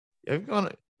I've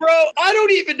gone. Bro, I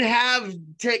don't even have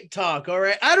TikTok, all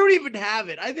right? I don't even have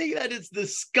it. I think that it's the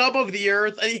scum of the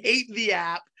earth. I hate the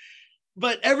app.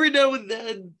 But every now and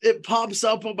then it pops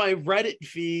up on my Reddit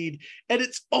feed, and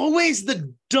it's always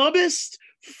the dumbest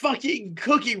fucking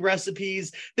cooking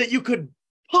recipes that you could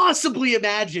possibly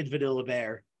imagine, Vanilla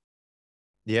Bear.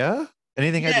 Yeah.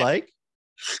 Anything I'd Yeah. like?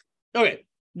 Okay.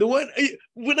 The one,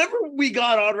 whenever we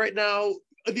got on right now,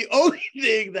 the only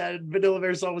thing that Vanilla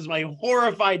Bear saw was my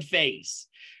horrified face.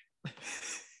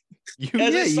 You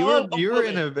were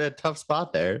in a tough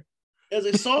spot there. As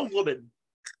I saw a woman,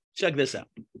 check this out.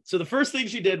 So the first thing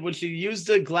she did was she used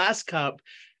a glass cup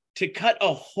to cut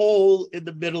a hole in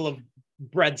the middle of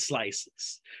bread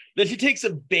slices. Then she takes a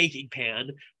baking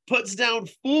pan, puts down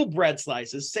full bread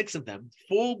slices, 6 of them,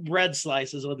 full bread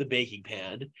slices on the baking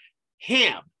pan,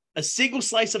 ham, a single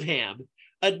slice of ham,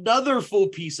 another full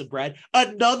piece of bread,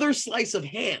 another slice of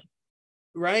ham,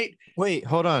 right? Wait,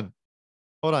 hold on.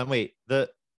 Wait. The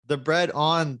bread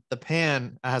on the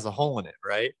pan has a hole in it,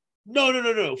 right?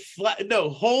 No. Flat, no,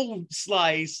 whole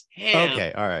slice, ham.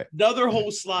 Okay, all right. Another whole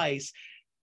slice,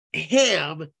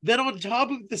 ham. Then on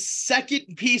top of the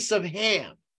second piece of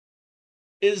ham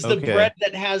is the bread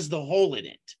that has the hole in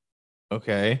it.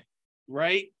 Okay.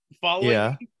 Right? Following?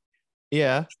 Yeah. Me?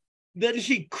 Yeah. Then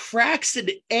she cracks an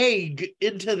egg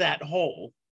into that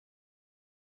hole.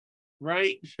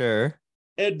 Right? Sure.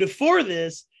 And before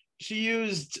this, she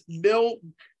used milk,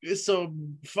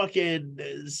 some fucking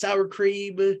sour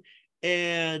cream,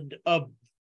 and a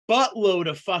buttload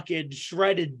of fucking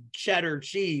shredded cheddar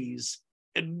cheese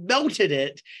and melted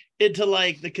it into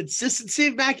like the consistency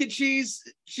of mac and cheese,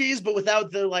 but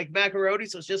without the like macaroni.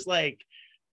 So it's just like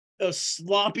a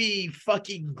sloppy,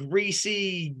 fucking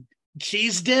greasy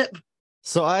cheese dip.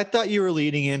 So I thought you were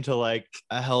leading into like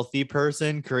a healthy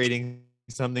person creating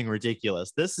something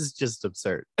ridiculous. This is just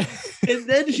absurd. And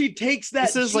then she takes that.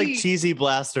 This is like cheesy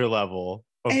blaster level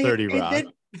of 30 Rock.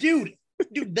 Then, dude,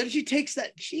 then she takes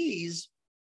that cheese.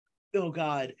 Oh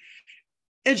God.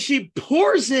 And she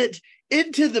pours it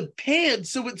into the pan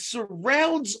so it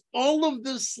surrounds all of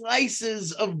the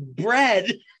slices of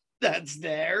bread that's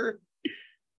there.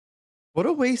 What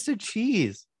a waste of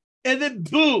cheese. And then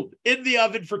boom, in the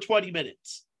oven for 20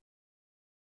 minutes.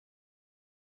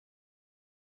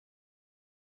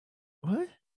 What?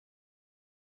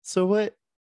 So what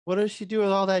does she do with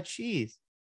all that cheese?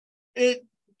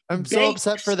 I'm so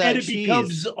upset for that cheese. It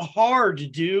becomes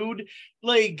hard, dude.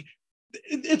 Like,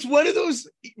 it's one of those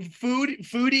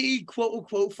foodie, quote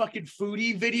unquote, fucking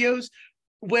foodie videos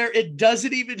where it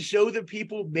doesn't even show the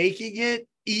people making it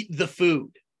eat the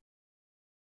food.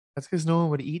 That's because no one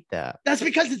would eat that. That's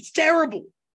because it's terrible.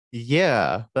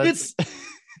 Yeah. It's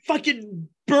fucking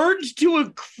burned to a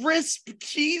crisp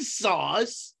cheese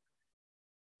sauce.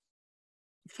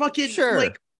 Fucking sure.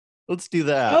 Like, let's do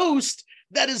that. Toast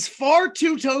that is far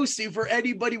too toasty for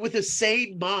anybody with a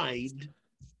sane mind.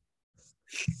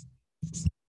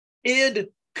 And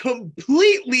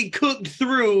completely cooked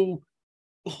through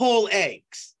whole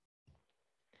eggs.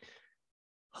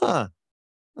 Huh.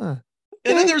 And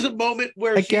then there's a moment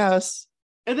where I guess.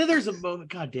 And then there's a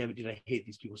moment, God damn it, dude, I hate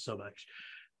these people so much.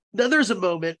 Then there's a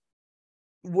moment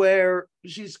where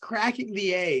she's cracking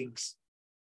the eggs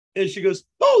and she goes,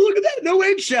 "Oh, look at that, no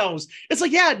eggshells." It's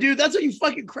like, yeah, dude, that's what you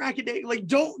fucking crack an egg. Like,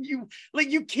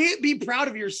 you can't be proud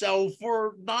of yourself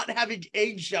for not having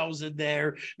eggshells in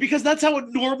there because that's how a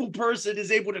normal person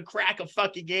is able to crack a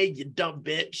fucking egg, you dumb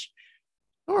bitch.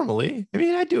 Normally. I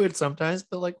mean, I do it sometimes,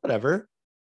 but like, whatever.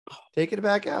 Take it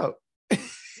back out.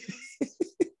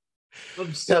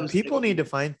 People need to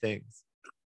find things.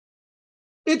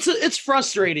 It's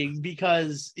frustrating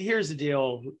because here's the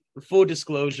deal. Full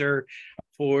disclosure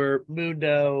for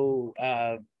Mundo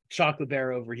Chocolate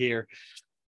Bear over here.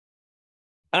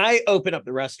 I open up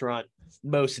the restaurant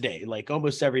most day, like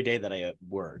almost every day that I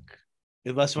work.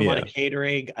 Unless I'm on a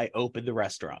catering, I open the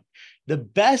restaurant. The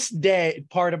best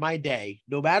part of my day,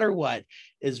 no matter what,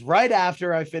 is right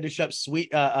after I finish up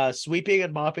sweeping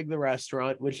and mopping the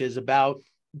restaurant, which is about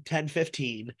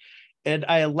 10:15, and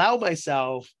I allow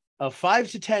myself a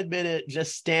 5 to 10 minute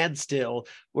just standstill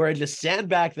where I just stand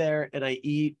back there and I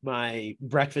eat my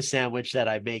breakfast sandwich that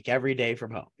I make every day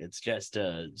from home. It's just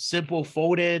a simple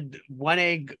folded 1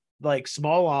 egg, like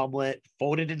small omelet,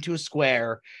 folded into a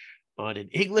square on an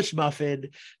English muffin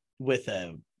with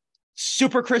a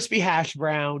super crispy hash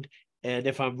brown. And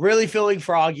if I'm really feeling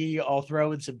froggy, I'll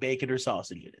throw in some bacon or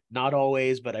sausage in it. Not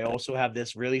always, but I also have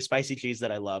this really spicy cheese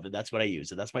that I love, and that's what I use.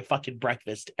 And that's my fucking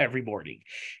breakfast every morning.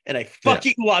 And I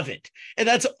fucking love it. And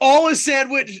that's all a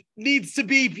sandwich needs to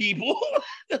be, people.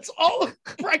 That's all a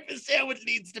breakfast sandwich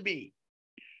needs to be.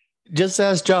 Just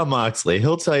ask John Moxley.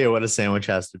 He'll tell you what a sandwich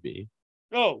has to be.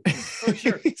 Oh, for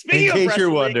sure. In case you're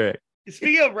wondering.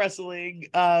 Speaking of wrestling,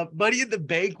 Money in the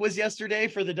Bank was yesterday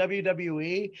for the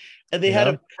WWE, and they had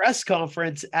a press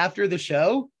conference after the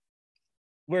show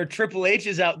where Triple H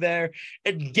is out there,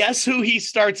 and guess who he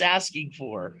starts asking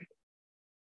for?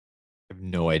 I have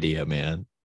no idea, man.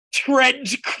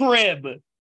 Trent Cribb.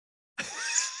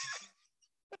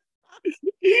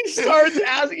 He starts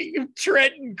asking if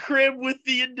Trent Cribb with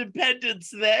the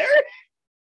Independents there.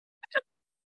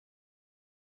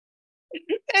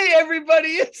 Hey, everybody,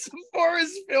 it's the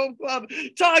Forest Film Club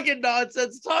talking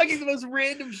nonsense, talking the most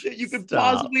random shit you could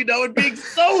possibly know, and being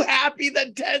so happy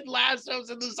that Ted Lasso's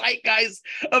in the zeitgeist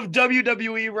of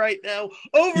WWE right now.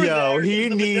 He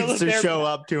needs to show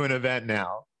up to an event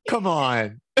now. Come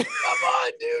on. Come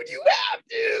on, dude. You have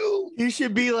to. He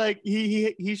should be like,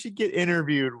 he should get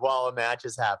interviewed while a match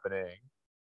is happening.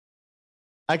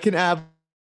 I can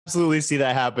absolutely see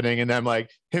that happening. And I'm like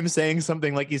him saying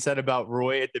something like he said about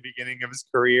Roy at the beginning of his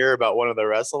career about one of the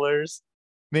wrestlers,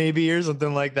 maybe, or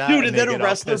something like that. Dude, and then a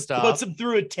wrestler puts him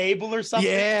through a table or something.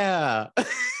 Yeah.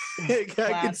 I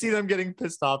can see them getting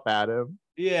pissed off at him.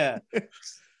 Yeah.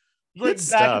 Like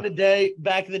back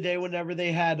in the day, whenever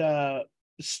they had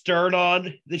Stern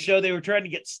on the show, they were trying to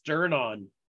get Stern on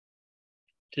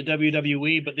to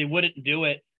WWE, but they wouldn't do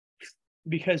it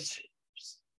because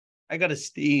I got a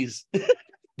sneeze.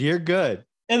 You're good.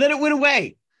 And then it went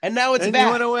away. And now it's back.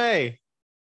 It went away.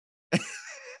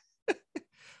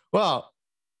 Well,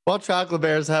 while Chocolate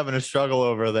Bear's having a struggle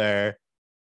over there,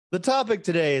 the topic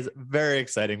today is very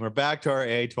exciting. We're back to our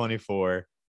A24.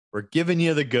 We're giving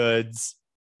you the goods.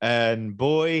 And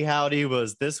boy, howdy,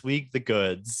 was this week the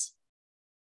goods.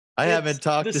 I haven't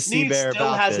talked to C-Bear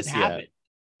about this yet.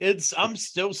 I'm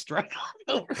still struggling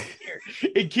over here.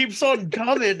 It keeps on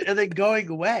coming and then going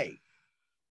away.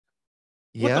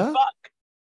 What the fuck?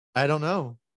 I don't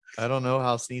know. I don't know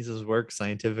how sneezes work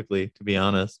scientifically, to be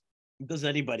honest. Does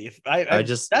anybody? If I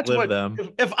just live them.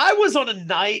 If I was on a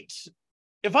night,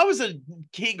 if I was a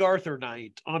King Arthur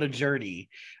night on a journey,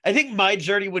 I think my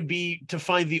journey would be to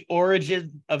find the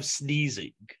origin of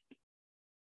sneezing.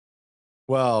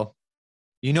 Well,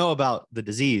 you know about the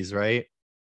disease, right?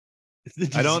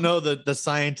 I don't know the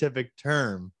scientific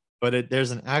term, but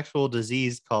there's an actual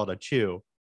disease called a chew.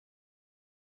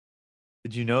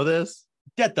 Did you know this?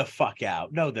 Get the fuck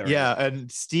out. No, there. Yeah,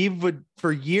 and Steve would,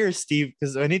 for years,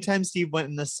 because anytime Steve went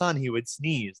in the sun, he would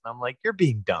sneeze. And I'm like, you're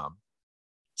being dumb.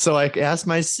 So I asked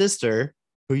my sister,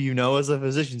 who you know is a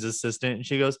physician's assistant, and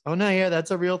she goes, oh, no, yeah, that's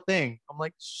a real thing. I'm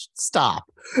like, stop.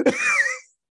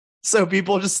 So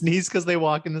people just sneeze because they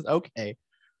walk in this. Okay,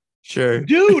 sure.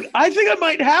 Dude, I think I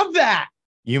might have that.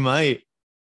 You might.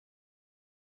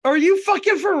 Are you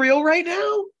fucking for real right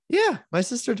now? Yeah, my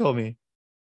sister told me.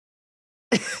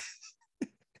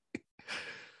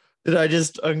 Did I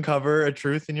just uncover a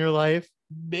truth in your life?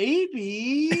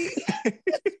 Maybe.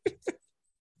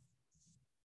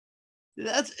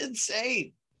 That's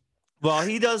insane. Well,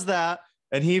 he does that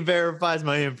and he verifies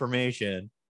my information.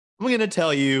 I'm going to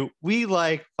tell you, we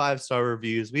like 5-star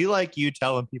reviews. We like you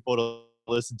telling people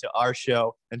to listen to our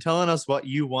show and telling us what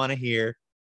you want to hear.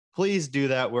 Please do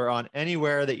that. We're on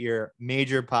anywhere that your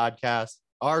major podcasts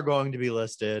are going to be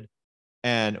listed.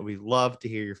 And we love to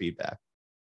hear your feedback.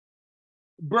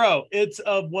 Bro, it's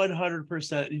a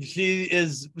 100%. She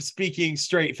is speaking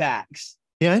straight facts.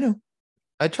 Yeah, I know.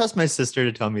 I trust my sister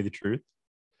to tell me the truth.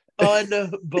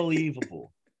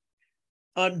 Unbelievable.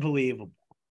 Unbelievable.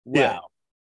 Wow.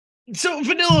 Yeah. So,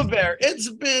 Vanilla Bear, it's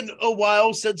been a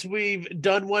while since we've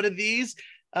done one of these.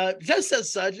 Just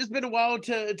as such, it's been a while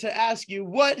to ask you,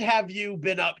 what have you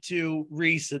been up to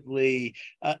recently,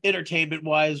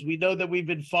 entertainment-wise? We know that we've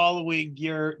been following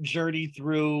your journey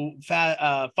through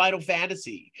Final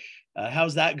Fantasy.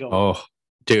 How's that going? Oh,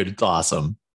 dude, it's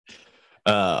awesome.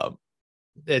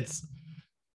 It's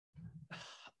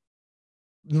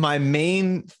my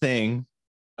main thing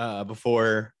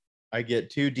before I get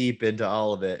too deep into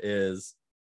all of it is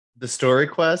the story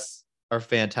quests are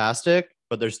fantastic,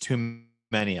 but there's too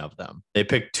many of them. They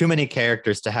pick too many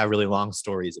characters to have really long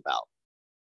stories about.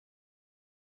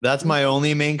 That's my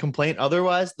only main complaint.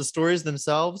 Otherwise, the stories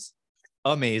themselves,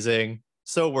 amazing.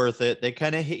 So worth it. They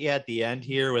kind of hit you at the end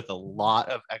here with a lot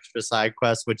of extra side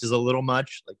quests, which is a little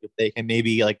much. Like if they can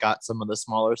maybe like got some of the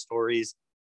smaller stories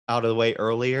out of the way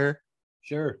earlier.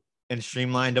 Sure. And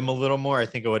streamlined them a little more, I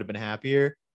think I would have been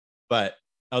happier. But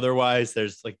otherwise,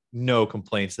 there's like no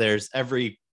complaints. There's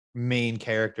every main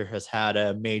character has had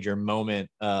a major moment.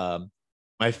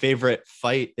 My favorite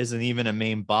fight isn't even a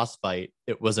main boss fight.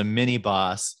 It was a mini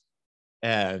boss,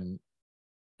 and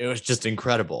it was just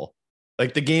incredible.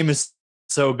 Like the game is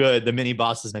so good. The mini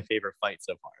boss is my favorite fight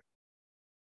so far.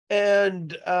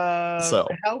 And So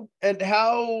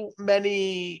how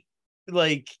many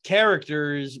like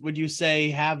characters would you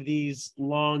say have these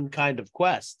long kind of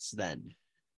quests then,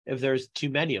 if there's too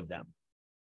many of them?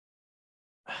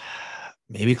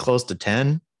 maybe close to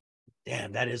 10.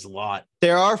 Damn, that is a lot.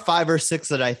 There are 5 or 6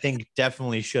 that I think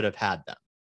definitely should have had them.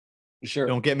 Sure.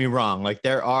 Don't get me wrong. Like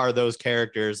there are those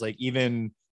characters, like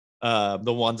even the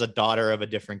one's a daughter of a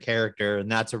different character,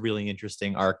 and that's a really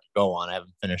interesting arc to go on. I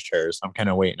haven't finished hers. I'm kind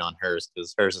of waiting on hers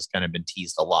because hers has kind of been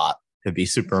teased a lot to be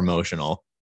super emotional.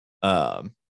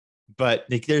 But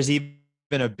like, there's even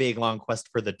a big long quest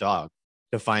for the dog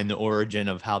to find the origin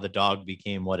of how the dog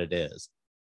became what it is.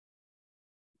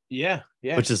 Yeah,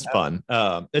 yeah. Which is fun.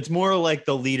 It's more like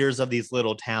the leaders of these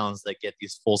little towns that get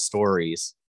these full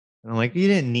stories. And I'm like, you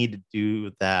didn't need to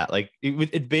do that. Like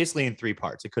it basically in 3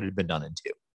 parts. It could have been done in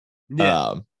 2.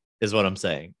 Yeah. Is what I'm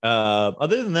saying.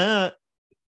 Other than that,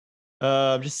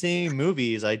 just seeing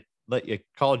movies. I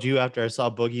called you after I saw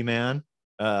Boogeyman.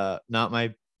 Not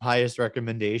my highest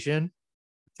recommendation.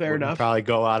 Fair Wouldn't enough. probably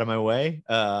go out of my way.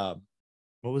 What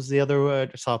was the other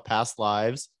word? I saw Past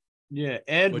Lives, Yeah,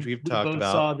 and which we've we talked both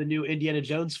about. saw the new Indiana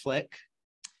Jones flick,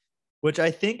 which I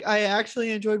think I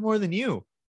actually enjoyed more than you.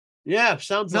 Yeah,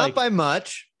 sounds Not like by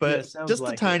much, but sounds just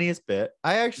like the tiniest bit.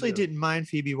 I actually Yeah. didn't mind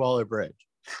Phoebe Waller-Bridge.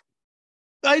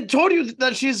 I told you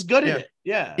that she's good Yeah. at it.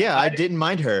 Yeah. Yeah, I didn't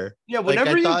mind her. Yeah, Like,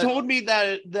 whenever I you thought told me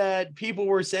that people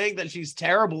were saying that she's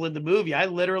terrible in the movie, I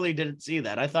literally didn't see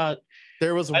that. I thought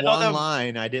there was I thought one that-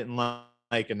 line I didn't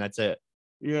like, and that's it.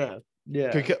 yeah.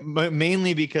 Yeah.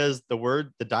 Mainly because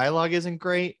the dialogue isn't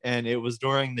great, and it was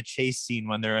during the chase scene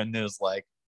when they're in those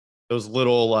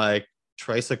little like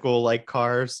tricycle like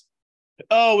cars.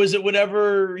 Oh, is it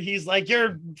whenever he's like,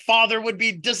 your father would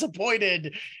be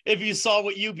disappointed if you saw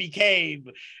what you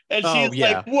became? And Oh, she's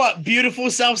yeah. like, what, beautiful,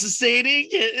 self-sustaining?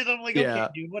 And I'm like, Yeah.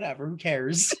 okay, dude, whatever, who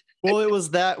cares? Well, it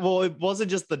was that. Well, it wasn't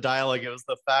just the dialogue. It was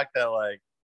the fact that like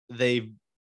they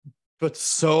put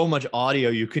so much audio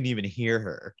you couldn't even hear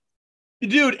her.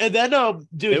 Dude, and then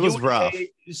dude, It was rough.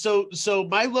 So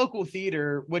my local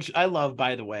theater, which I love,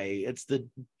 by the way, it's the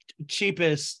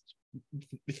cheapest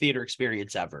theater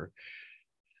experience ever.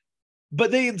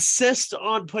 But they insist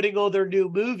on putting all their new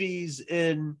movies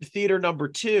in theater number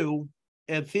 2,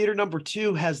 and theater number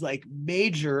 2 has like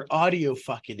major audio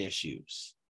fucking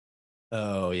issues.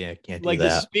 Oh yeah, can't do Like the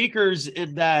that. speakers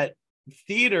in that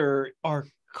theater are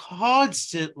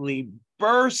constantly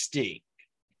bursting.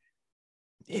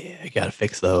 Yeah, I gotta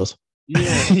fix those.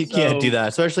 Yeah, You can't do that,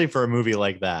 especially for a movie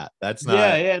like that. That's not.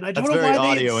 Yeah, and I don't That's know very why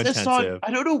they audio insist on. intensive.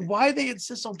 I don't know why they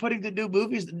insist on putting the new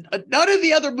movies. None of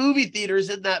the other movie theaters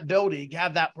in that building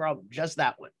have that problem. Just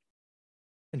that one.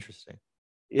 Interesting.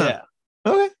 Yeah.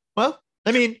 Huh. Okay. Well,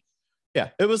 I mean,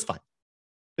 yeah, it was fine.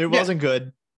 It wasn't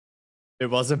good. It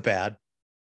wasn't bad.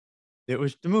 It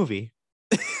was the movie.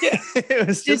 Yeah. It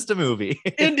was just a movie.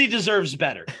 Indy deserves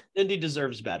better. Indy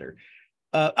deserves better.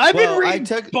 I've been reading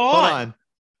Spawn. Hold on.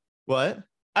 What?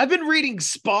 I've been reading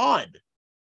Spawn.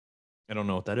 I don't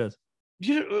know what that is.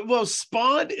 Well,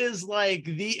 Spawn is like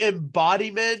the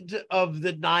embodiment of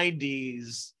the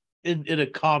 90s in a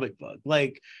comic book.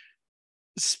 Like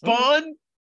Spawn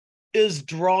is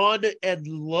drawn and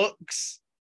looks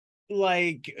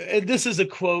like, and this is a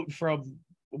quote from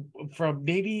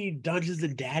maybe Dungeons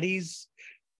and Daddies,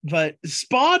 but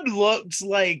Spawn looks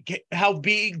like how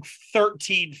being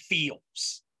 13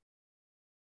 feels.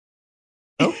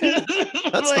 Okay.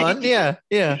 That's like, fun. Yeah.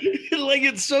 Yeah. Like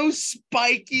it's so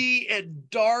spiky and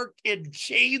dark and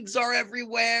chains are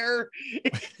everywhere.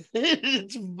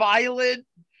 It's violent.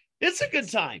 It's a good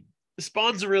time.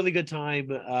 Spawn's a really good time.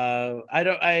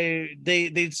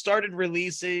 They started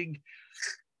releasing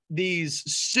these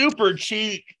super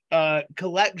cheap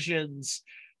collections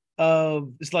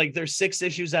of, it's like there's 6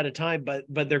 issues at a time,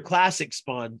 but they're classic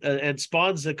Spawn, and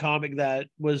Spawn's a comic that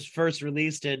was first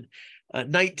released in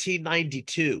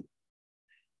 1992.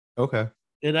 Okay.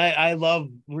 And I love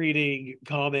reading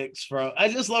comics I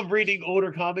just love reading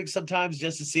older comics sometimes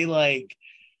just to see, like,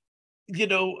 you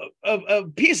know, a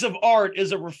piece of art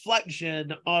is a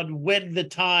reflection on when the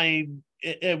time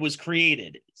it was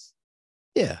created.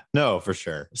 Yeah, no, for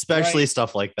sure. Especially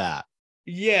stuff like that.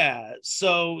 Yeah.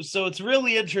 So it's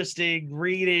really interesting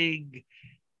reading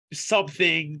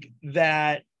something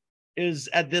that is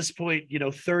at this point,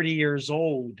 30 years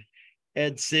old,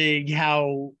 and seeing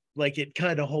how like it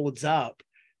kind of holds up.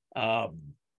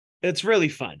 It's really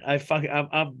fun.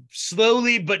 I'm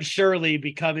slowly but surely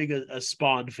becoming a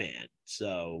Spawn fan.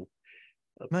 So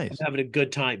nice. I'm having a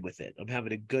good time with it.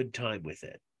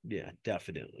 Yeah,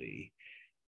 definitely.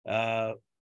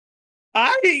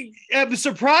 I am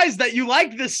surprised that you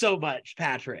like this so much,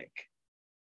 Patrick.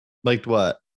 Liked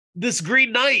what? This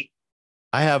Green Knight.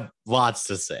 I have lots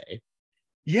to say.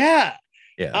 Yeah.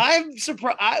 Yeah. I'm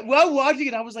surprised. While watching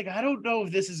it, I was like, I don't know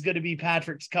if this is going to be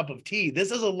Patrick's cup of tea. This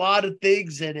has a lot of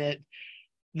things in it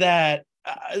that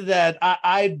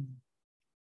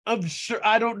I'm sure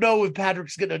I don't know if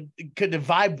Patrick's gonna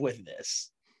vibe with this.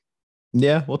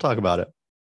 Yeah, we'll talk about it.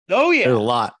 Oh yeah, There's a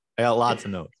lot. I got lots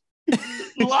of notes.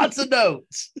 lots of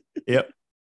notes. Yep.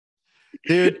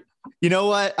 Dude, you know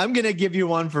what? I'm gonna give you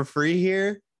one for free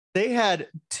here. They had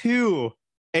two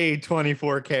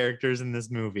A24 characters in this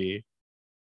movie.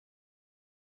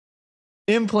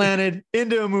 Implanted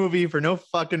into a movie for no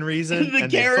fucking reason. The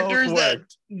and characters that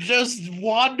just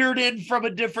wandered in from a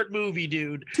different movie,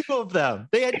 dude. Two of them.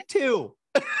 They had two.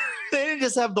 They didn't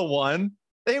just have the one.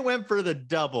 They went for the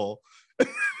double.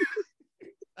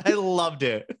 I loved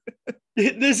it.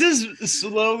 This is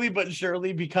slowly but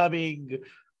surely becoming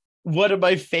one of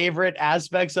my favorite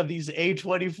aspects of these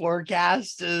A24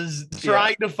 casts is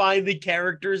trying to find the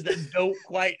characters that don't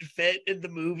quite fit in the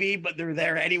movie, but they're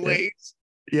there anyways.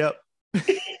 Yep.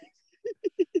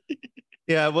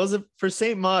 Yeah, it wasn't for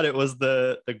Saint Maud. It was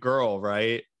the girl,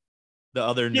 right? The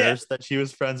other nurse that she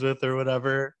was friends with or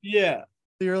whatever. Yeah.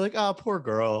 So you're like, oh, poor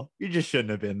girl. You just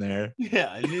shouldn't have been there.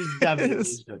 Yeah, she's definitely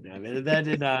shouldn't have. And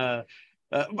then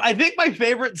I think my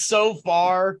favorite so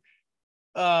far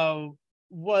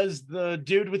was the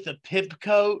dude with the pimp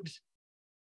coat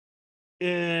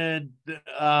in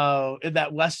that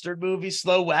Western movie,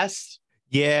 Slow West.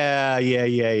 Yeah.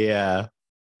 Yeah.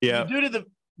 The dude in the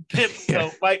pimp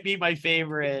coat might be my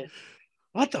favorite.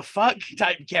 What the fuck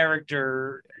type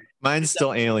character? Mine's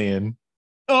still Alien.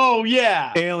 Oh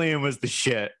yeah, Alien was the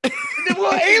shit.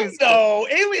 Well,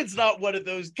 Alien's not one of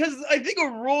those, because I think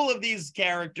a rule of these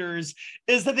characters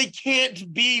is that they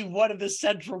can't be one of the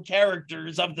central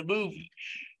characters of the movie.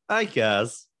 I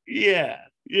guess. Yeah.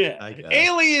 I guess.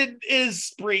 Alien is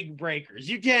Spring Breakers.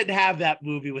 You can't have that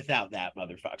movie without that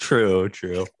motherfucker.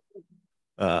 True.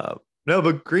 No,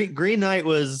 but Green Knight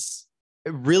was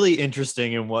really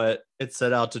interesting in what it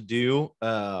set out to do.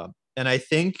 And I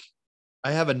think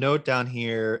I have a note down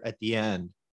here at the end.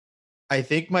 I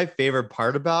think my favorite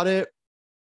part about it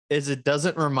is it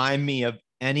doesn't remind me of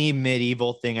any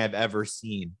medieval thing I've ever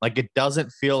seen. Like, it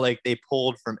doesn't feel like they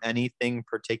pulled from anything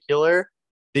particular.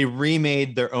 They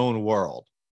remade their own world.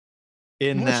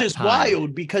 Which is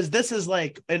wild, because this is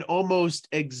like an almost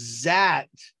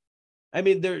exact, I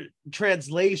mean, their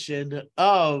translation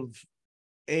of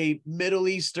a medieval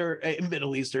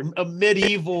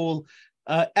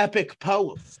epic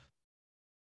poem.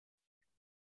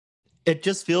 It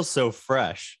just feels so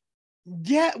fresh.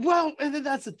 Yeah, well, and then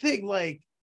that's the thing. Like,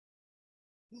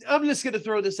 I'm just gonna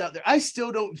throw this out there. I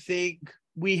still don't think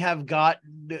we have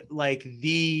gotten like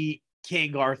the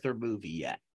King Arthur movie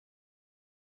yet.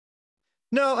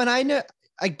 No, and I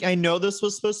know this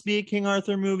was supposed to be a King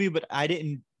Arthur movie, but I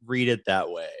didn't read it that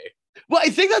way. Well,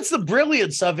 I think that's the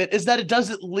brilliance of it, is that it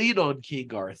doesn't lean on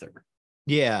King Arthur.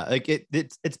 Yeah, like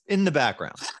it's in the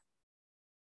background.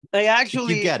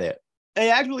 You get it. I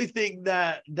actually think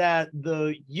that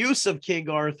the use of King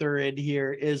Arthur in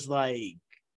here is like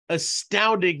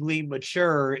astoundingly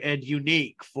mature and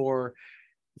unique for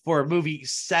a movie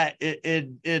set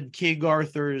in King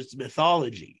Arthur's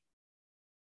mythology.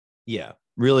 Yeah,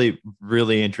 really,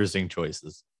 really interesting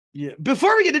choices. Yeah.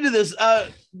 Before we get into this,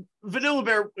 Vanilla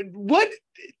Bear, what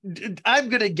I'm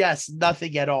gonna guess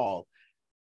nothing at all.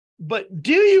 But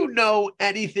do you know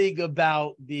anything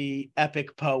about the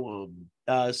epic poem,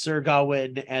 Sir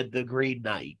Gawain and the Green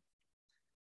Knight?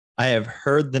 I have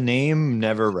heard the name,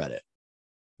 never read it.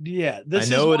 Yeah, I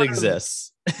know it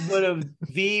exists. One of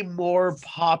the more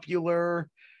popular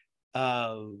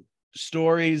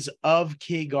stories of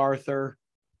King Arthur,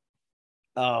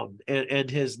 and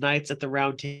his knights at the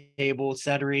Round Table,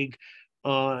 centering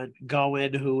on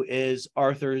Gawain, who is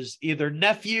Arthur's either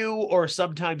nephew or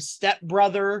sometimes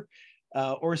stepbrother,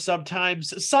 or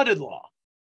sometimes son-in-law,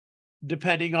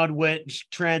 depending on which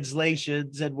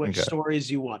translations and which stories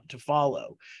you want to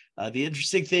follow. The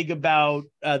interesting thing about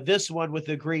this one with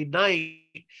the Green Knight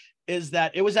is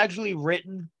that it was actually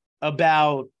written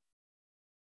about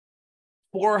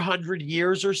 400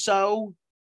 years or so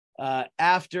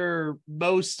after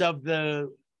most of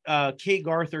the King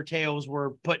Arthur tales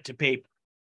were put to paper.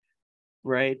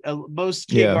 Right? Most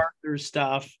King Arthur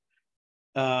stuff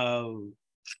comes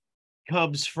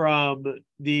from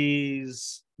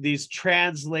these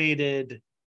translated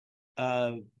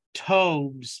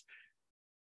tomes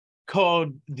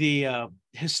called the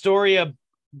Historia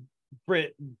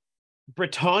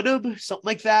Brittonum, something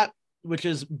like that. which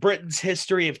is Britain's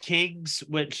history of kings,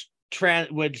 which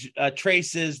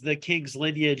traces the king's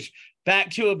lineage back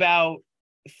to about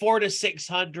 400 to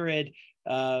 600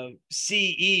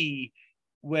 CE,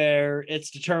 where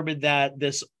it's determined that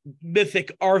this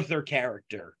mythic Arthur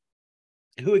character,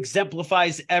 who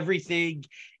exemplifies everything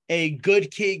a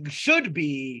good king should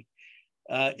be,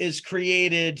 is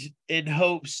created in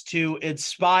hopes to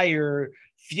inspire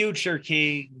future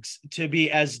kings to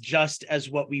be as just as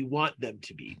what we want them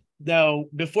to be. Now,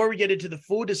 before we get into the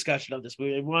full discussion of this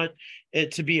movie, I want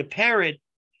it to be apparent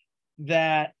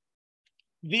that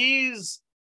these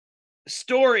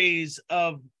stories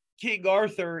of King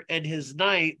Arthur and his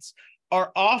knights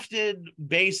are often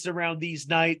based around these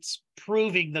knights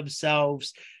proving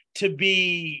themselves to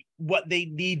be what they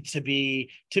need to be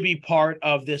part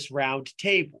of this round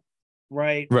table,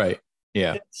 right? Right.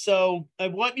 Yeah. So I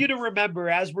want you to remember,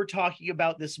 as we're talking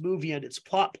about this movie and its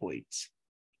plot points,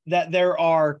 that there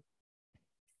are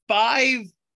 5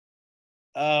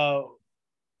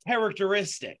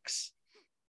 characteristics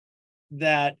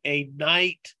that a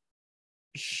knight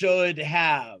should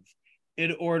have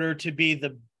in order to be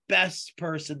the best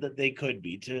person that they could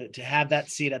be, to have that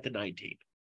seat at the 19th,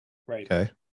 right?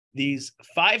 Okay. These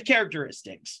 5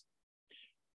 characteristics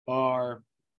are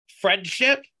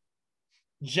friendship,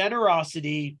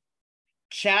 generosity,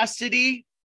 chastity,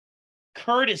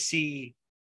 courtesy,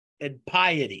 and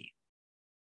piety.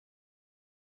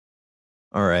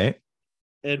 All right.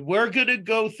 And we're going to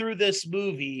go through this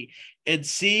movie and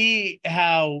see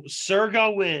how Sir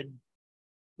Gawain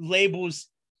labels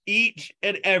each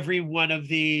and every one of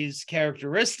these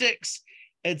characteristics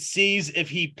and sees if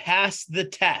he passed the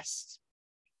test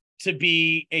to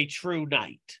be a true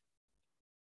knight.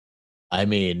 I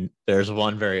mean, there's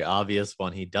one very obvious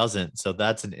one he doesn't, so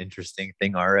that's an interesting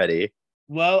thing already.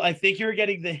 Well, I think you're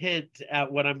getting the hint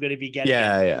at what I'm going to be getting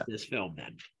at this film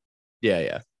then.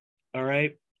 Yeah. All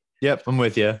right. Yep, I'm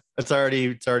with you. It's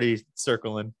already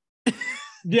circling.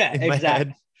 Yeah,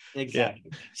 exactly. Yeah.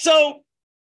 So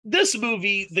this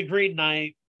movie, The Green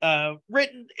Knight,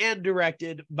 written and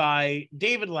directed by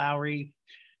David Lowery.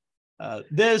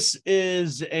 This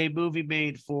is a movie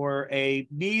made for a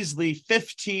measly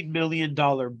 $15 million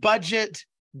budget.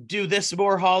 Do this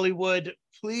more, Hollywood,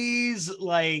 please.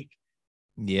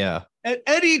 Yeah. At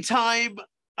any time,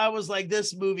 I was like,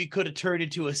 this movie could have turned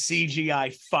into a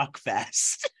CGI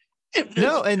fuckfest.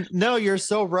 No, you're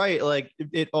so right. Like,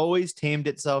 it always tamed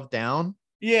itself down.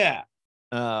 Yeah.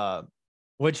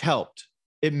 Which helped.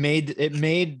 It made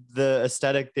the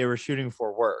aesthetic they were shooting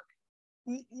for work.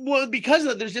 Well, because of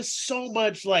that, there's just so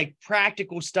much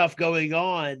practical stuff going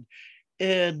on.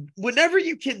 And whenever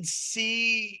you can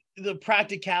see the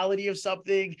practicality of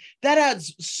something, that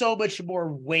adds so much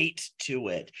more weight to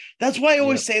it. That's why I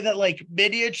always say that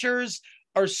miniatures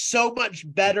are so much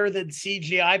better than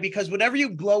CGI, because whenever you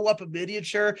blow up a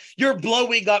miniature, you're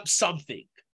blowing up something.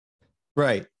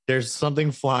 Right. There's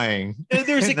something flying. And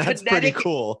there's a that's kinetic pretty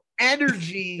cool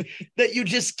energy that you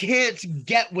just can't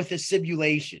get with a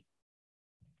simulation.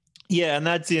 Yeah, and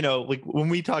that's, when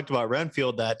we talked about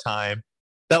Renfield that time,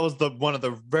 that was one of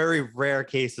the very rare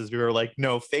cases we were like,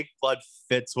 no, fake blood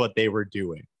fits what they were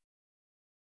doing.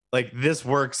 Like, this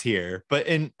works here. But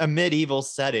in a medieval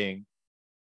setting,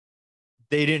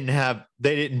 they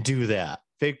didn't do that.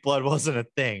 Fake blood wasn't a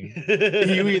thing.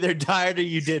 You either died or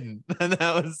you didn't. And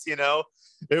that was,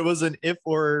 it was an if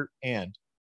or and.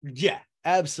 Yeah,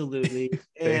 absolutely.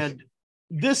 And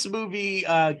this movie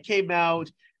came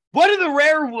out, one of the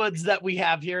rare ones that we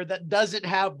have here that doesn't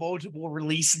have multiple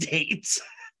release dates.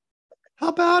 How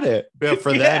about it? Yeah,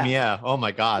 for them, yeah. Oh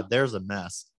my God, there's a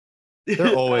mess.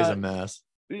 They're always a mess.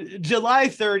 July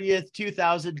 30th,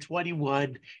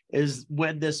 2021 is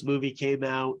when this movie came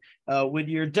out. When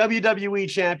your WWE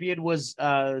champion was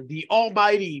the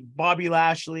almighty Bobby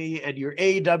Lashley, and your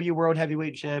AEW World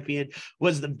Heavyweight Champion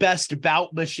was the best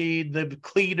bout machine, the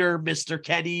cleaner Mr.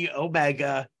 Kenny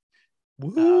Omega.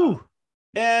 Woo!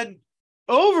 And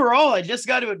overall, I just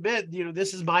got to admit,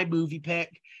 this is my movie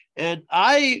pick. And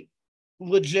I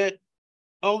legit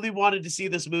only wanted to see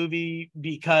this movie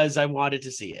because I wanted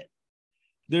to see it.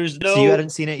 So you hadn't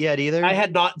seen it yet either? I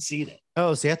had not seen it.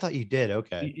 Oh, see, I thought you did.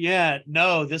 Okay. Yeah,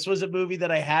 no, this was a movie that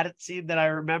I hadn't seen, that I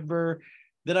remembered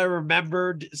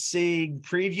seeing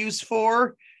previews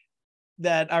for,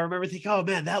 that I remember thinking, oh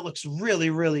man, that looks really,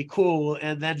 really cool,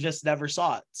 and then just never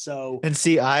saw it. So, and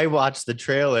see, I watched the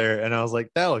trailer and I was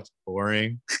like, that looks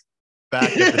boring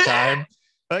back at the time.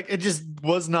 Like, it just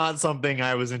was not something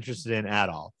I was interested in at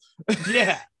all.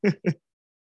 Yeah.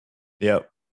 Yep.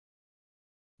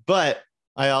 But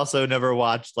I also never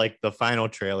watched the final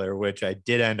trailer, which I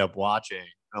did end up watching.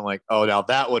 I'm like, oh, now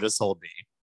that would have sold me.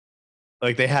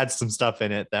 Like they had some stuff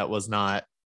in it that was not,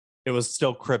 it was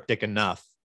still cryptic enough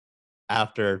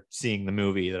after seeing the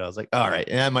movie that I was like, all right,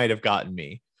 that might have gotten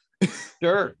me.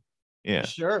 Sure. Yeah.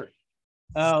 Sure.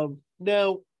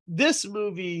 Now this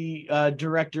movie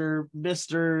director,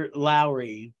 Mr.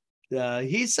 Lowry,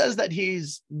 he says that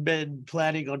he's been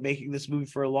planning on making this movie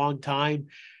for a long time.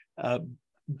 Uh,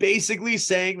 Basically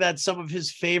saying that some of his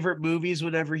favorite movies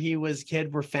whenever he was a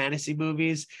kid were fantasy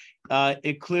movies,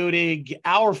 including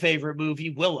our favorite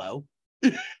movie, Willow.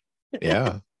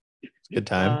 Yeah. Good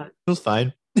time. It was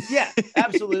fine. Yeah,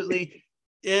 absolutely.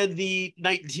 In the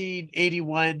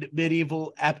 1981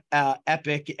 medieval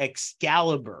epic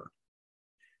Excalibur,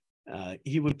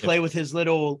 he would play with his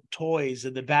little toys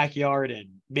in the backyard and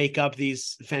make up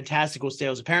these fantastical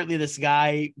tales. Apparently, this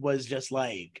guy was just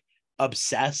like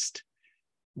obsessed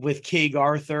with King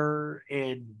Arthur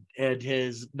and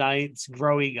his knights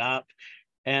growing up.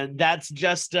 And that's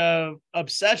just a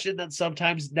obsession that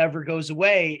sometimes never goes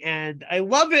away. And I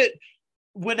love it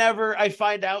whenever I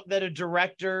find out that a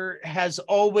director has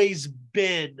always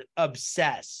been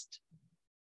obsessed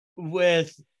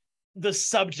with the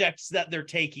subjects that they're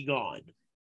taking on.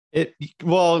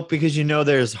 Well, because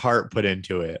there's heart put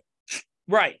into it.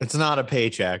 Right. It's not a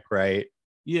paycheck, right?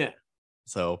 Yeah.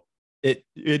 So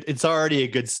it's already a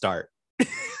good start.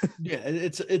 Yeah,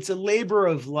 it's a labor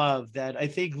of love that I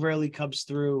think really comes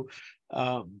through.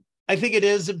 I think it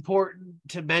is important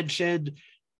to mention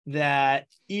that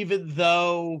even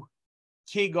though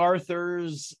King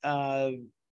Arthur's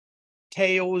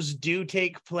tales do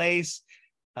take place,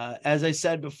 as I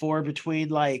said before, between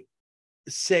like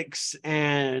 6th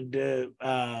and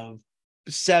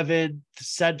 7th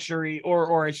century,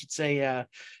 or I should say, a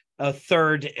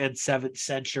 3rd and 7th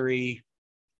century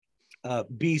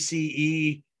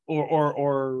BCE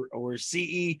or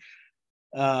CE.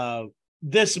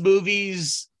 This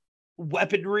movie's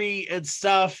weaponry and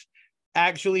stuff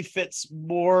actually fits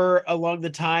more along the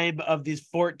time of the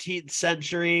 14th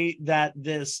century that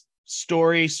this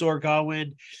story, Sir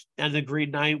Gawain and the Green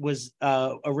Knight, was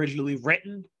originally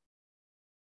written.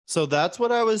 So that's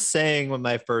what I was saying with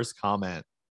my first comment.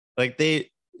 Like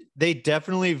they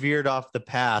definitely veered off the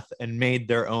path and made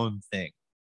their own thing.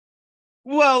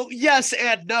 Well, yes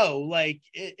and no. Like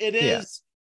it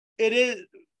is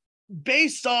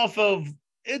based off of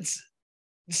it's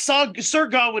Sir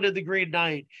Gawain and the Green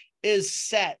Knight is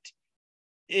set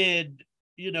in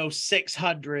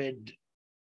 600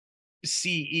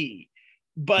 CE,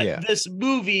 but this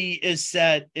movie is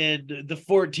set in the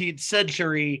 14th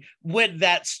century when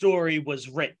that story was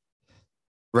written.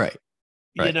 Right.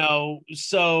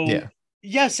 So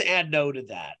yes and no to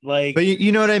that. Like, but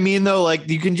you know what I mean, though? Like,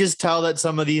 you can just tell that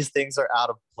some of these things are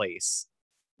out of place.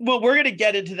 Well, we're going to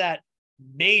get into that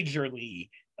majorly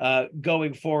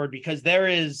going forward, because there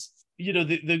is,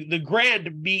 the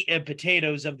grand meat and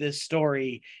potatoes of this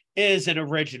story is an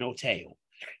original tale.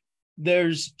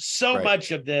 There's so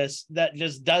much of this that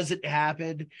just doesn't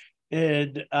happen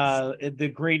in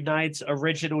the Green Knight's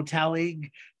original telling,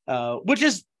 which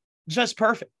is just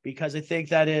perfect, because I think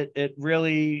that it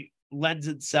really lends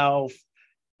itself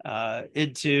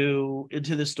into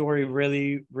the story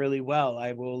really, really well.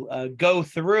 I will go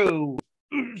through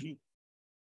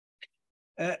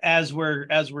as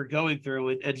we're going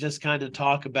through and just kind of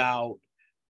talk about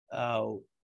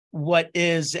what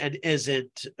is and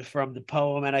isn't from the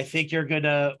poem. And I think you're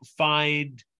gonna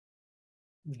find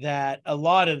that a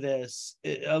lot of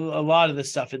the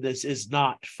stuff in this is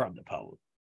not from the poem.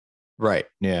 Right.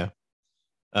 Yeah.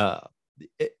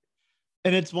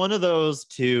 And it's one of those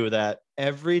too that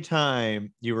every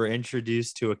time you were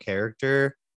introduced to a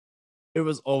character, it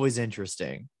was always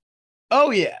interesting.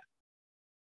 Oh yeah.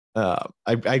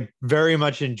 I very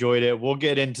much enjoyed it. We'll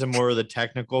get into more of the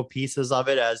technical pieces of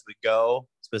it as we go,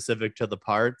 specific to the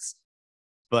parts.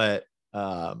 But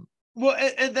well,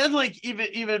 and then like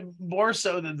even more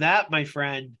so than that, my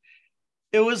friend,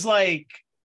 it was like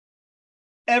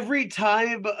every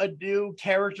time a new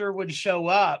character would show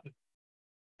up,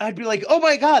 I'd be like, oh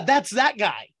my God, that's that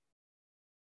guy.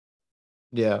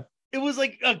 Yeah. It was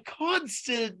like a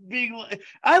constant being like,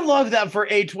 I love that for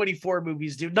A24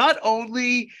 movies, dude. Not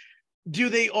only do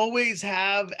they always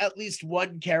have at least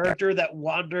one character that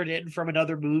wandered in from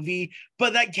another movie,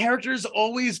 but that character is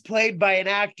always played by an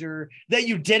actor that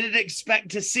you didn't expect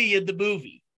to see in the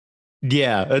movie.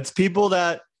 Yeah. It's people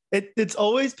that it's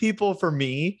always people for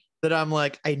me that I'm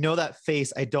like, I know that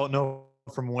face. I don't know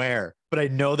from where, but I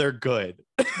know they're good.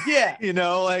 Yeah.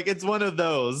 Like it's one of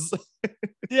those.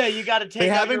 Yeah, you got to take. They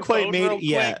haven't quite made it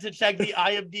yet to check the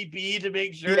IMDb to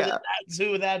make sure that that's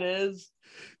who that is.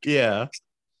 Yeah.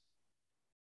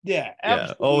 Yeah,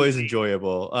 Yeah, always absolutely.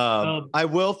 enjoyable. I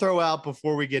will throw out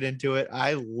before we get into it,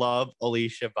 I love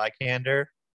Alicia Vikander in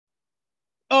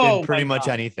Oh pretty my much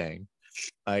god. anything.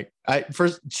 Like I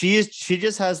first she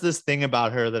just has this thing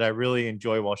about her that I really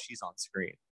enjoy while she's on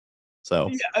screen. So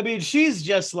Yeah, I mean, she's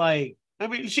just like, I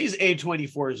mean, she's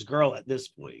A24's girl at this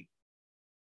point.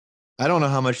 I don't know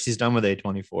how much she's done with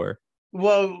A24.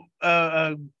 Well,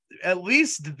 at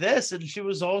least this, and she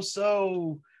was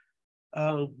also,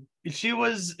 she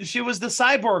was the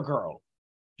cyborg girl.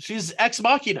 She's Ex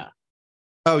Machina.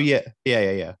 Oh yeah.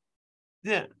 Yeah.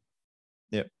 Yeah.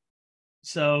 Yep.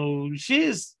 So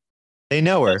she's They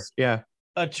know her. just Yeah.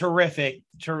 a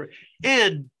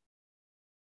and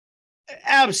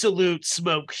absolute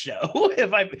smoke show.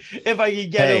 If I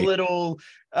could get a Hey, little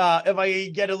if I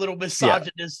could get a little yeah.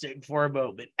 misogynistic for a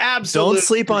moment. Don't Absolute.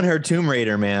 sleep on her Tomb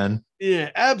Raider, man. Yeah, They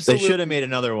should have absolutely. made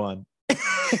another one.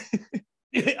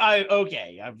 I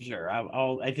okay, I'm sure.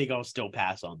 I think I'll still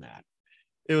pass on that.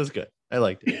 It was good. I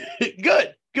liked it.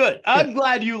 Good, good. Yeah. I'm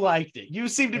glad you liked it. You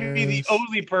seem to be the Yes.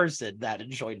 only person that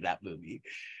enjoyed that movie.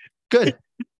 Good.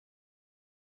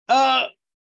 Uh,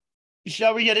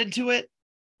 shall we get into it?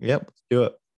 Yep. Let's do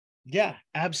it. Yeah,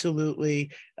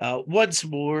 absolutely. Once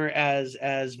more, as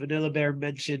Vanilla Bear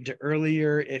mentioned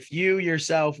earlier, if you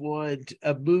yourself want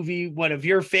a movie, one of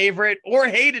your favorite or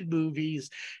hated movies,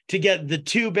 to get the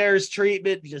Two Bears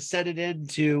treatment, just send it in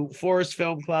to Forest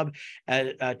Film Club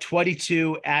at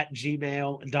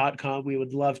 22@gmail.com. We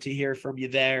would love to hear from you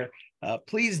there.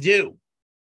 Please do.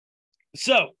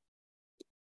 So,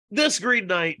 this Green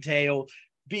Knight tale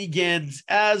begins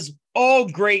as all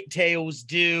great tales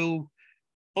do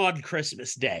on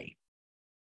Christmas Day.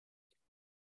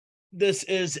 This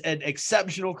is an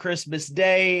exceptional Christmas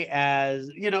day, as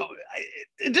you know.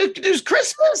 There's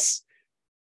Christmas.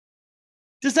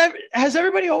 Has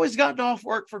everybody always gotten off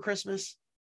work for Christmas?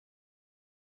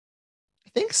 I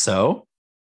think so.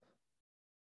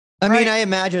 I Right? mean, I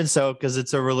imagine so because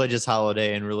it's a religious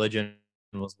holiday and religion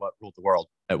was what ruled the world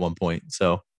at one point.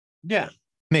 So Yeah,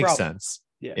 makes probably. sense.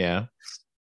 Yeah.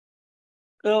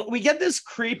 Yeah. We get this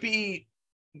creepy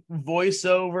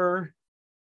voiceover.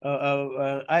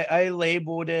 I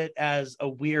labeled it as a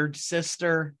weird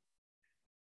sister.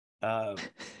 Uh,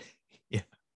 Yeah. Fair.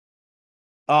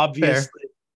 obviously,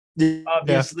 Yeah.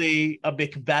 obviously a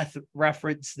Macbeth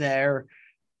reference there.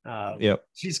 Yep.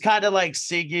 She's kind of like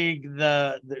singing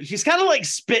she's kind of like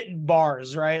spitting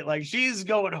bars, right? Like she's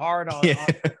going hard Yeah.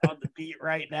 on the beat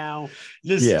right now,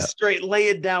 just Yeah. straight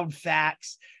laying down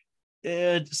facts.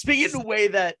 And speaking in a way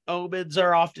that omens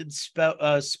are often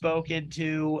spoken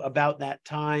to about that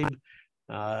time,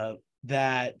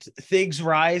 that things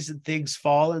rise and things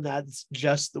fall, and that's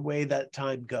just the way that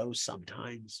time goes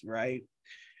sometimes, right?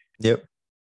 Yep.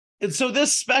 And so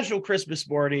this special Christmas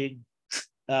morning,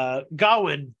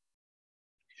 Gawain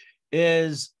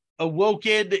is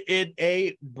awoken in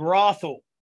a brothel.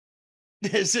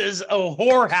 This is a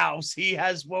whorehouse he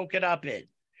has woken up in.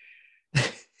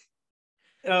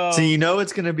 So you know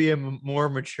it's going to be a more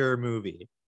mature movie.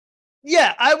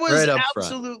 Yeah, I was Right up front.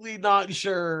 absolutely not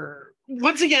sure.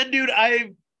 Once again, dude,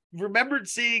 I remembered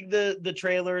seeing the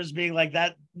trailers, being like,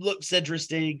 that looks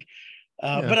interesting.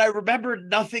 Yeah. But I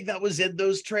remembered nothing that was in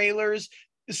those trailers.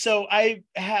 So I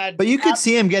had. But you could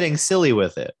see him getting silly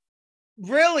with it.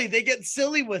 Really, they get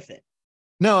silly with it.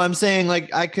 No, I'm saying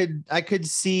like I could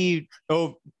see.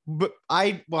 Oh, but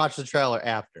I watched the trailer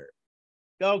after.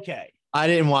 Okay. I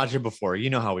didn't watch it before. You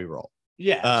know how we roll.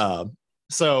 Yeah.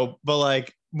 So, but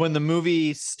like when the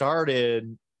movie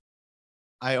started,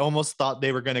 I almost thought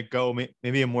they were going to go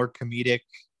maybe a more comedic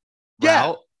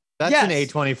route. That's an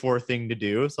A24 thing to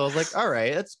do. So I was like, all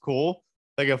right, that's cool.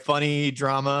 Like a funny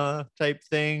drama type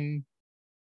thing.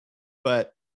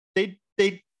 But they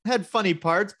had funny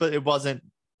parts, but it wasn't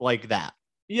like that.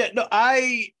 Yeah, no,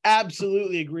 I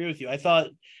absolutely agree with you. I thought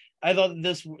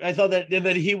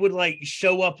that he would like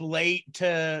show up late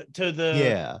to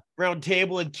the round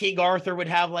table, and King Arthur would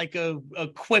have like a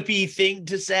quippy thing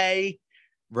to say.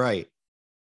 Right.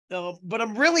 But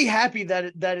I'm really happy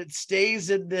that it stays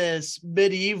in this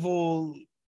medieval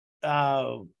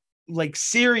like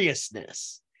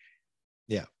seriousness.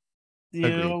 Yeah. You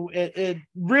know, it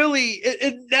really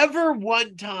it never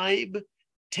one time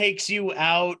takes you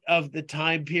out of the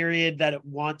time period that it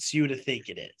wants you to think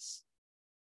it is.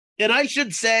 And I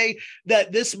should say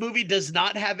that this movie does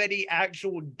not have any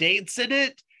actual dates in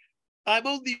it. I'm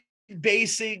only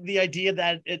basing the idea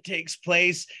that it takes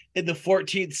place in the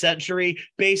 14th century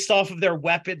based off of their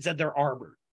weapons and their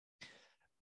armor.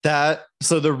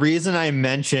 So the reason I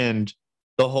mentioned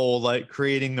the whole like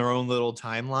creating their own little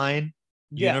timeline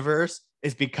universe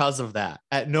is because of that.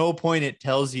 At no point it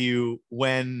tells you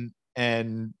when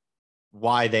and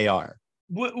why they are.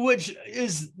 Which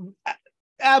is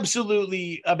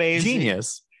absolutely amazing.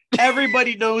 Genius.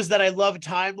 Everybody knows that I love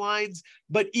timelines,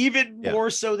 but even Yeah. more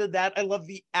so than that, I love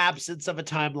the absence of a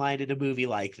timeline in a movie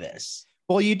like this.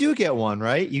 Well, you do get one,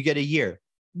 right? You get a year.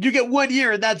 You get 1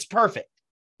 year, and that's perfect.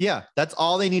 Yeah, that's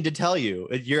all they need to tell you.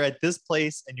 You're at this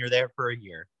place and you're there for a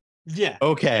year. Yeah.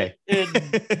 Okay. And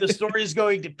the story is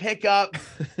going to pick up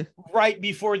right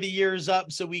before the year's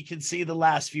up so we can see the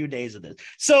last few days of this.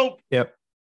 So, Yep.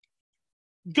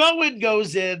 Gawain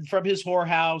goes in from his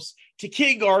whorehouse to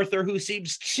King Arthur, who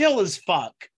seems chill as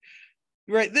fuck.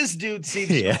 Right? This dude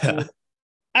seems Yeah. cool.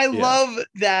 I love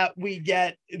that we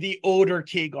get the older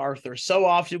King Arthur. So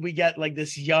often we get like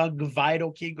this young,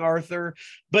 vital King Arthur,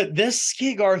 but this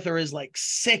King Arthur is like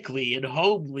sickly and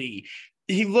homely.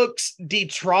 He looks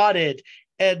detrotted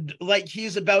and like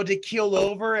he's about to keel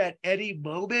over at any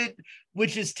moment,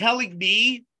 which is telling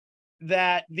me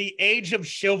that the age of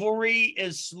chivalry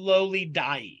is slowly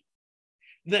dying.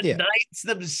 The knights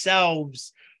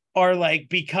themselves are like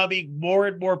becoming more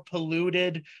and more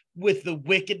polluted with the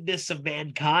wickedness of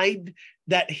mankind,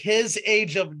 that his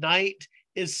age of knight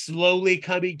is slowly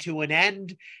coming to an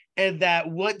end, and that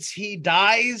once he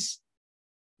dies,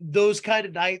 those kind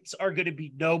of knights are going to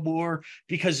be no more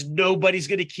because nobody's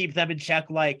going to keep them in check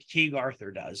like King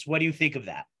Arthur does. What do you think of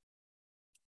that?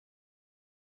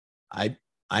 I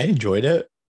enjoyed it.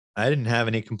 I didn't have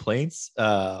any complaints.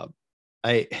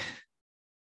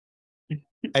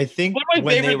 I think one of my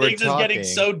when they favorite were things talking, is getting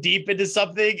so deep into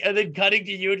something and then cutting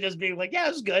to you and just being like, yeah,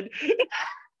 it was good.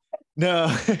 no,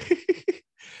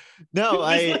 no,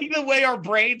 It's like the way our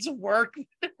brains work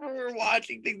when we're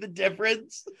watching things, the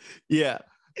difference. Yeah.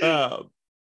 No,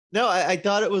 I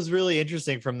thought it was really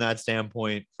interesting from that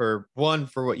standpoint, for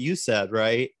what you said,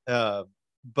 right?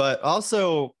 But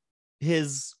also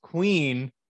his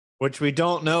queen, which we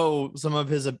don't know some of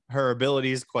her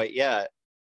abilities quite yet.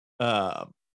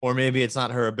 Or maybe it's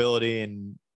not her ability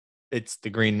and it's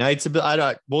the Green Knight's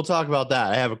ability. We'll talk about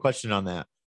that. I have a question on that.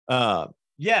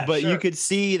 Yeah, but sure. you could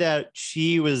see that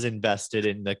she was invested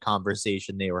in the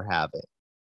conversation they were having.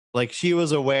 Like, she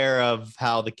was aware of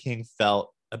how the king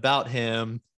felt about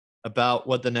him, about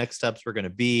what the next steps were going to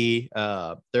be.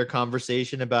 Their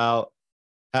conversation about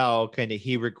how kind of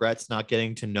he regrets not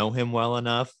getting to know him well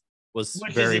enough was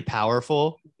very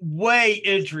powerful. Way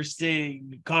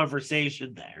interesting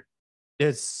conversation there.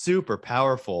 It's super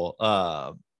powerful.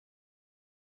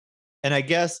 And I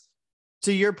guess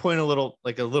to your point a little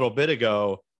bit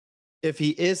ago, if he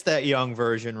is that young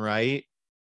version, right,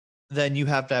 then you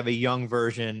have to have a young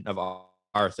version of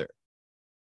Arthur.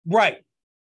 Right.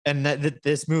 And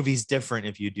this movie's different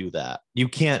if you do that. You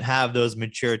can't have those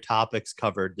mature topics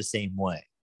covered the same way.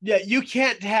 Yeah, you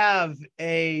can't have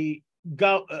a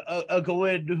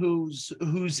Gawain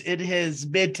who's in his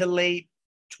mid to late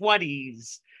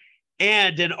 20s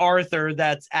and an Arthur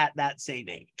that's at that same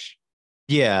age.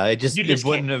 Yeah, it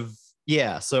wouldn't have.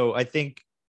 Yeah, so I think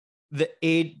the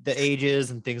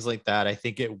ages and things like that, I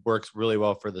think it works really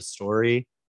well for the story,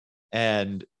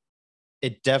 and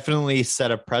it definitely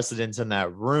set a precedence in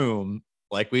that room.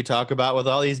 Like we talk about with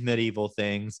all these medieval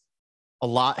things, a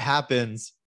lot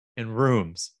happens in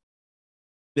rooms.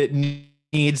 It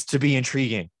needs to be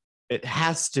intriguing. It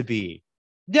has to be.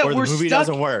 Yeah, or the movie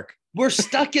doesn't work. We're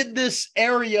stuck in this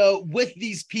area with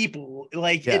these people,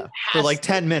 like for like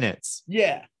 10 minutes.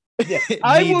 Yeah. Yeah.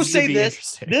 I will say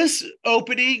this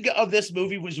opening of this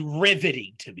movie was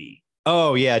riveting to me.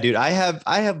 Oh yeah, dude. I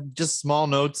have just small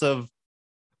notes of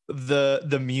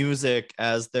the music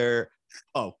as they're.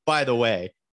 Oh, by the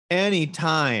way,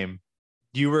 anytime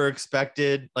you were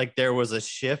expected, like there was a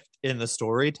shift in the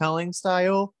storytelling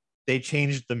style, they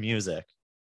changed the music.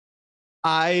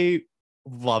 I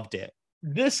loved it.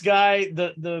 This guy,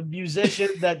 the musician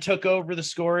that took over the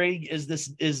scoring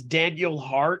is Daniel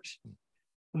Hart,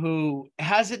 who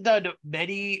hasn't done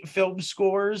many film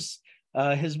scores.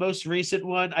 His most recent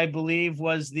one, I believe,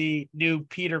 was the new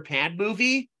Peter Pan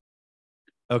movie.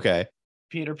 Okay.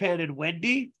 Peter Pan and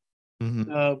Wendy.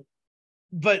 Mm-hmm.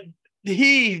 But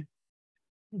he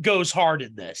goes hard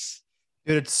in this.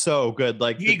 Dude, it's so good.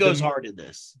 Like he goes hard in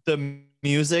this. The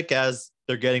music as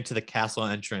they're getting to the castle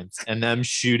entrance and them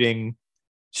shooting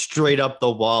straight up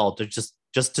the wall to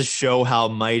just to show how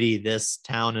mighty this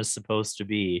town is supposed to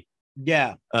be.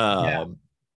 Yeah.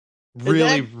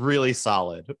 Really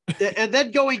solid. And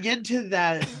then going into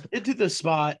the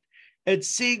spot and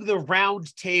seeing the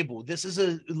round table. This is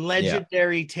a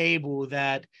legendary table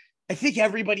that I think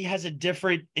everybody has a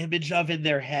different image of in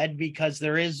their head because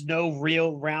there is no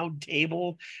real round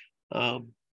table.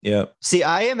 Yeah. See,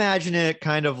 I imagine it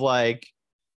kind of like,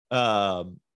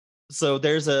 um, so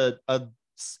there's a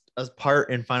part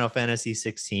in Final Fantasy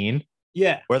 16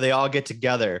 Yeah, where they all get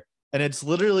together, and it's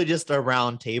literally just a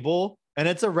round table, and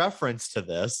it's a reference to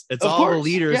this. It's of all the course.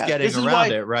 leaders Yeah, getting this is around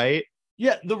why. it, right?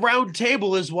 Yeah, the round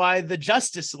table is why the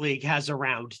Justice League has a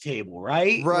round table,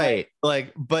 right? Right.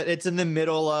 Like, but it's in the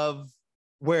middle of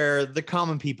where the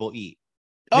common people eat.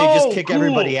 They just Oh, kick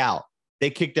everybody cool. out.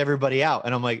 They kicked everybody out.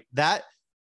 And I'm like, that,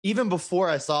 even before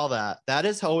I saw that, that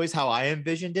is always how I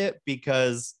envisioned it,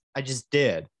 because I just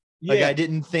did. Like, I Yeah,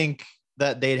 didn't think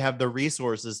that they'd have the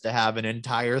resources to have an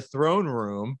entire throne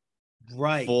room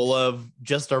right. full of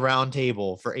just a round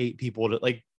table for 8 people to,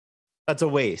 like, that's a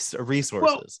waste of Well,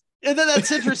 resources. and then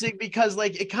that's interesting because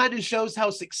like it kind of shows how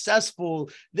successful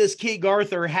this King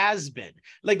Arthur has been.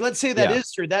 Like, let's say that Yeah.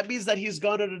 is true. That means that he's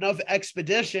gone on enough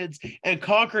expeditions and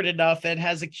conquered enough and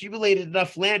has accumulated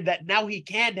enough land that now he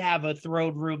can have a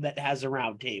throne room that has a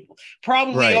round table.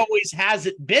 Probably Right. always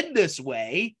hasn't been this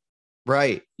way,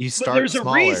 Right. You but start there's a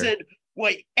smaller. reason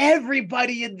why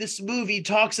everybody in this movie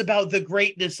talks about the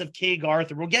greatness of King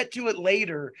Arthur. We'll get to it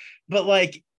later, but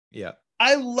like Yeah.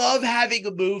 I love having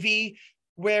a movie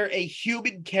where a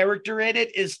human character in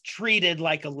it is treated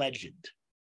like a legend,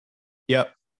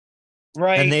 Yep. And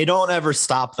right? they don't ever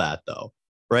stop that though.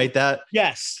 Right? That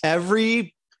Yes.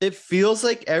 every it feels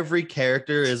like every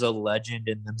character is a legend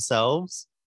in themselves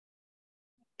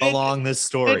And along this and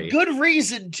story. good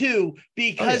reason too, Oh yeah.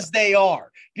 because they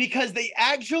are, because they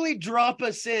actually drop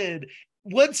us in.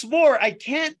 Once more, I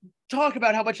can't talk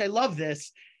about how much I love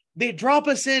this. They drop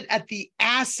us in at the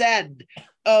ass end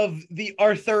of the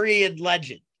Arthurian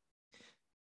legend.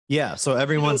 Yeah. So You know,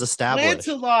 everyone's established.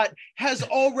 Lancelot has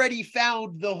already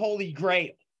found the Holy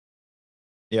Grail.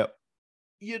 Yep.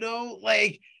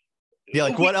 Like Yeah.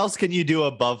 Like, we what else can you do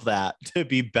above that to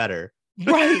be better?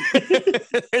 right.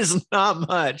 There's not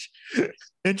much.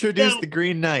 Introduce Now, the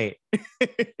Green Knight.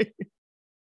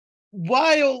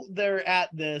 while they're at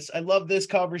this, I love this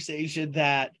conversation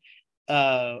that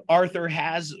Arthur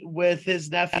has with his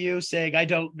nephew, saying, "I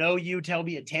don't know you. Tell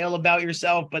me a tale about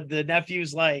yourself." But the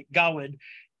nephew's like going,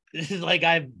 like,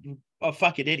 I'm a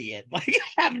fucking idiot. Like,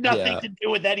 I have nothing Yeah. to do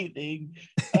with anything.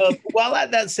 While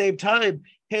at that same time,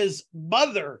 his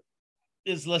mother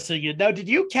is listening in. Now, did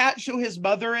you catch who his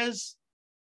mother is?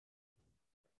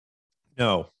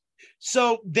 No.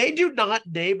 So they do not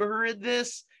name her in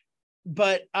this,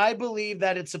 but I believe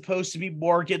that it's supposed to be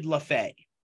Morgan Le Fay.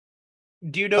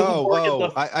 Do you know who Morgan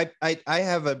Le Oh, I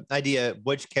have an idea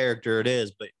which character it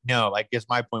is, but no, I guess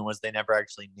my point was they never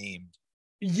actually named.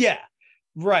 Yeah,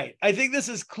 right. I think this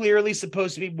is clearly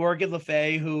supposed to be Morgan Le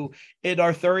Fay, who in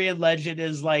Arthurian legend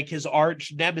is like his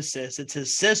arch nemesis. It's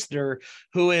his sister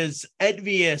who is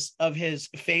envious of his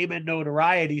fame and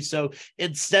notoriety. So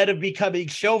instead of becoming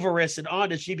chivalrous and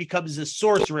honest, she becomes a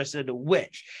sorceress and a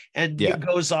witch and Yeah.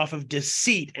 goes off of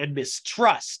deceit and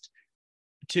mistrust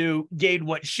to gain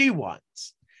what she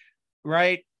wants.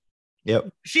 Right? Yep.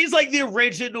 She's like the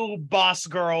original boss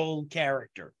girl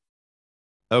character.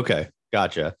 Okay.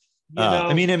 Gotcha. You I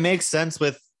know, mean, it makes sense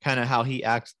with kind of how he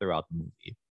acts throughout the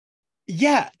movie.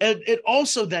 yeah, and it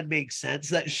also then makes sense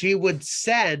that she would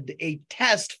send a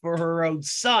test for her own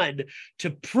son to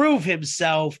prove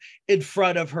himself in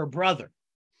front of her brother.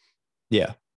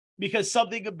 Yeah. Because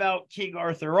something about King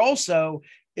Arthur also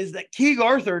is that King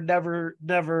Arthur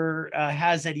never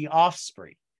has any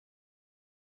offspring.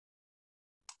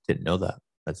 Didn't know that.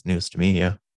 That's news to me.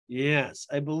 Yeah. Yes,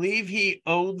 I believe he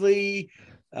only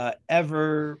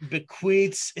ever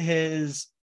bequeaths his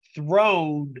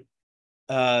throne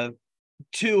uh,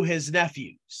 to his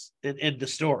nephews in the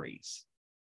stories.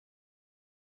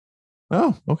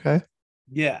 Oh, okay.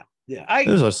 Yeah, yeah.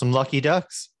 Those are some lucky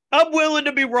ducks. I'm willing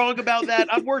to be wrong about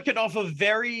that. I'm working off of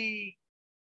very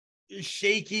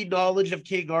shaky knowledge of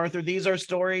King Arthur. These are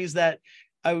stories that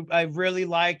I really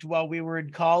liked while we were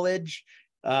in college,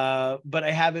 but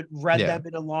I haven't read Yeah. them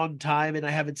in a long time, and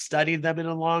I haven't studied them in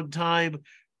a long time.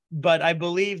 But I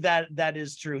believe that that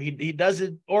is true. He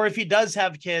doesn't, or if he does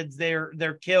have kids, they're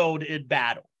killed in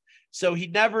battle. So he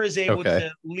never is able Okay.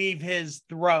 to leave his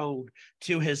throne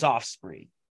to his offspring.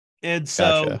 And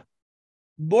so Gotcha.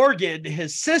 Morgan,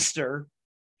 his sister,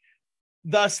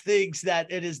 thus thinks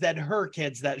that it is then her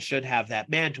kids that should have that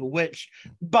mantle, which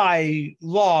by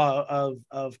law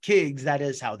of kings, that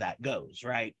is how that goes,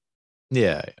 right?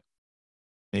 Yeah.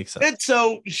 Makes sense. And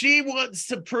so she wants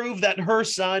to prove that her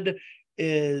son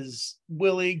is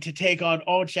willing to take on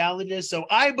all challenges. So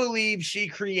I believe she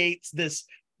creates this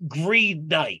Green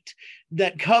Knight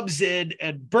that comes in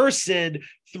and bursts in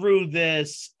through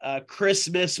this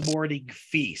Christmas morning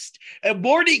feast, a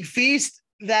morning feast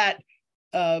that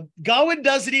Gawain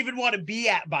doesn't even want to be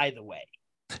at, by the way.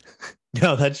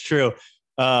 No, that's true.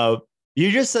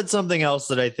 You just said something else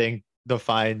that I think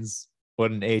defines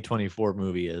what an A24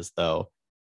 movie is, though.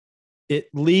 It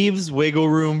leaves wiggle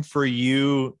room for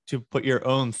you to put your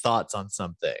own thoughts on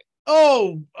something.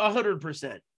 Oh,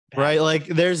 100%. Right? Like,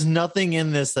 there's nothing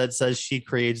in this that says she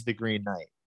creates the Green Knight.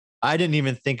 I didn't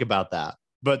even think about that.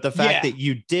 But the fact that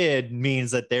you did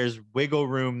means that there's wiggle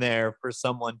room there for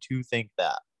someone to think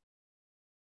that.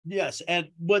 Yes, and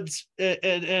let's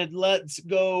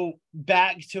go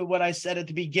back to what I said at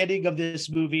the beginning of this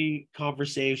movie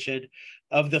conversation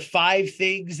of the 5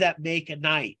 things that make a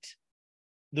knight.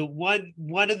 The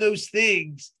one of those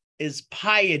things is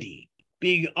piety,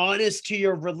 being honest to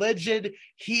your religion.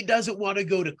 He doesn't want to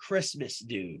go to Christmas,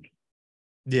 dude.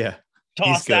 Yeah.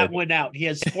 Toss that one out. He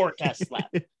has sport tests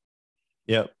left.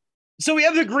 Yep. So we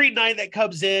have the Green Knight that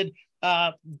comes in.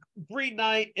 Green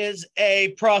Knight is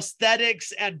a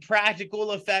prosthetics and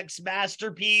practical effects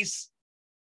masterpiece.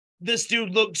 This dude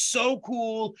looks so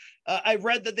cool. I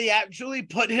read that they actually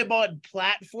put him on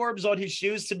platforms on his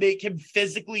shoes to make him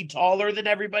physically taller than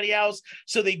everybody else,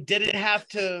 so they didn't have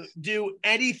to do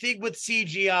anything with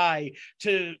CGI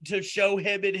to show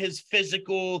him in his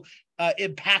physical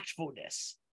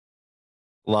impactfulness.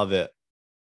 Love it.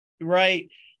 Right.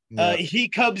 Yep. He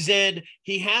comes in,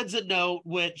 he hands a note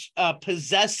which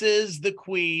possesses the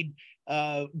queen,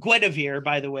 Guinevere,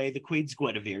 by the way. The queen's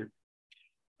Guinevere.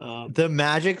 The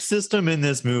magic system in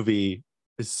this movie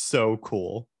is so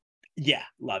cool. Yeah,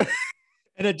 love it.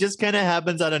 And it just kind of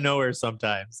happens out of nowhere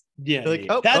sometimes. Yeah, like,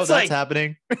 yeah. Oh, that's like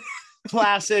happening.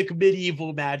 Classic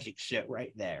medieval magic shit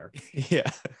right there. Yeah.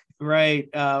 Right.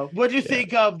 What do you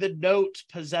think of the note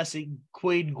possessing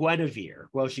Queen Guinevere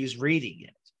while she's reading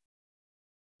it?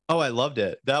 Oh, I loved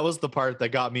it. That was the part that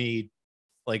got me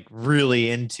like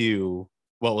really into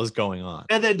what was going on.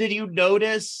 And then did you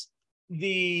notice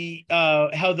the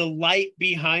how the light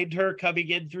behind her coming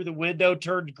in through the window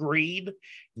turned green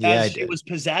as she was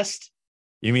possessed?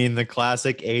 You mean the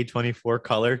classic A24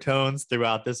 color tones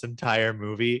throughout this entire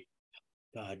movie?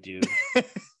 God, dude.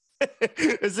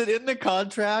 Is it in the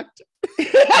contract?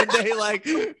 And they like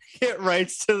get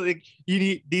rights to like, you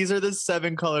need, these are the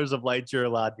 7 colors of lights you're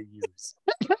allowed to use.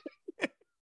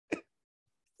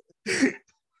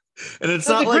 And it's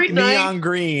not like neon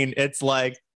green, it's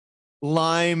like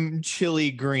lime chili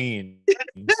green.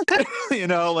 You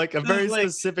know, like a very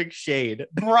specific shade.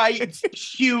 Bright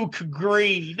puke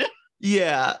green.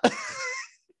 Yeah.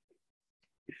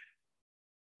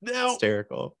 Now,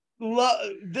 hysterical.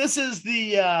 This is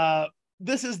the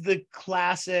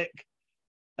classic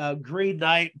Green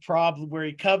Knight problem where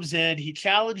he comes in, he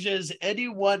challenges any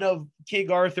one of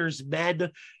King Arthur's men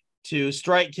to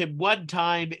strike him one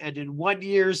time, and in 1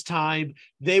 year's time,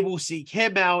 they will seek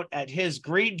him out at his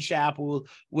green chapel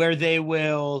where they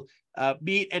will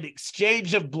meet an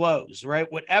exchange of blows,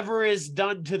 right? Whatever is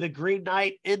done to the Green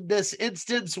Knight in this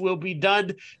instance will be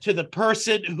done to the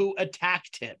person who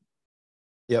attacked him.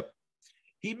 Yep.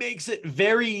 He makes it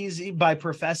very easy by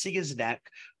professing his neck,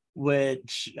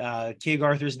 which King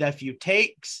Arthur's nephew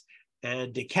takes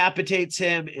and decapitates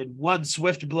him in one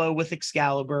swift blow with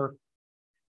Excalibur.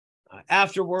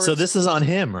 Afterwards, so this is on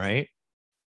him, right?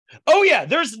 Oh yeah,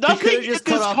 there's nothing in this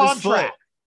contract.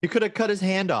 He could have cut his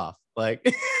hand off. Like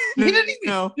he didn't even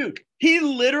know. Dude, he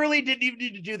literally didn't even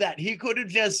need to do that. He could have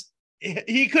just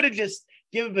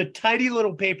given him a tiny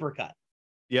little paper cut.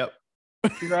 Yep.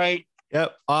 Right.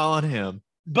 Yep. All on him.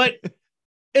 But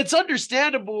it's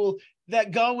understandable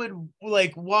that Gawain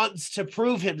wants to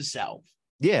prove himself.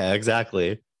 Yeah,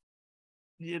 exactly.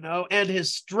 You know, and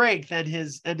his strength and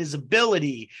his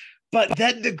ability. But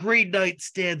then the Green Knight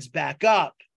stands back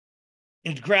up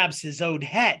and grabs his own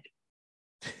head.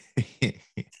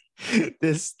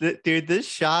 This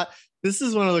shot, this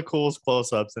is one of the coolest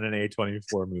close-ups in an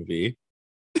A24 movie.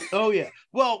 Oh yeah.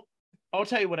 Well, I'll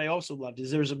tell you what I also loved is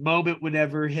there's a moment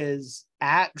whenever his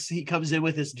axe, he comes in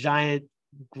with his giant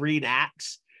green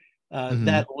axe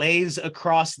that lays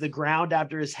across the ground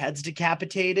after his head's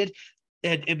decapitated.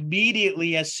 And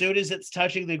immediately, as soon as it's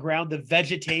touching the ground, the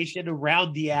vegetation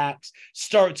around the axe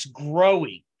starts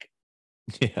growing.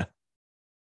 Yeah.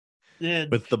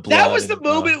 And with the blood. That was the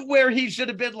moment where he should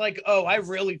have been like, oh, I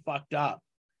really fucked up.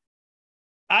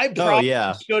 I probably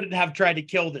shouldn't have tried to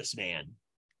kill this man.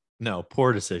 No,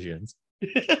 poor decisions.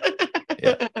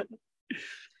 Yeah.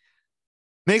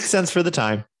 Makes sense for the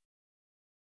time.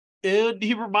 And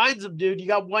he reminds him, dude, you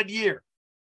got 1 year.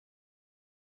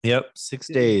 Yep, 6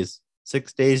 days.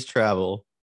 6 days travel.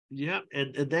 Yep,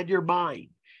 and then you're mine.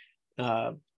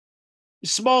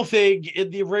 Small thing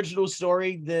in the original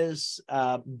story, this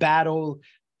battle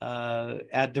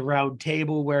at the round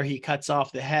table where he cuts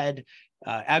off the head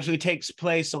actually takes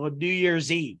place on New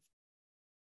Year's Eve.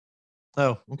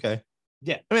 Oh, okay.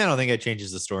 Yeah. I mean, I don't think it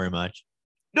changes the story much.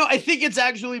 No, I think it's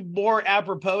actually more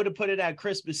apropos to put it at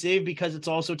Christmas Eve because it's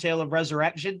also Tale of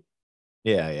Resurrection.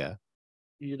 Yeah.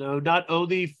 You know, not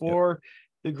only for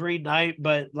the Green Knight,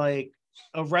 but like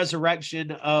a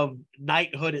resurrection of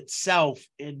knighthood itself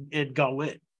in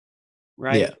Gawain,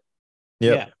 right? Yeah.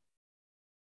 Yep. Yeah.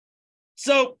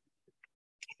 So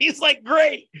he's like,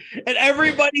 great. And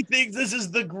everybody thinks this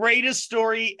is the greatest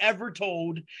story ever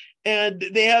told. And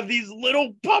they have these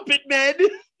little puppet men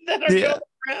that are going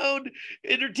around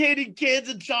entertaining kids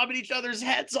and chopping each other's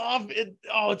heads off. And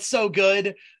oh, it's so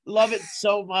good. Love it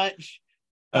so much.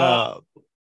 In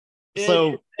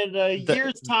a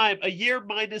year's time, a year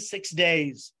minus 6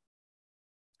 days,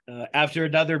 after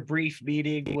another brief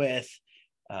meeting with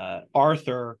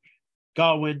Arthur,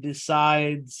 Gawain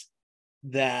decides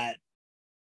that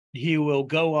he will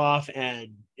go off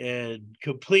and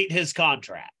complete his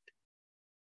contract.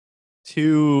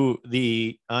 To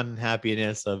the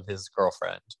unhappiness of his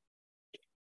girlfriend,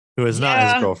 who is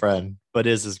not his girlfriend, but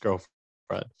is his girlfriend.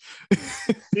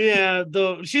 Yeah,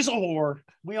 she's a whore.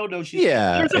 We all know she's.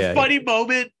 Yeah. There's a funny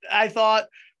moment, I thought,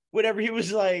 whenever he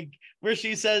was like, where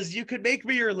she says, "You could make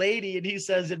me your lady," and he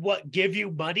says, "And what? Give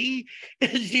you money?"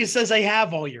 And she says, "I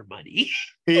have all your money."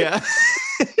 Yeah.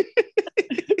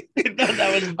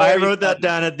 I wrote that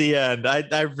down at the end.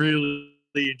 I really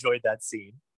enjoyed that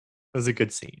scene. It was a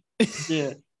good scene.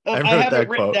 Yeah. I have it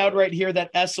written down right here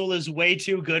that Essel is way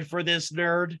too good for this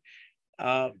nerd.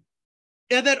 And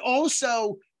then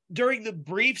also during the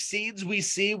brief scenes we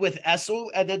see with Essel,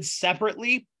 and then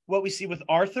separately what we see with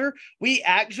Arthur, we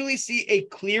actually see a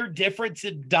clear difference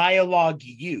in dialogue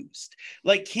used.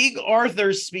 Like King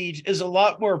Arthur's speech is a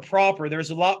lot more proper.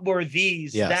 There's a lot more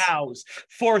these, thous,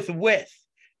 forthwith.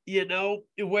 You know,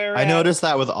 whereas I noticed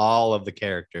that with all of the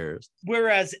characters.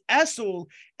 Whereas Essel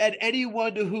and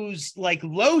anyone who's like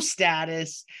low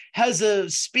status has a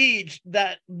speech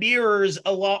that mirrors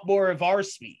a lot more of our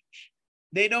speech.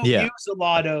 They don't use a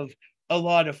lot of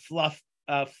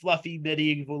fluffy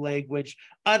medieval language,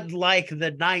 unlike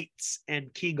the knights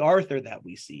and King Arthur that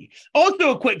we see.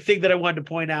 Also, a quick thing that I wanted to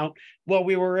point out while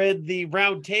we were in the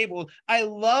round table, I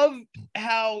love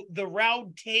how the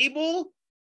round table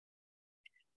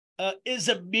is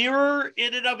a mirror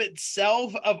in and of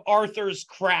itself of Arthur's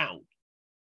crown.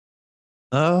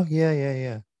 Oh,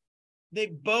 yeah. They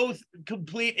both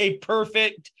complete a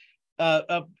perfect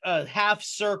a half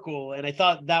circle, and I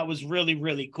thought that was really,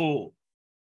 really cool.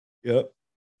 Yep.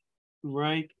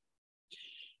 Right.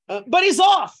 But he's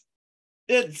off.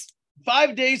 It's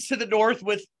 5 days to the north,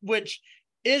 which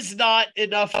is not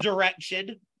enough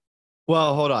direction.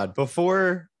 Well, hold on.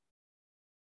 Before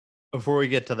we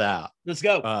get to that, let's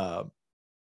go.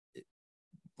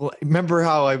 Remember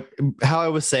how I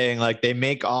was saying, like, they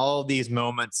make all these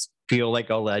moments feel like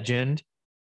a legend.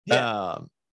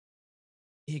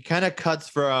 He kind of cuts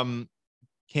from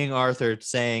King Arthur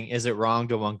saying, "Is it wrong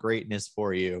to want greatness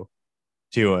for you?"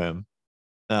 to him,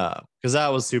 because that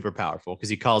was super powerful, because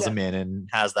he calls him in and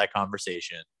has that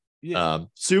conversation.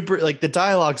 Super, like, the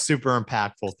dialogue's super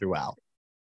impactful throughout,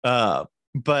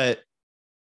 but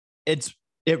it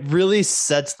really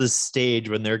sets the stage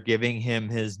when they're giving him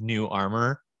his new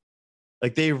armor.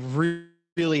 Like, they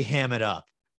really ham it up.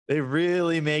 They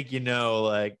really make you know,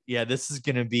 like, yeah, this is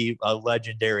going to be a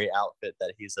legendary outfit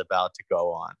that he's about to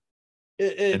go on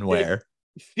and wear.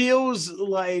 It feels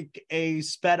like a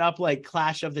sped up, like,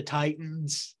 Clash of the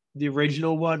Titans, the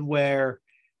original one, where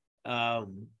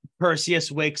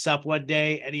Perseus wakes up one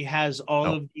day and he has all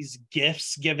of these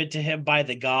gifts given to him by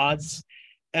the gods.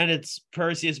 And it's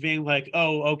Perseus being like,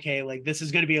 "Oh, okay, like, this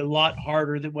is going to be a lot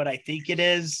harder than what I think it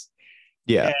is."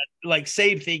 Yeah. And, like,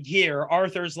 same thing here.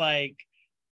 Arthur's like,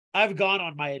 "I've gone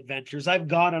on my adventures. I've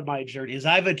gone on my journeys.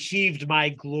 I've achieved my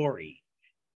glory.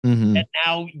 Mm-hmm. And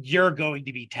now you're going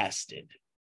to be tested."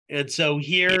 And so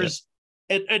here's,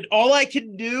 and all I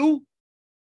can do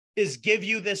is give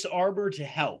you this armor to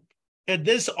help. And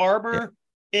this armor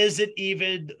isn't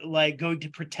even, like, going to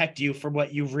protect you from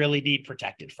what you really need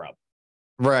protected from.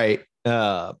 Right.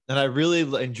 And I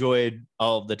really enjoyed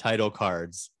all of the title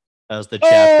cards as the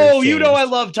chapters changed. You know I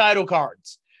love title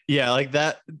cards. Yeah, like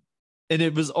that. And they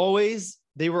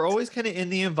were always kind of in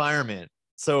the environment.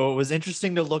 So it was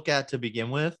interesting to look at to begin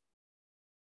with.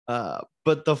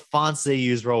 But the fonts they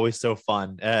used were always so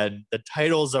fun. And the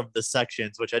titles of the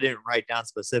sections, which I didn't write down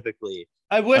specifically.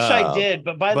 I wish I did,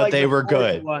 but they were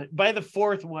good. By the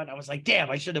fourth one, I was like,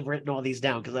 damn, I should have written all these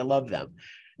down because I love them.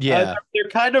 Yeah. They're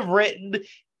kind of written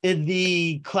in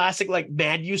the classic, like,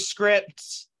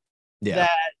 manuscripts Yeah. that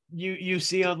you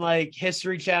see on like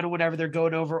History Channel whenever they're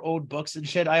going over old books and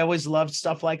shit. I always loved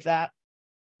stuff like that.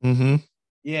 Mm-hmm.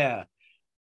 Yeah.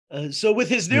 So with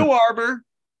his Yep. new armor,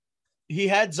 he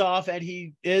heads off and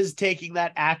he is taking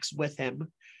that axe with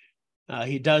him.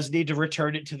 He does need to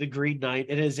return it to the Green Knight.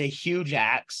 It is a huge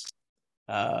axe,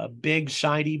 big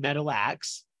shiny metal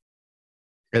axe.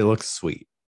 It looks sweet.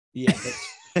 Yeah, it's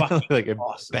fucking Like a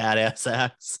awesome. badass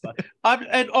axe.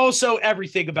 And also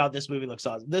everything about this movie looks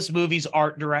awesome. This movie's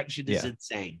art direction is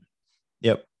insane.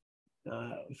 Yep.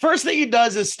 First thing he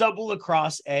does is stumble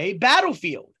across a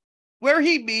battlefield where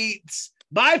he meets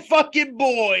my fucking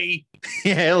boy.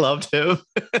 Yeah, I loved him.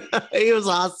 He was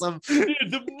awesome. Dude,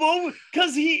 the moment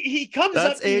because he comes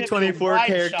That's up to him in a A24 wide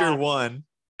character shot. one.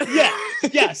 Yeah,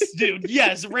 yes, dude.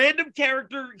 Yes, random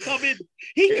character come in.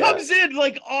 He comes in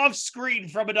like off screen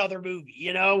from another movie,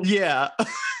 you know? Yeah.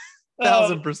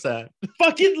 1000%.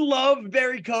 Fucking love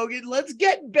Barry Keoghan. Let's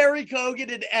get Barry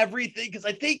Keoghan in everything because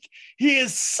I think he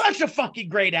is such a fucking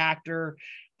great actor.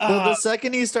 Well, the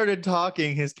second he started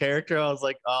talking his character, I was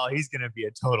like, oh, he's going to be a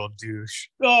total douche.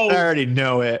 Oh, I already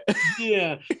know it.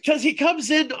 yeah, because he comes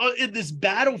in this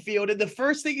battlefield, and the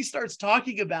first thing he starts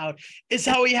talking about is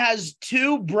how he has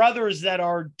two brothers that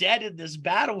are dead in this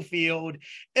battlefield,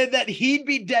 and that he'd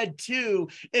be dead too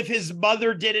if his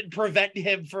mother didn't prevent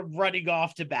him from running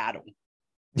off to battle.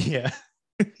 Yeah.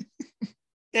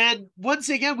 And once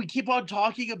again, we keep on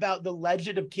talking about the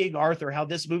legend of King Arthur, how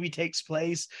this movie takes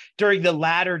place during the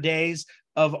latter days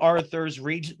of Arthur's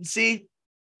regency.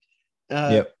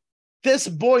 Yep. This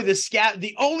boy,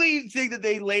 the only thing that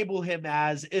they label him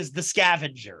as is the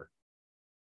scavenger.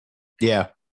 Yeah.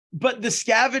 But the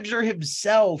scavenger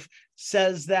himself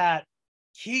says that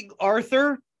King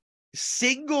Arthur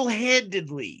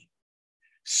single-handedly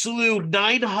slew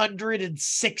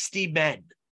 960 men.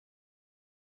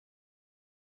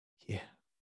 Yeah.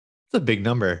 It's a big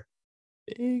number.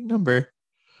 Big number.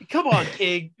 Come on,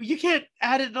 King. You can't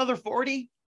add another 40?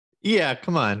 Yeah,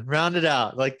 come on. Round it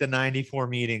out. Like the 94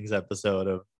 meetings episode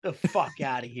of The fuck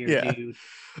out of here, Yeah. dude.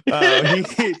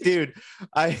 Dude,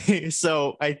 I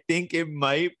think it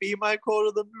might be my quote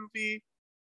of the movie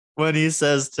when he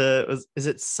says is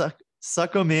it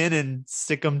suck them in and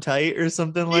stick them tight or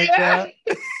something like that?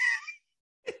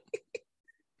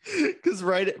 Because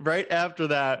right after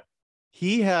that,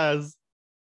 he has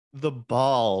the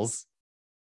balls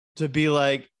to be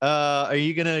like, are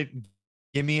you gonna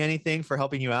give me anything for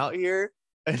helping you out here?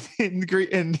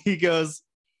 And he goes,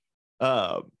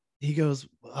 oh,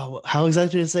 how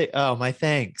exactly did it say? Oh, my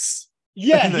thanks.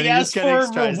 Yeah, he asked for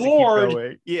a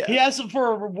reward. Yeah, he asked him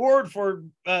for a reward for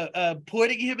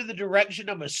pointing him in the direction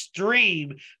of a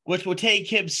stream, which will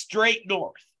take him straight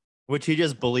north. Which he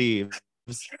just believes.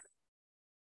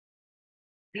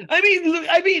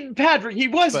 I mean, Patrick, he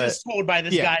was just told by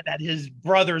this guy that his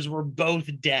brothers were both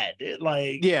dead.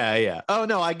 Yeah. Oh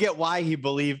no, I get why he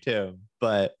believed him,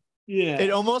 but yeah, it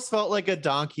almost felt like a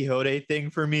Don Quixote thing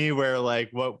for me, where like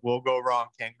what will go wrong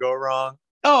can go wrong.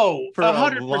 Oh, for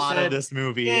 100%. a lot of this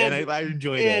movie, and I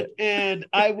enjoyed it. And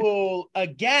I will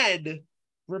again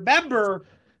remember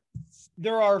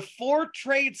there are 4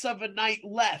 traits of a knight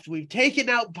left. We've taken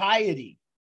out piety.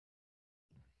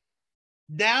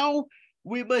 Now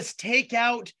we must take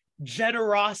out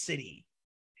generosity.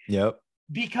 Yep.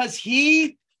 Because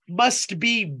he must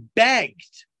be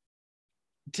begged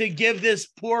to give this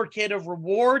poor kid a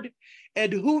reward.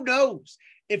 And who knows,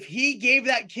 if he gave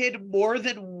that kid more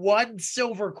than 1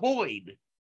 silver coin,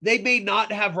 they may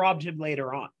not have robbed him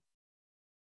later on.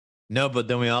 No, but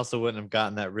then we also wouldn't have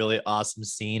gotten that really awesome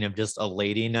scene of just a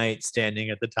lady knight standing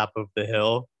at the top of the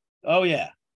hill. Oh, yeah.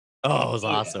 Oh, it was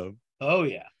awesome. Yeah. Oh,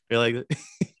 yeah. You're like,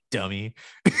 dummy.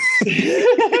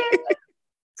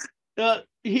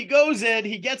 He goes in,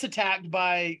 he gets attacked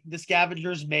by the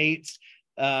scavenger's mates.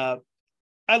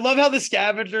 I love how the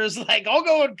scavenger's like, I'll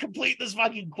go and complete this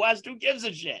fucking quest. Who gives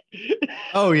a shit?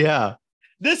 Oh, yeah.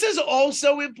 This is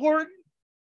also important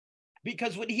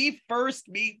because when he first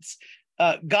meets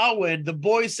Gawain, the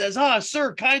boy says,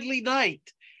 sir, kindly knight.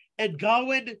 And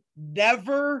Gawain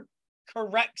never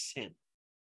corrects him.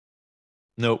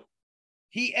 Nope.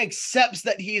 He accepts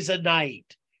that he's a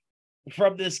knight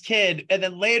from this kid. And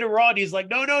then later on, he's like,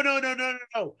 no.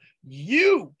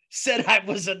 You said I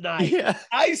was a knight. Yeah.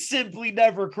 I simply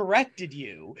never corrected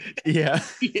you. Yeah.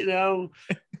 You know,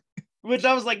 which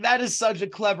I was like, that is such a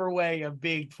clever way of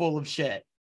being full of shit.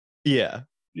 Yeah.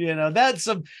 You know, that's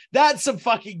some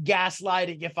fucking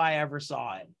gaslighting if I ever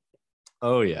saw it.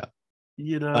 Oh, yeah.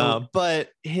 You know, but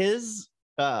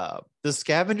the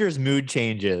scavenger's mood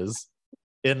changes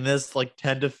in this like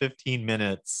 10 to 15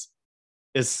 minutes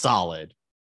is solid.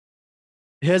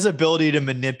 his ability to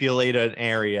manipulate an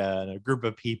area and a group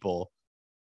of people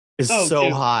is Oh, so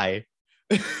dude. high.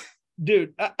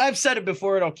 Dude, I've said it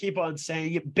before and I'll keep on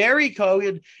saying it. Barry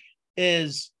Cogan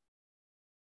is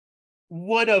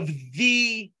one of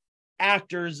the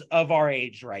actors of our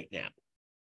age right now.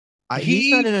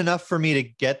 He's not in enough for me to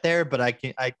get there, but I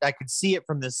can see it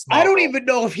from this small I don't role. even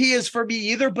know if he is for me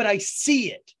either, but I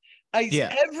see it.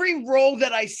 Every role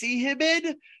that I see him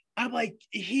in, I'm like,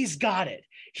 he's got it.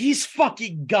 He's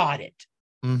fucking got it.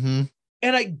 Mm-hmm.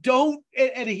 And I don't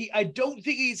think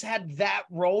he's had that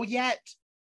role yet.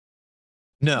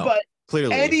 No, but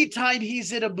clearly. Anytime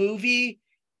he's in a movie,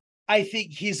 I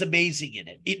think he's amazing in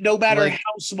it, no matter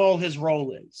how small his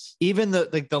role is. Even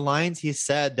the lines he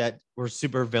said that were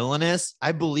super villainous,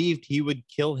 I believed he would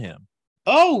kill him.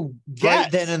 Oh, yes.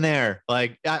 Right then and there.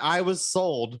 Like I was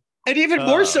sold. And even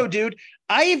more so, dude,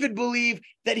 I even believe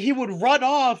that he would run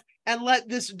off and let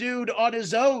this dude on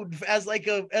his own as like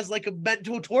a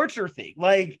mental torture thing.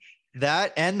 Like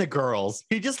that, and the girls.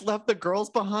 He just left the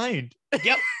girls behind.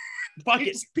 Yep. Fuck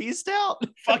it. Just pieced out.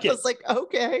 Fuck it. I was like,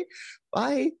 okay,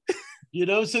 bye.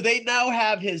 So they now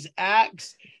have his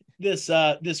axe,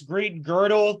 this green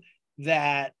girdle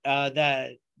that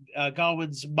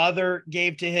Gawain's mother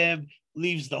gave to him,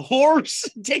 leaves the horse,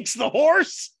 takes the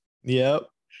horse. Yep.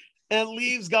 And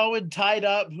leaves Gawain tied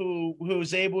up,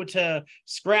 who's able to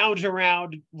scrounge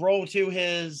around, roll to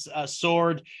his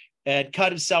sword, and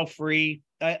cut himself free.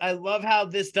 I love how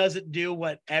this doesn't do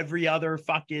what every other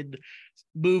fucking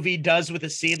movie does with a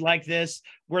scene like this,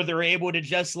 where they're able to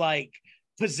just like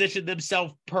position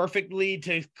themselves perfectly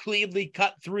to cleanly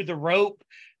cut through the rope.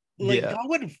 Like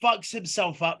Gawain fucks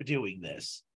himself up doing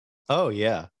this. Oh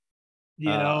yeah.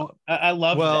 I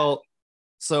love that.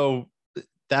 So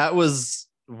that was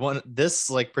this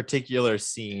like particular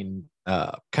scene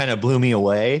kind of blew me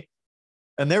away.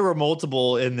 And there were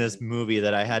multiple in this movie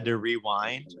that I had to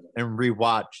rewind and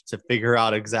rewatch to figure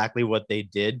out exactly what they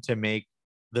did to make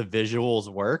the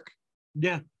visuals work.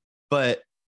 Yeah. But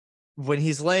when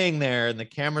he's laying there and the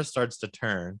camera starts to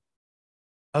turn,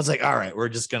 I was like, all right, we're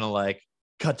just gonna like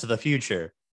cut to the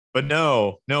future. But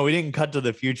no, we didn't cut to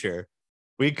the future.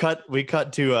 We cut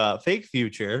to a fake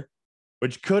future,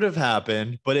 which could have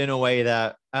happened, but in a way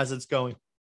that as it's going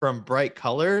from bright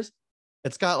colors,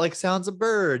 it's got like sounds of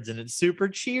birds and it's super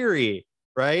cheery,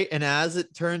 right? And as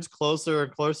it turns closer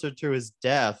and closer to his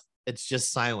death, it's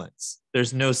just silence.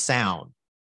 There's no sound.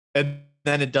 And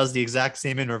then it does the exact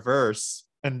same in reverse.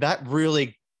 And that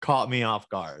really caught me off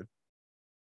guard.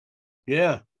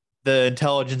 Yeah. The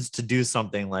intelligence to do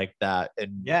something like that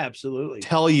and absolutely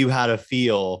tell you how to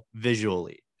feel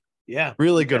visually. Yeah.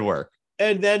 Really good work.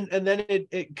 And then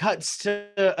it cuts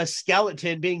to a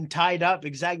skeleton being tied up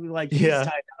exactly like he's tied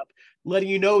up, letting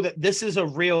you know that this is a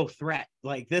real threat.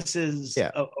 Like this is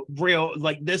a real,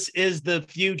 like this is the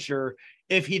future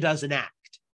if he doesn't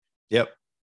act. Yep.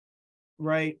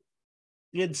 Right.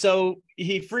 And so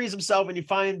he frees himself and he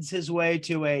finds his way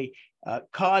to a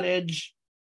cottage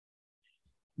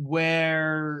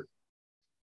where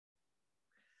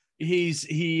he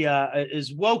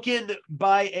is woken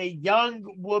by a young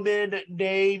woman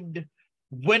named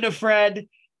Winifred,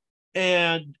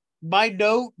 and my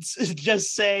notes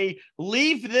just say,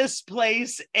 leave this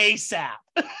place ASAP.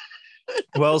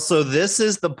 Well, so this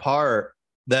is the part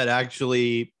that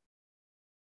actually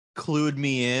clued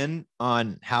me in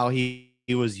on how he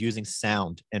was using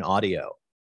sound and audio.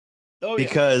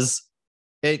 Because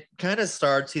it kind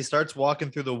of he starts walking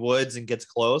through the woods and gets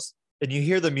close, and you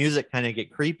hear the music kind of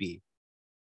get creepy.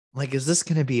 Like, is this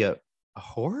going to be a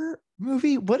horror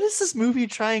movie? What is this movie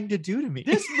trying to do to me?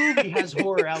 This movie has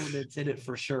horror elements in it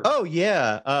for sure. Oh,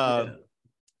 yeah.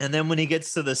 And then when he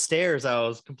gets to the stairs, I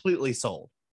was completely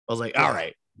sold. I was like, all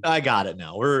right, I got it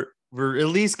now. We're at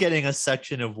least getting a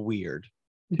section of weird.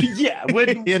 Yeah,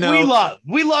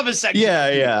 we love a section.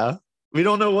 Yeah. We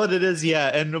don't know what it is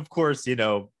yet. And of course,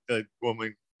 the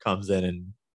woman comes in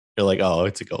and you're like, oh,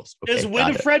 it's a ghost. Okay, is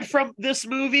Winifred from this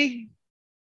movie?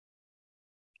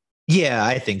 Yeah,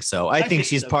 I think so. I think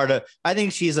she's I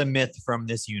think she's a myth from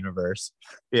this universe.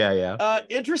 Yeah.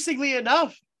 Interestingly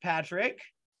enough, Patrick,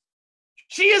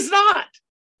 she is not.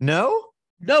 No,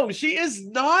 she is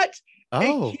not a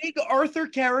King Arthur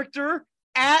character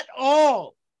at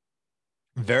all.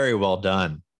 Very well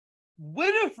done.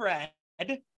 Winifred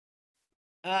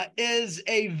is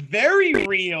a very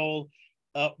real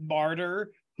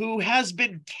martyr who has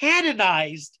been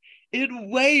canonized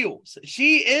in Wales.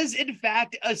 She is, in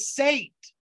fact, a saint.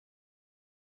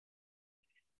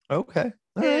 Okay.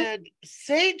 And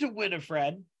Saint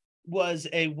Winifred was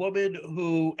a woman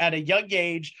who, at a young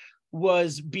age,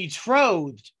 was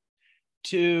betrothed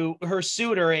to her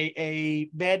suitor, a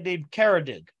man named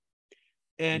Caradon.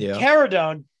 And Yeah.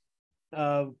 Caradon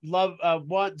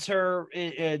wants her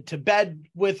to bed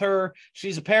with her.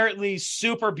 She's apparently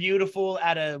super beautiful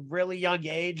at a really young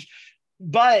age,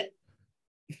 but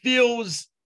feels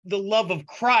the love of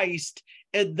Christ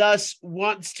and thus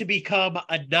wants to become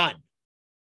a nun.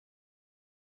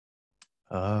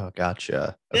 Oh,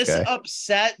 gotcha. This Okay.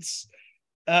 upsets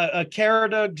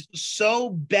Caradon so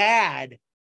bad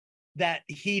that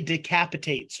he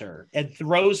decapitates her and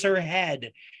throws her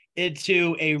head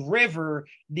into a river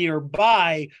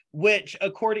nearby, which,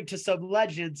 according to some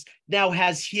legends, now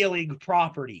has healing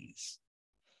properties.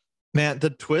 Man, the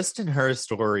twist in her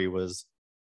story was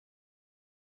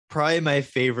probably my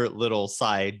favorite little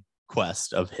side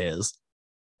quest of his.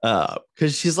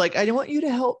 Because she's like, I want you to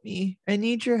help me. I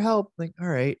need your help. Like, all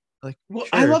right. Like, Well,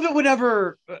 sure. I love it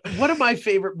whenever one of my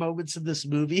favorite moments in this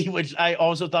movie, which I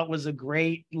also thought was a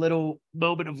great little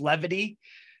moment of levity,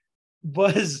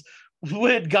 was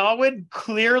when Gawain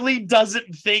clearly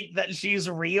doesn't think that she's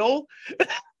real.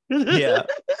 Yeah.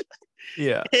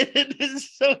 Yeah. And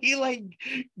so he like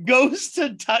goes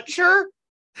to touch her.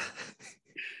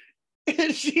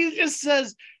 And she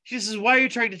says, why are you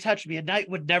trying to touch me? A knight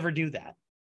would never do that.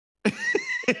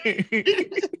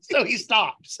 So he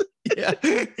stops. Yeah,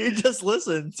 he just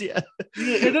listens. Yeah.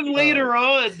 And then later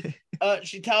on,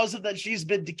 she tells him that she's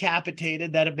been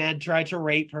decapitated, that a man tried to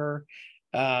rape her,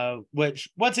 which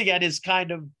once again is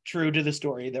kind of true to the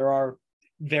story. There are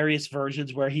various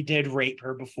versions where he did rape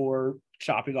her before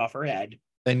chopping off her head.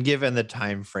 And given the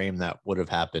time frame, that would have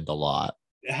happened a lot.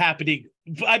 Happening.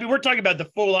 I mean, we're talking about the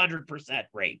full 100%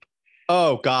 rape.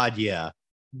 Oh God, yeah.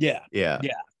 Yeah. Yeah.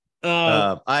 Yeah.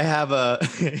 I have a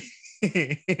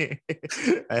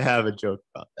I have a joke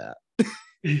about that.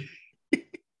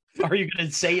 Are you going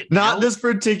to say it Not now? this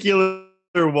particular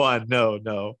one.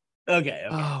 No. Okay.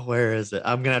 Oh, where is it?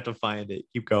 I'm gonna have to find it.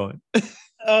 Keep going.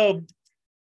 And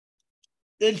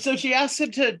so she asks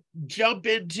him to jump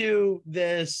into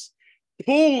this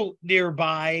pool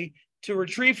nearby to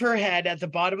retrieve her head at the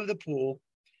bottom of the pool,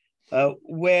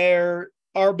 where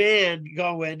our man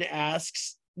Gawain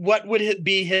asks what would it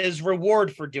be his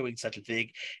reward for doing such a thing.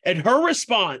 And her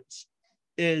response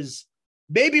is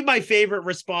maybe my favorite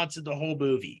response in the whole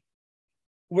movie,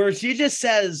 where she just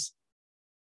says,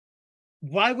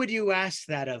 why would you ask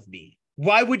that of me?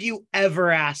 Why would you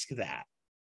ever ask that?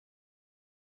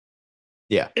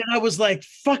 Yeah. And I was like,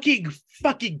 fucking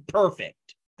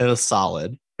perfect. It was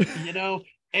solid. You know?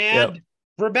 And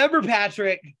remember,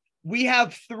 Patrick, we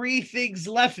have 3 things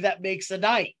left that makes a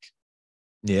night.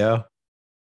 Yeah.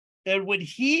 And when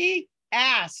he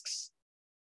asks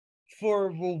for a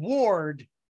reward,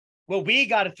 well, we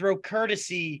got to throw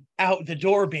courtesy out the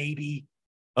door, baby.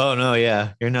 Oh, no.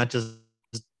 Yeah. You're not just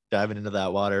diving into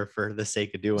that water for the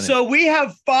sake of doing it. So we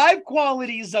have 5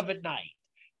 qualities of a knight: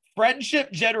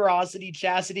 friendship, generosity,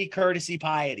 chastity, courtesy,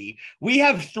 piety. We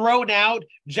have thrown out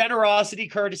generosity,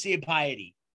 courtesy, and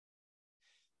piety.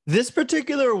 This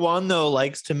particular one, though,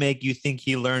 likes to make you think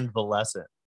he learned the lesson.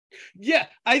 Yeah,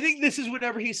 I think this is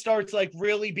whenever he starts like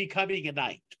really becoming a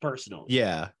knight, personally.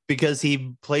 Yeah, because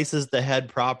he places the head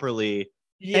properly.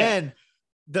 Yeah. And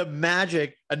the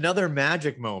magic, another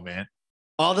magic moment,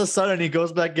 all of a sudden he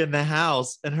goes back in the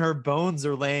house and her bones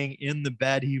are laying in the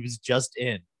bed he was just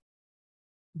in.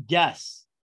 Yes.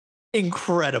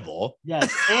 Incredible.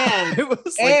 Yes. And it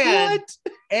was like, what?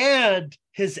 And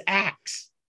his axe.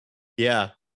 Yeah.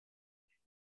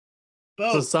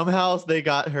 Both. So somehow they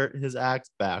got his axe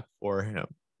back for him.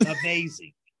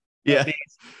 Amazing. Yeah.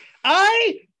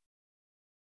 Amazing.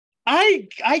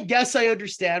 I guess I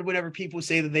understand whenever people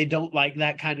say that they don't like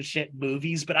that kind of shit in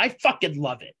movies, but I fucking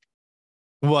love it.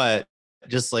 What?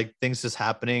 Just like things just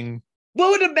happening.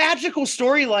 Well, in a magical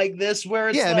story like this, where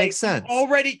it's it makes sense.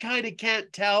 Already kind of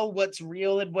can't tell what's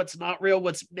real and what's not real,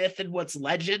 what's myth and what's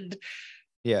legend.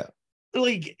 Yeah.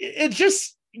 Like, it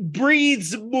just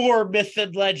breathes more myth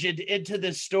and legend into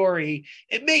this story.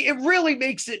 It really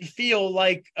makes it feel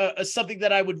like something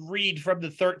that I would read from the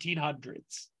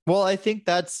 1300s. Well, I think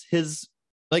that's his,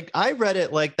 like, I read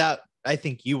it like that. I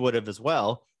think you would have as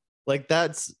well. Like,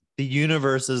 that's the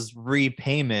universe's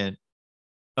repayment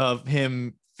of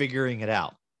him figuring it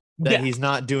out, that he's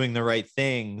not doing the right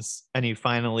things, and he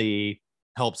finally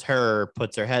helps her,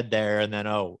 puts her head there, and then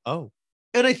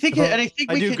and I think I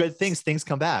do good things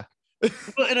come back.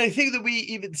 Well, and I think that we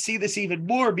even see this even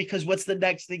more, because what's the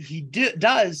next thing he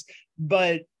does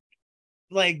but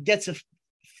like gets a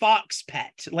fox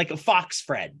pet, like a fox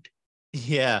friend.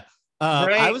 Yeah.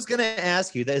 Right? I was gonna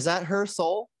ask you, is that her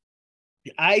soul?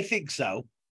 I think so.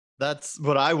 That's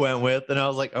what I went with. And I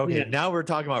was like, okay, now we're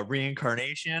talking about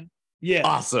reincarnation. Yeah.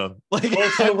 awesome. Like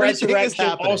Also everything is Resurrection,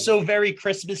 happening. also very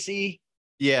Christmassy,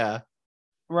 Yeah.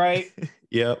 right?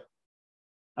 Yep.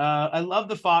 I love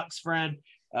the fox friend.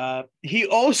 He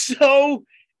also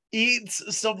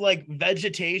eats some like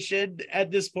vegetation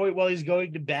at this point while he's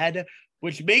going to bed,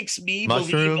 which makes me believe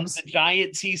that Mushrooms. the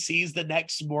giants he sees the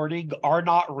next morning are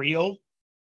not real.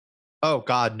 Oh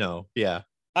God, no. Yeah.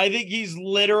 I think he's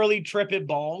literally tripping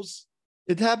balls.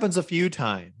 It happens a few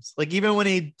times. Like even when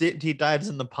he dives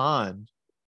in the pond,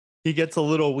 he gets a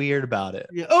little weird about it.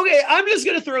 Yeah. Okay, I'm just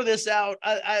gonna throw this out.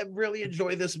 I really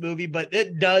enjoy this movie, but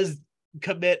it does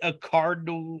commit a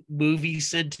cardinal movie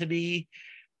sin to me.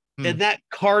 Hmm. And that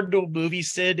cardinal movie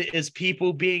sin is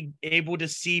people being able to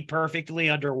see perfectly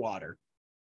underwater.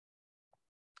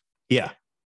 Yeah.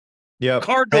 Yep.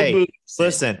 Cardinal Hey, movie sin.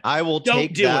 listen, I will Don't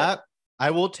take do that. I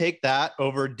will take that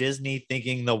over Disney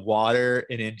thinking the water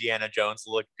in Indiana Jones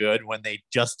looked good when they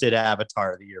just did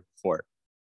Avatar the year before.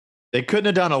 They couldn't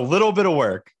have done a little bit of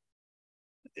work.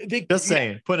 Just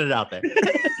saying, put it out there.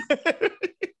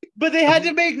 But they had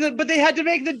to make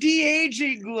the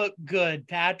de-aging look good,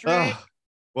 Patrick. Oh,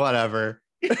 whatever.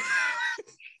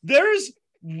 There's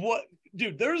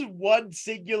one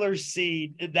singular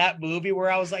scene in that movie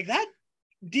where I was like, that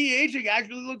de-aging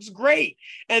actually looks great,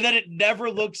 and then it never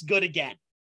looks good again.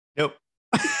 Nope.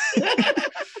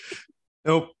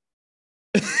 Nope.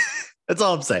 That's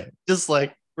all I'm saying. Just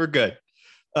like we're good.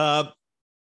 The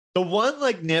one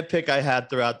like nitpick I had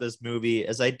throughout this movie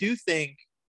is I do think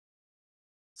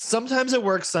sometimes it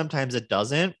works, sometimes it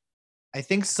doesn't. I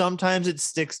think sometimes it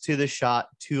sticks to the shot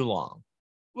too long.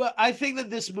 Well, I think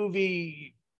this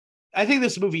movie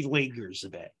lingers a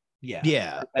bit. Yeah.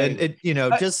 Yeah. And it,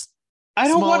 just I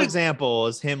don't small want example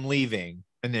is him leaving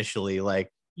initially.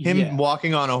 Like him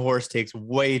walking on a horse takes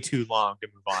way too long to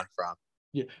move on from.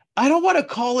 Yeah. I don't want to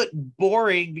call it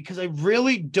boring because I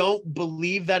really don't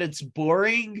believe that it's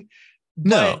boring.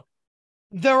 No.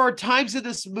 There are times in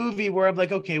this movie where I'm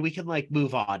like, okay, we can like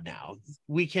move on now.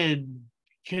 We can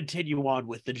continue on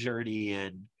with the journey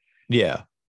and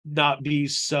not be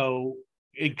so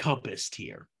encompassed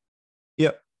here.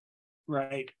 Yep.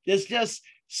 Right. There's just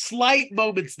slight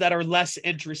moments that are less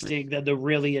interesting than the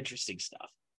really interesting stuff.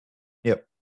 Yep.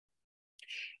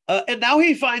 And now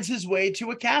he finds his way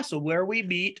to a castle where we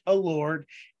meet a lord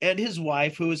and his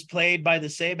wife, who is played by the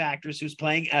same actress who's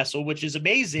playing Essel, which is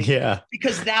amazing. Yeah.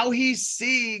 Because now he's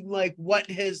seeing like what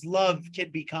his love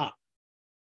can become.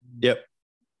 Yep.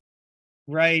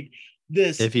 Right.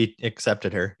 If he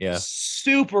accepted her. Yeah.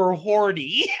 Super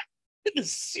horny.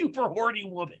 This super horny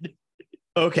woman.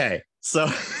 Okay. So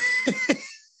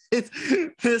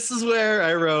this is where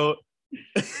I wrote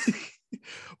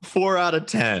 4 out of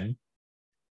 10.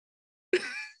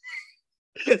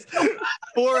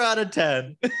 4 out of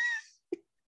 10.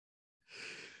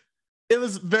 It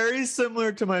was very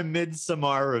similar to my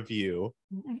Midsommar review.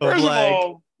 First of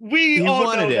all, we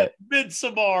all know that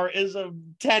Midsommar is a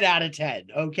 10 out of 10.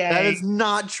 Okay, that is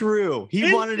not true.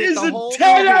 He wanted it the whole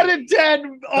 10 movie. out of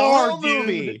 10. The whole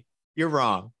movie. You're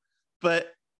wrong,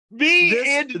 but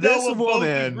me and Noah both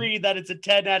agree that it's a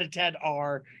 10 out of 10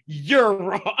 R. You're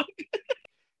wrong.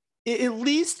 At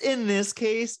least in this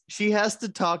case, she has to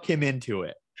talk him into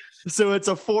it. So it's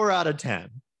a 4 out of 10.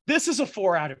 This is a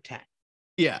 4 out of 10.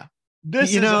 Yeah.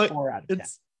 This is a 4 out of 10.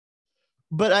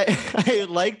 But I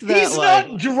liked that. He's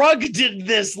not drugged in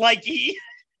this like he.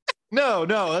 No,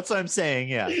 that's what I'm saying.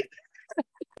 Yeah.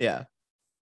 Yeah.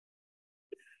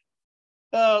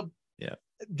 Yeah.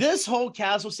 This whole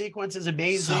castle sequence is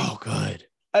amazing. So good.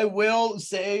 I will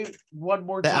say one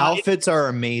more time. The outfits are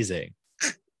amazing.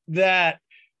 That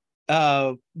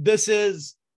this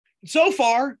is so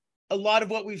far a lot of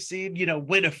what we've seen,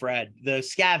 Winifred, the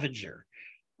scavenger,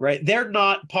 right? They're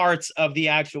not parts of the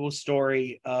actual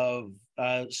story of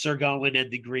Sir Gawain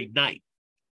and the Green Knight.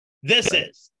 This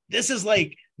is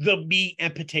like the meat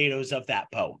and potatoes of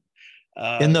that poem.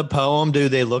 In the poem, do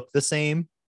they look the same?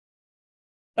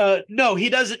 No, he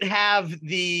doesn't have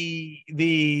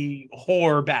the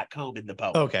whore back home in the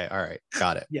poem. Okay, all right,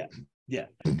 got it. Yeah.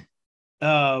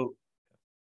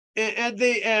 And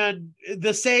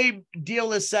the same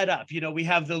deal is set up. We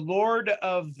have the lord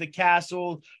of the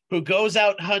castle who goes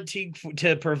out hunting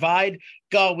to provide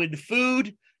Gawain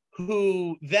food,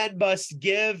 who Gawain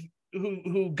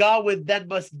then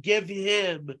must give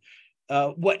him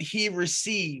what he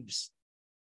receives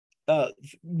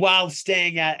while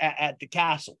staying at the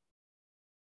castle.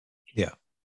 Yeah.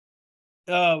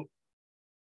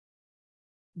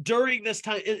 During this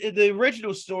time, in the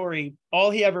original story,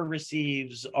 all he ever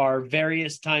receives are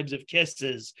various times of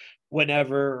kisses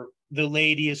whenever the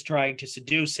lady is trying to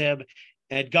seduce him.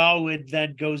 And Gawain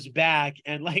then goes back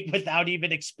and, like, without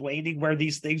even explaining where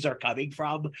these things are coming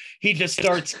from, he just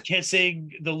starts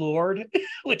kissing the Lord,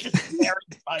 which is very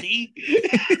funny.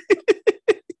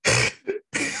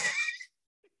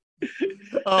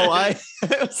 I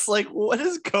was like, what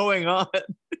is going on?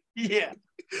 Yeah.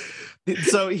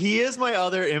 So he is my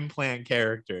other implant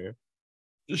character.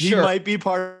 He Sure. might be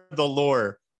part of the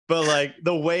lore, but like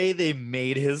the way they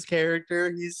made his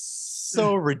character, he's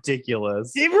so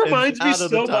ridiculous. He reminds me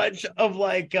so much of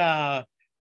like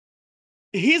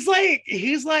he's like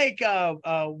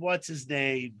what's his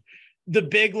name? The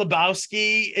Big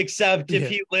Lebowski, except if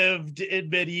he lived in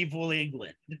medieval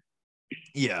England.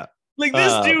 Yeah. Like,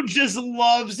 this dude just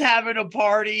loves having a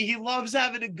party. He loves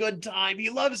having a good time.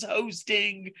 He loves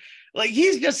hosting. Like,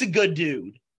 he's just a good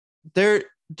dude.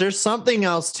 There's something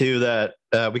else too that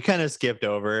we kind of skipped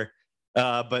over,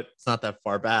 but it's not that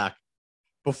far back.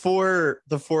 Before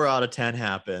the 4 out of 10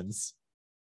 happens,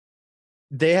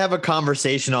 they have a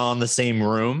conversation all in the same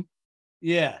room.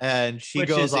 Yeah. And she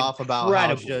goes off about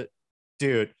how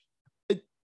dude,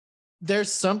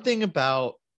 there's something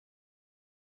about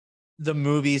the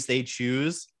movies they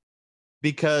choose,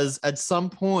 because at some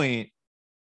point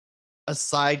a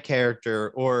side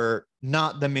character or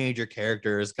not the major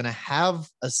character is going to have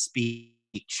a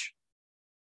speech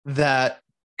that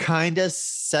kind of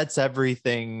sets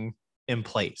everything in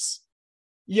place.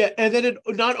 Yeah, and then it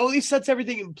not only sets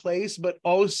everything in place, but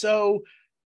also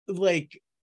like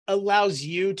allows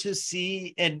you to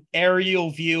see an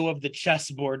aerial view of the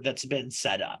chessboard that's been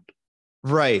set up.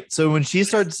 Right. So when she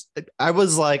starts, I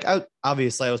was like,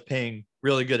 obviously I was paying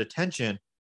really good attention,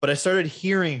 but I started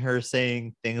hearing her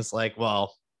saying things like,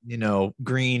 well, you know,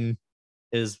 green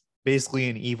is basically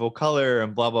an evil color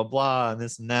and blah, blah, blah, and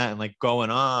this and that, and like going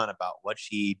on about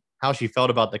how she felt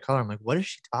about the color. I'm like, what is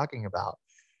she talking about?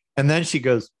 And then she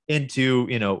goes into,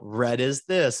 you know, red is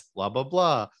this, blah, blah,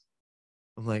 blah.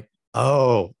 I'm like,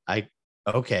 oh,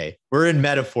 okay, we're in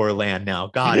metaphor land now.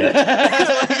 Got it.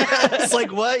 It's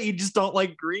like, what? You just don't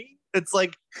like green? It's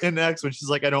like in X when she's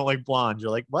like, I don't like blonde. You're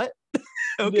like, what?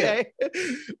 Okay.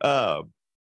 Yeah.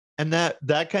 And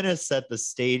that kind of set the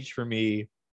stage for me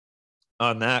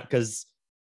on that, because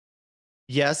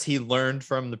yes, he learned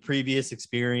from the previous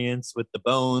experience with the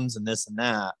bones and this and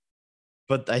that.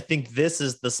 But I think this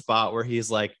is the spot where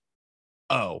he's like,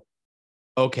 oh,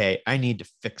 okay, I need to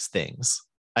fix things.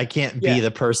 I can't be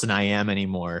the person I am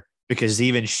anymore, because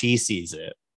even she sees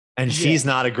it. And she's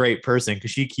not a great person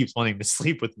because she keeps wanting to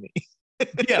sleep with me.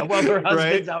 Yeah, well, her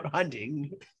husband's out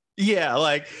hunting. Yeah,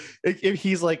 like if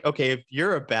he's like, okay, if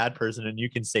you're a bad person and you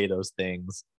can say those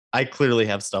things, I clearly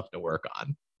have stuff to work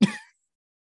on.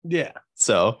 Yeah.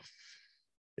 So,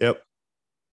 yep.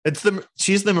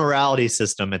 She's the morality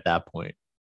system at that point.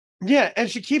 Yeah, and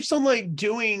she keeps on like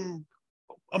doing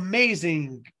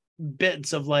amazing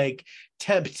bits of like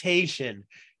temptation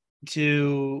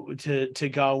to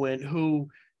Gawain, who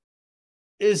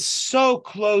is so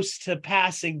close to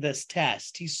passing this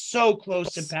test. He's so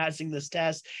close to passing this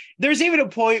test. There's even a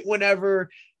point whenever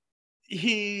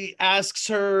he asks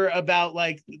her about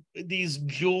like these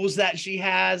jewels that she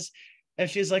has, and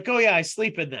she's like, oh yeah, I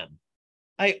sleep in them.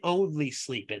 I only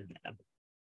sleep in them.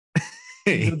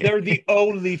 They're the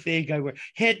only thing I wear.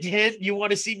 Hint, hint. You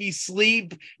want to see me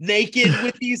sleep naked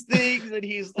with these things? And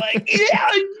he's like,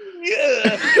 yeah.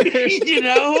 You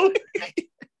know?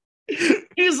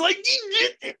 He's like,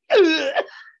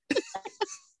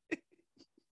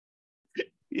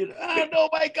 you know, oh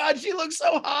my God, she looks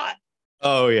so hot.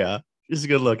 Oh yeah, she's a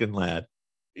good looking lad.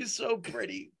 She's so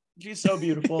pretty. She's so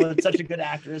beautiful and such a good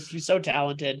actress. She's so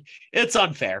talented. It's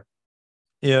unfair.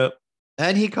 Yep.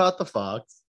 And he caught the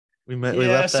fox. We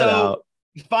left that out.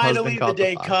 Finally, the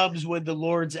day comes when the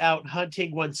Lord's out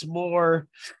hunting once more,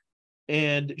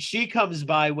 and she comes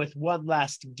by with one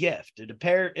last gift. It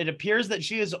appears that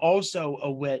she is also a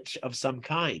witch of some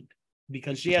kind,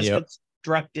 because she has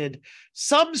constructed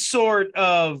some sort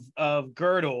of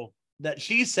girdle that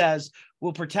she says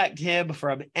will protect him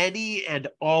from any and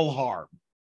all harm.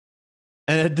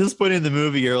 And at this point in the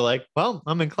movie, you're like, well,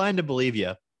 I'm inclined to believe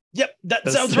you. Yep, that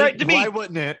sounds right to me. Why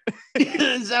wouldn't it?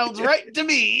 It sounds right to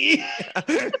me.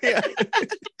 Yeah.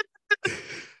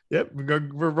 Yep,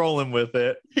 we're rolling with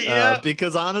it. Yeah.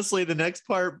 Because honestly, the next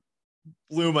part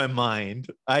blew my mind.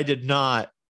 I did not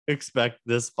expect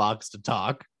this fox to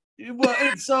talk.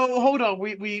 Well, so hold on.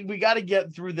 We got to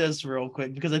get through this real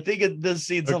quick, because I think this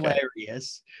scene's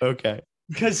hilarious. Okay.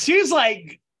 Because she's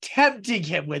like tempting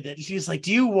him with it. She's like,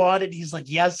 do you want it? He's like,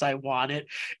 yes, I want it.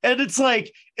 And it's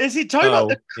like, is he talking about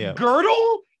the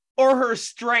girdle, or her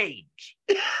strange.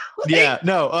 Yeah,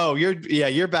 no. Oh,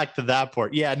 you're back to that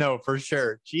part. Yeah, no, for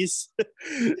sure. She's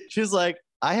like,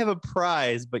 I have a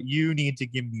prize, but you need to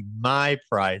give me my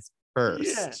prize Yeah.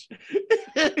 first.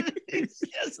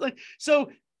 Yes, like, so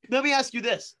let me ask you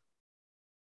this.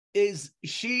 Is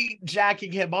she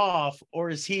jacking him off or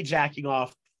is he jacking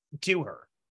off to her?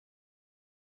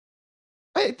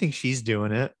 I think she's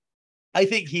doing it. I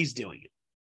think he's doing it.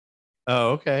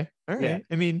 Oh, okay. All Yeah. right.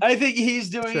 I mean, I think he's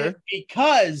doing sure. it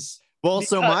because Well,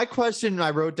 so my question I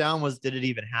wrote down was, did it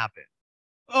even happen?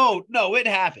 oh no, it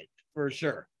happened for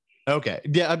sure. Okay.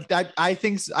 Yeah, I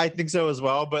think so as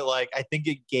well, but like I think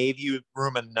it gave you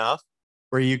room enough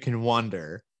where you can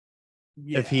wonder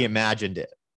if he imagined it.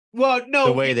 Well, no,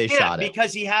 the way they shot it.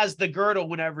 because he has the girdle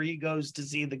whenever he goes to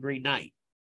see the Green Knight.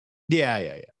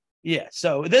 Yeah. Yeah.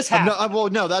 So this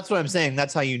happened. No, that's what I'm saying.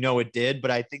 That's how you know it did.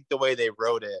 But I think the way they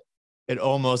wrote it, it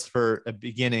almost for a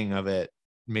beginning of it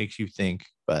makes you think.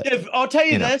 But if I'll tell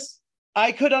you this,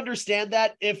 I could understand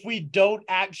that if we don't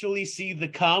actually see the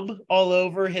cum all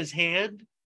over his hand.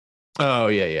 Oh,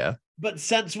 yeah. But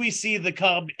since we see the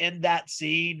cum in that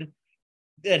scene,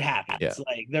 it happens. Yeah.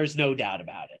 Like there's no doubt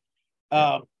about it.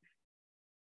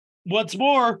 Once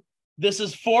more, this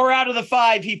is 4 out of the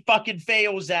 5 he fucking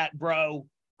fails at, bro.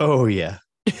 Oh, yeah.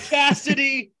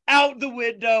 Chastity out the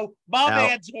window. My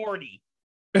man's horny.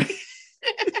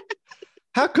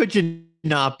 How could you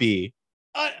not be?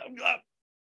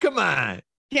 Come on.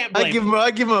 Can't blame I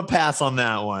give him a pass on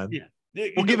that one. Yeah.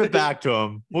 We'll give it back to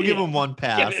him. We'll give him one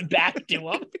pass. Give it back to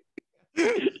him.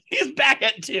 He's back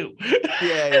at 2.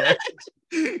 Yeah.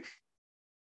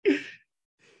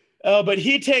 But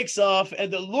he takes off,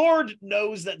 and the Lord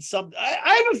knows that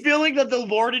I have a feeling that the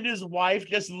Lord and his wife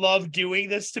just love doing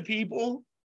this to people.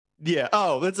 Yeah.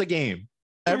 Oh, it's a game.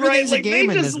 Everything's a game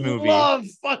in this movie. Love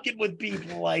fucking with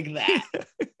people like that.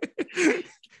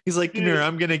 He's like, come here,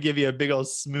 I'm gonna give you a big old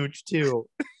smooch too.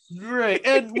 Right.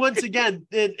 And once again,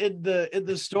 in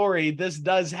the story, this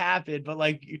does happen, but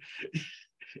like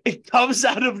it comes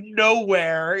out of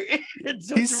nowhere.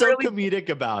 He's so really comedic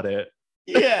about it.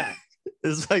 Yeah.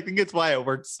 I think it's why it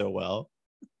works so well.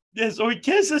 Yeah, so he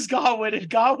kisses Godwin, and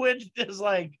Godwin is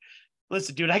like,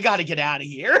 listen, dude, I gotta get out of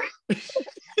here.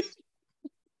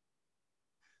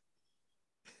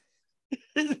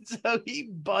 So he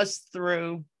busts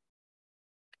through.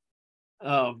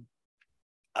 I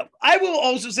will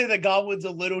also say that Godwin's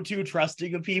a little too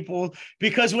trusting of people,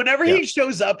 because whenever he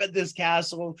shows up at this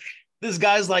castle, this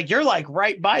guy's like, you're like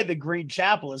right by the Green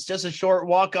Chapel. It's just a short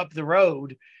walk up the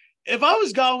road. If I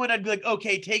was Godwin, I'd be like,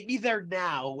 okay, take me there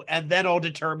now, and then I'll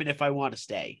determine if I want to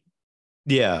stay.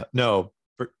 Yeah, no.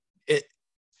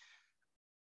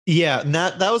 And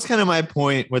that was kind of my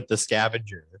point with the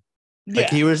scavenger. Like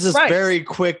he was just very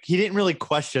quick. He didn't really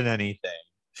question anything.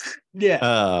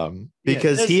 Yeah.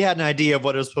 Because he had an idea of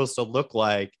what it was supposed to look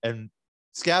like, and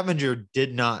Scavenger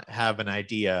did not have an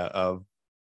idea of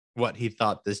what he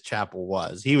thought this chapel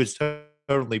was. He was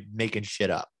totally making shit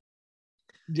up.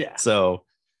 Yeah. So,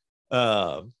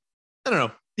 I don't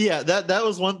know. Yeah, that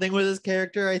was one thing with his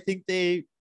character. I think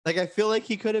I feel like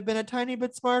he could have been a tiny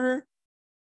bit smarter.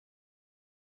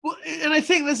 Well, and I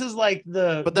think this is like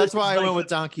but that's why I went with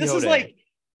Don Quixote. This is like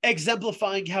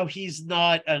exemplifying how he's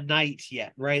not a knight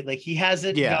yet, right? Like he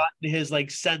hasn't gotten his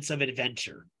like sense of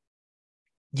adventure.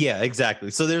 Yeah, exactly.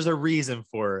 So there's a reason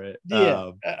for it. Yeah,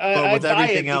 but with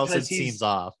everything else, it seems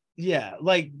off. Yeah,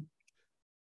 like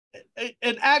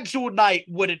an actual knight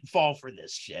wouldn't fall for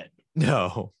this shit.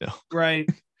 No. Right.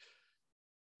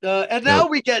 And now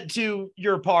we get to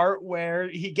your part where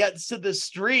he gets to the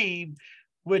stream,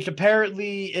 which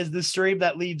apparently is the stream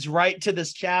that leads right to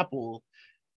this chapel,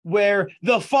 where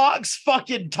the fox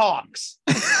fucking talks.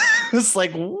 It's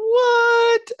like,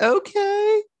 what?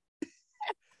 Okay.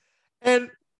 And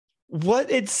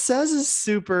what it says is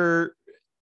super,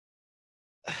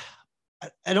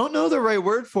 I don't know the right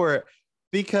word for it,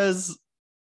 because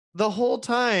the whole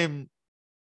time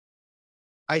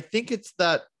I think it's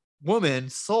that woman,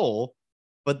 Soul,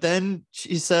 but then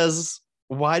she says,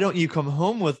 why don't you come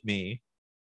home with me?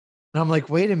 And I'm like,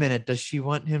 wait a minute, does she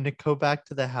want him to go back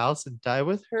to the house and die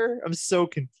with her? I'm so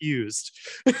confused.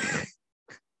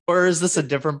 Or is this a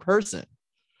different person?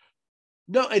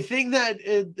 No, I think that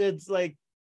it's like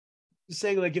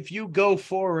saying, like, if you go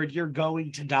forward, you're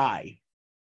going to die.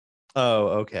 Oh,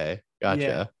 okay.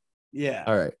 Gotcha. Yeah.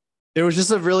 All right. It was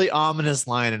just a really ominous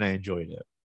line, and I enjoyed it.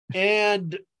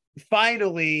 And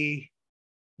finally,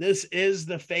 this is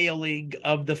the failing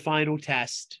of the final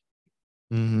test.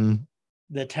 Mm-hmm.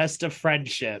 The test of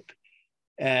friendship,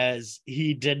 as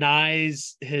he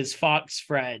denies his fox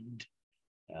friend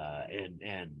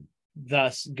and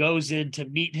thus goes in to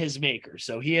meet his maker.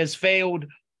 So he has failed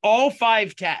all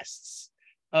 5 tests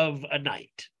of a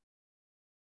knight.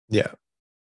 Yeah.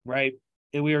 Right.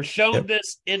 And we are shown Yep.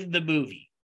 this in the movie.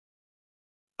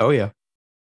 Oh yeah.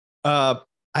 I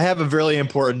have a really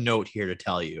important note here to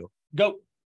tell you Go.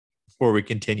 before we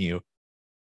continue.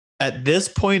 At this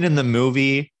point in the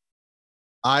movie,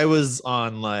 I was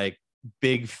on like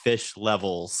Big Fish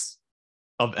levels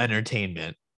of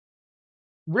entertainment.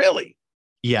 Really?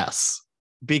 Yes,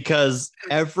 because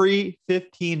every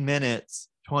 15 minutes,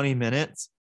 20 minutes,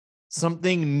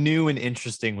 something new and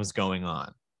interesting was going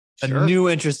on. Sure. A new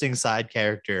interesting side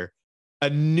character, a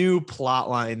new plot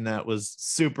line that was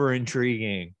super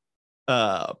intriguing.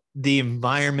 The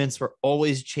environments were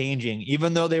always changing,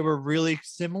 even though they were really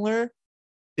similar.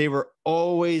 They were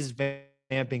always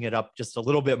vamping it up just a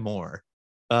little bit more.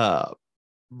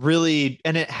 Really,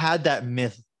 and it had that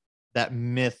myth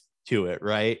to it,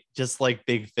 right? Just like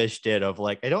Big Fish did of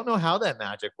like, I don't know how that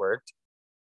magic worked,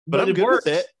 but I'm it good works.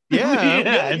 with it. Yeah, I'm good.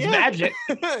 It's Yeah. magic.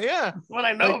 Yeah. What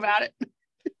I know Like, about it.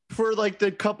 for like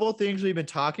the couple of things we've been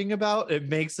talking about, it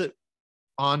makes it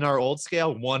on our old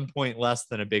scale 1 point less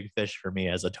than a Big Fish for me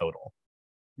as a total.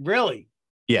 Really?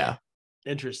 Yeah.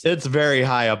 Interesting. It's very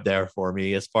high up there for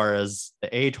me as far as the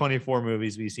A24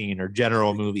 movies we've seen or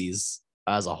general movies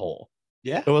as a whole.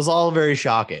 Yeah. It was all very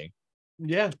shocking.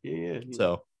 Yeah.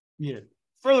 So, yeah.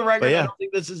 For the record, yeah. I don't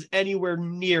think this is anywhere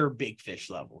near Big Fish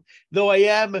level, though I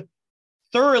am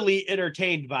thoroughly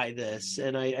entertained by this,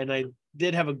 and I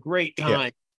did have a great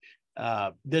time.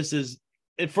 Yeah. This is,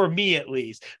 for me at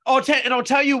least. I'll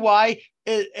tell you why.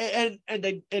 And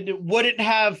it wouldn't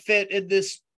have fit in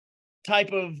this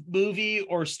type of movie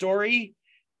or story.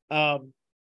 But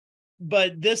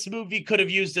this movie could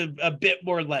have used a bit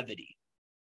more levity.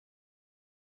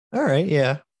 All right.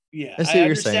 Yeah. Yeah. I see what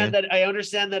you're saying. I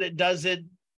understand that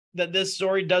that this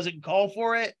story doesn't call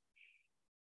for it.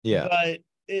 Yeah. But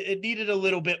it needed a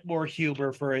little bit more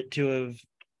humor for it to have.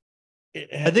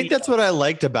 I think that's what I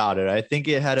liked about it. I think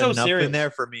it had so enough serious in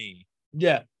there for me.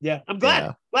 Yeah. I'm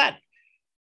glad.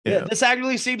 Yeah, this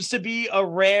actually seems to be a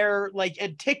rare like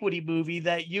antiquity movie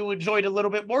that you enjoyed a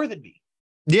little bit more than me.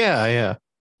 Yeah,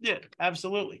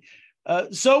 absolutely.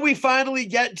 So we finally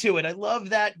get to it. I love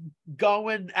that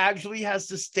Gawain actually has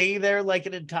to stay there like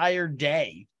an entire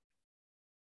day.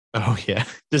 Oh yeah,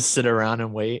 just sit around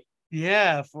and wait.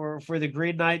 Yeah, for the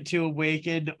Green Knight to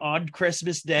awaken on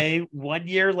Christmas Day 1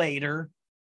 year later.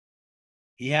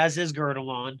 He has his girdle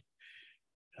on.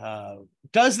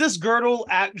 Does this girdle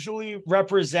actually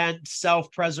represent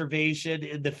self-preservation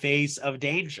in the face of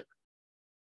danger?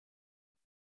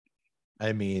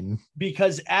 I mean,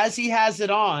 because as he has it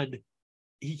on,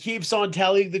 he keeps on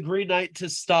telling the Green Knight to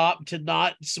stop, to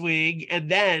not swing,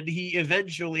 and then he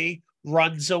eventually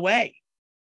runs away.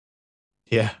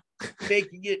 Yeah.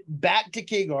 Making it back to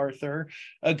King Arthur,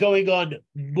 going on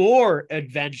more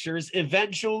adventures,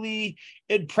 eventually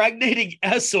impregnating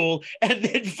Essel, and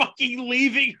then fucking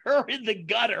leaving her in the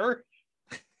gutter.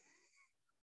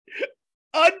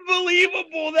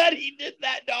 Unbelievable that he did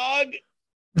that, dog.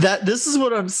 This is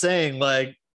what I'm saying.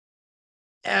 Like,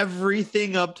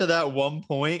 everything up to that one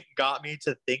point got me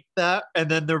to think that.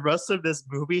 And then the rest of this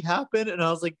movie happened, and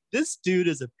I was like, this dude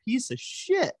is a piece of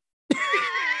shit.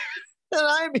 And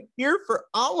I'm here for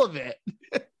all of it.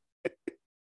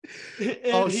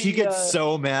 She gets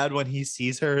so mad when he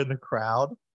sees her in the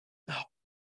crowd.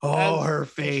 Her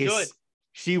face.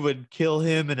 She would kill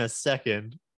him in a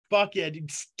second. Fuck yeah.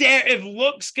 Stare if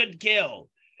looks could kill.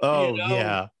 Oh,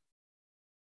 yeah.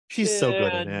 She's so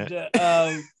good in it.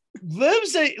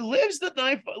 Lives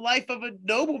the life of a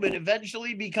nobleman,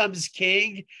 eventually becomes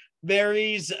king,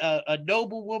 marries a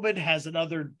noblewoman, has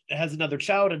another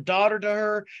child, a daughter to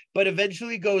her, but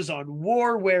eventually goes on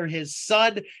war where his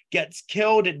son gets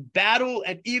killed in battle.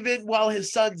 And even while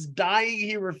his son's dying,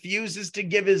 he refuses to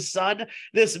give his son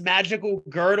this magical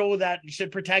girdle that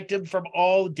should protect him from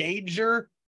all danger.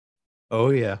 Oh,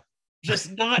 yeah.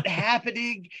 Just not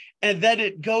happening. And then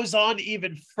it goes on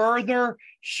even further,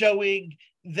 showing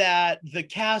that the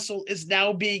castle is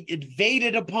now being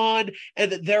invaded upon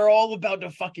and that they're all about to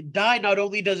fucking die. Not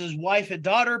only does his wife and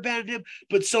daughter abandon him,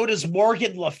 but so does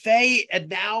Morgan Le Fay. And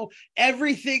now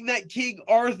everything that King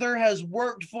Arthur has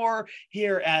worked for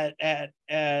here at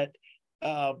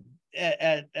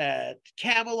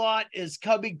Camelot is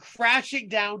coming crashing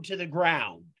down to the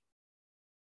ground.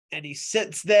 And he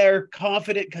sits there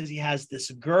confident because he has this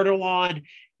girdle on,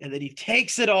 and then he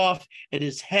takes it off and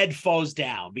his head falls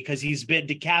down because he's been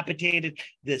decapitated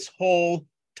this whole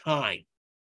time.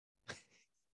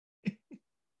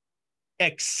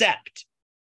 Except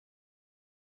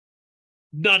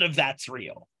none of that's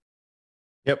real.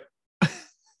 Yep.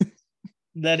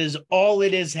 that is all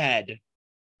in his head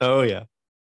Oh yeah.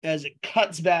 as it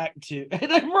cuts back to,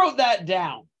 and I wrote that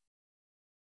down.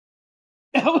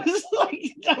 I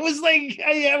was like,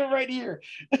 I have it right here.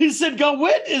 He said,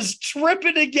 Gawain is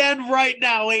tripping again right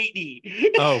now, ain't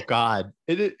he? Oh God.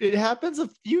 It happens a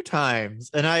few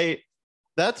times. And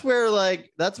that's where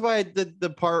that's why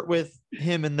the part with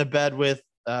him in the bed with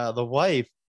the wife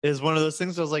is one of those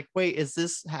things I was like, wait, is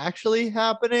this actually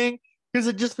happening? Because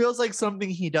it just feels like something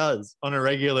he does on a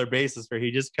regular basis where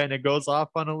he just kind of goes off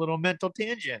on a little mental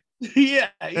tangent Yeah,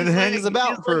 and hangs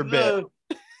about for a bit.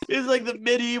 He's like the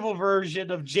medieval version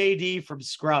of JD from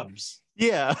Scrubs.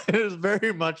 Yeah, it was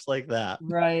very much like that.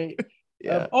 Right.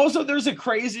 Yeah. Also, there's a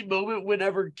crazy moment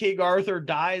whenever King Arthur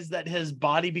dies that his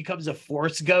body becomes a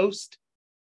force ghost.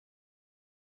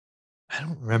 I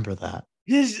don't remember that.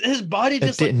 His body It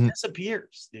just like didn't.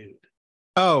 disappears, dude.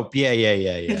 Oh, yeah.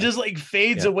 It just like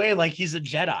fades Yeah. away like he's a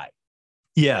Jedi.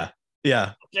 Yeah.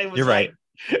 Yeah. Which I was You're right.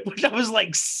 Which I was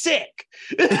like sick.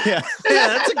 Yeah. Yeah,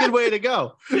 that's a good way to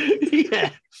go. Yeah,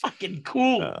 fucking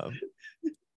cool. And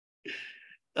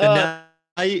now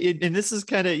and this is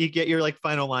kind of, you get your like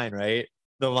final line, right?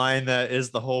 The line that is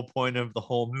the whole point of the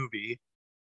whole movie.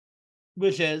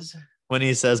 Which is When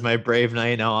he says, "My brave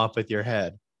knight, now off with your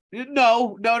head."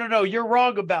 no. You're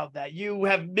wrong about that. You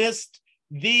have missed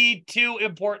the two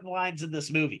important lines in this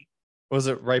movie. Was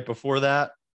it right before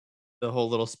that? The whole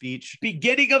little speech?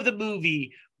 Beginning of the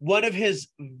movie, one of his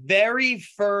very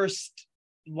first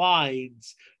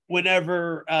lines,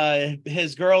 whenever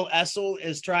his girl Essel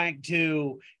is trying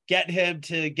to get him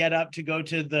to get up to go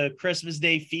to the Christmas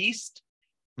Day feast,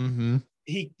 Mm-hmm.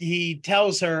 he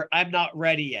tells her, "I'm not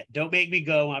ready yet. Don't make me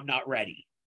go. I'm not ready."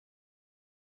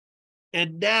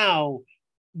 And now,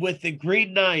 with the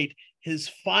Green Knight, his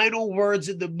final words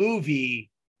in the movie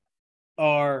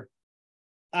are,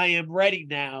 "I am ready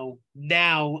now.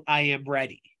 Now I am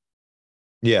ready."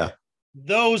 Yeah.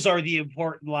 Those are the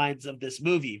important lines of this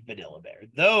movie, Vanilla Bear.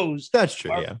 Those That's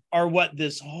true. are what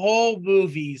this whole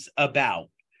movie's about,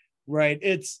 right?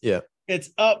 It's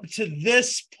up to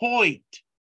this point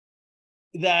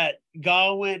that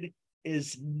Gawain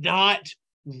is not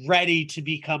ready to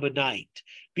become a knight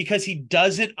because he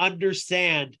doesn't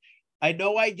understand. I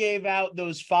know I gave out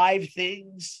those 5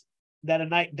 things that a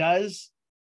knight does.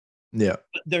 Yeah.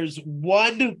 But there's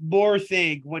one more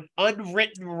thing, one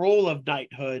unwritten rule of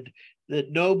knighthood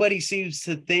that nobody seems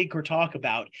to think or talk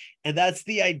about, and that's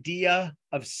the idea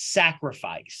of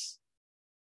sacrifice.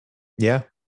 Yeah.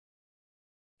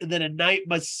 And that a knight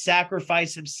must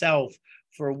sacrifice himself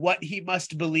for what he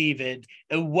must believe in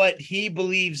and what he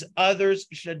believes others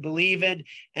should believe in.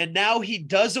 And now he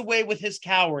does away with his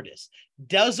cowardice,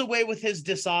 does away with his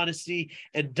dishonesty,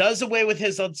 and does away with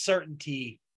his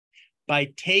uncertainty by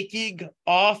taking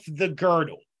off the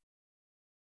girdle.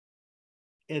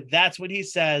 And that's when he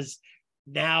says,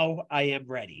 "Now I am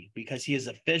ready," because he is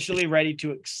officially ready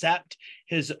to accept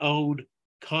his own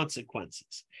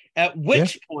consequences. At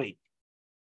which point,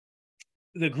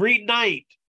 the Green Knight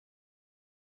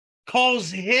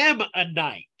calls him a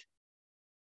knight.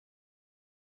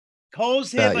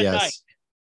 Calls him a knight.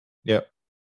 Yep.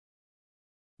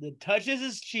 Then touches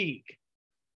his cheek.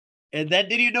 And then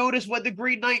did you notice what the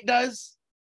Green Knight does?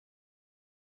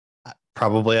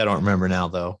 Probably. I don't remember now,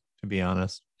 though, to be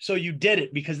honest. So you did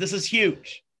it because this is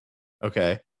huge.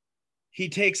 Okay. He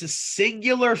takes a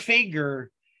singular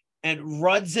finger and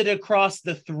runs it across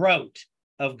the throat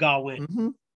of Gawain. Mm-hmm.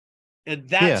 And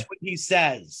that's what he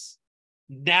says.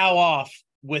 "Now off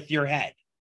with your head."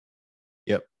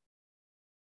 Yep.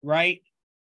 Right?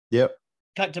 Yep.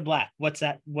 Cut to black. What's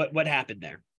that? What happened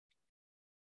there?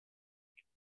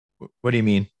 What do you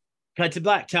mean? Cut to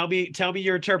black. Tell me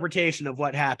your interpretation of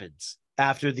what happens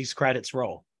after these credits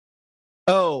roll.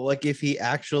 Oh, like if he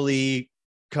actually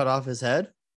cut off his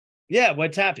head? Yeah,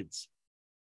 what happens?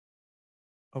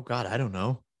 Oh God, I don't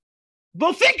know.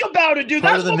 Well, think about it, dude.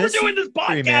 That's what we're doing this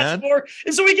podcast for,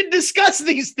 is so we can discuss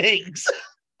these things.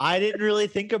 I didn't really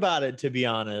think about it, to be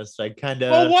honest. I kind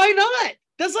of. Well, why not?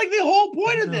 That's like the whole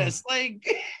point of this. Like,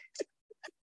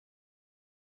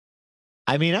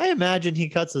 I mean, I imagine he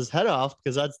cuts his head off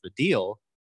because that's the deal.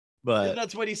 But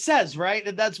that's what he says, right?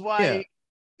 And that's why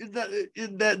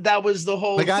that was the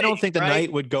whole. Like, thing, I don't think the right?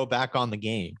 knight would go back on the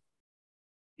game.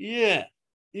 Yeah.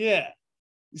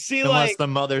 See, unless the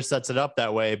mother sets it up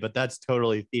that way, but that's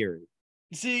totally theory.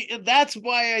 See, and that's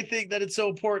why I think that it's so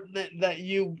important that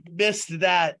you missed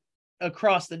that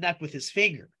across the neck with his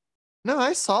finger. No,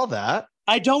 I saw that.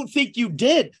 I don't think you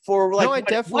did for like. No, I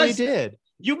definitely did.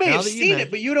 You may have seen it,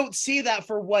 but you don't see that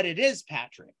for what it is,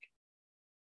 Patrick.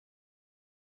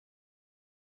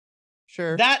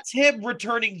 Sure. That's him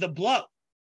returning the blow.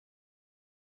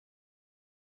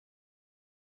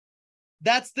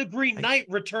 That's the Green Knight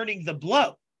returning the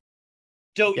blow.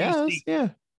 Don't you Yes, see? yeah.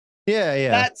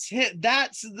 Yeah. That's it.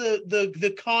 That's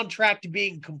the contract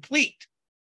being complete.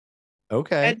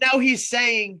 Okay. And now he's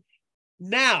saying,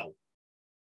 now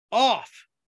off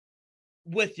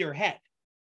with your head.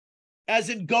 As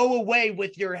in, go away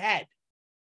with your head.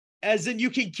 As in, you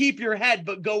can keep your head,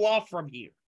 but go off from here.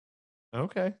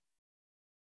 Okay.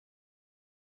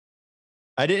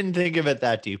 I didn't think of it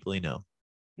that deeply, no.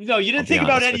 No, you didn't think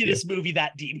about any of this movie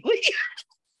that deeply.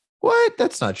 What?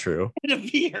 That's not true. It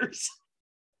appears.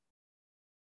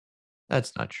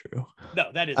 That's not true.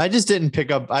 No, that is. I just didn't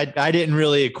pick up. I didn't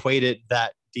really equate it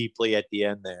that deeply at the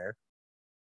end there.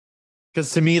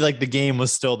 Because to me, like, the game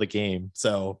was still the game.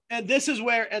 So, and this is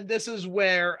where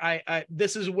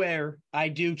I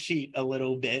do cheat a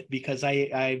little bit, because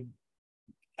I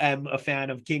am a fan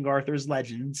of King Arthur's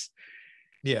Legends.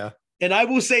 yeah. And I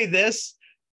will say this,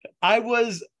 I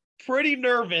was pretty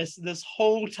nervous this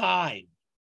whole time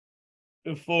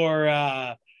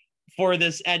for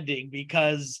this ending,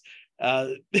 because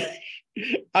I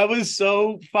was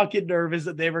so fucking nervous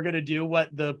that they were going to do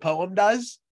what the poem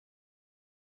does.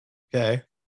 Okay.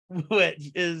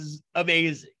 Which is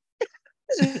amazing.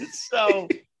 So,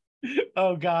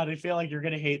 oh God, I feel like you're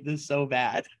going to hate this so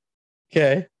bad.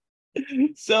 Okay.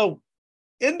 So,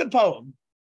 in the poem,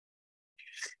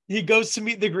 he goes to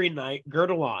meet the Green Knight,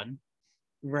 girdle on,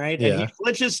 right? Yeah. And he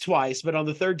flinches twice, but on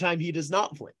the third time, he does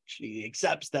not flinch. He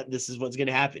accepts that this is what's going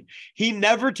to happen. He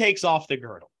never takes off the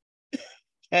girdle.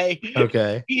 Okay.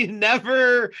 Okay. He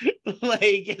never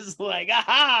is like,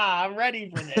 aha, I'm ready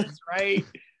for this, right?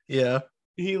 Yeah.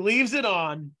 He leaves it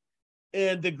on,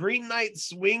 and the Green Knight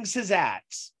swings his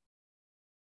axe,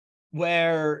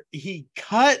 where he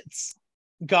cuts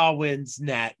Gawain's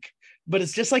neck, but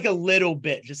it's just like a little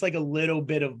bit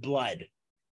of blood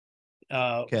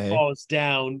falls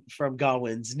down from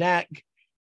Gawain's neck.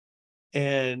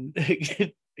 And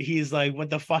he's like, what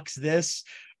the fuck's this?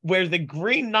 Where the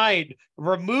Green Knight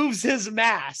removes his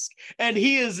mask, and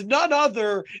he is none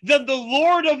other than the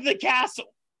Lord of the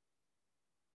Castle.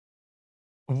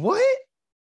 What?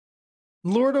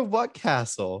 Lord of what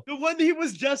castle? The one that he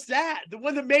was just at, the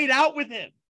one that made out with him.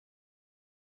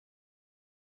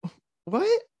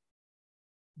 What?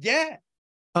 Yeah.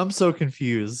 I'm so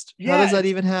confused. Yeah. How does that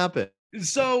even happen?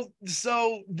 So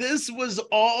this was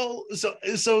all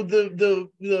so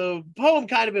the poem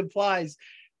kind of implies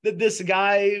that this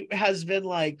guy has been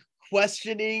like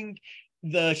questioning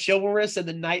the chivalrous and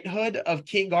the knighthood of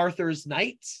King Arthur's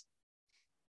knights.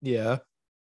 Yeah.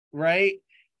 Right?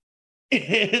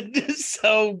 And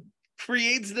so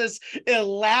creates this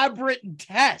elaborate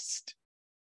test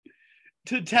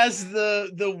to test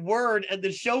the word and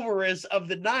the chivalrous of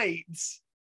the knights.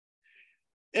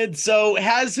 And so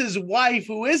has his wife,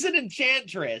 who is an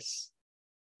enchantress,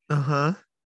 allow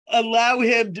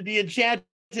him to be enchanted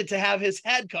to have his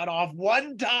head cut off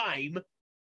one time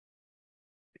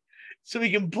so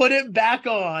he can put it back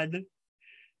on,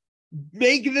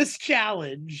 make this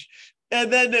challenge,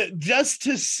 and then just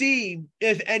to see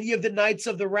if any of the Knights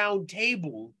of the Round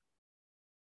Table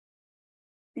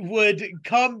would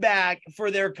come back for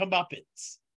their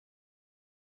comeuppance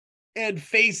and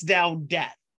face down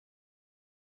death.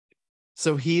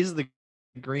 So he's the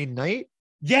Green Knight?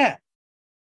 Yeah.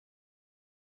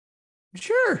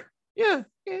 Sure. Yeah.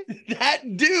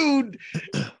 That dude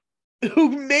who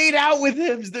made out with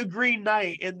him's the Green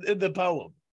Knight in the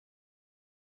poem.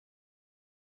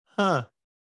 Huh.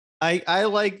 I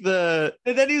like the...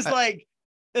 And then he's like,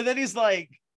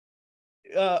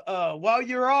 well,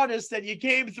 you're honest and you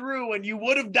came through and you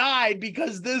would have died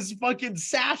because this fucking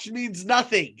sash means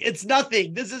nothing. It's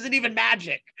nothing. This isn't even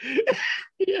magic.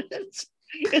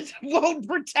 It won't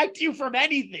protect you from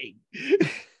anything.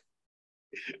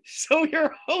 So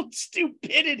your own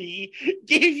stupidity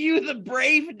gave you the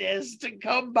braveness to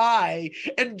come by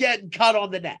and get cut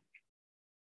on the neck.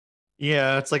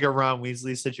 Yeah, it's like a Ron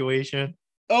Weasley situation.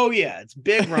 Oh, yeah, it's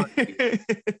big Ron.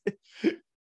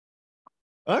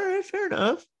 All right, fair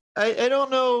enough. I don't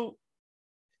know.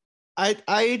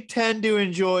 I tend to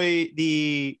enjoy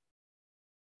the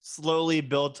slowly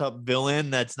built up villain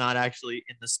that's not actually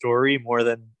in the story more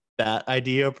than that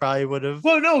idea probably would have.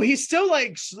 Well, no, he's still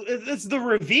like, it's the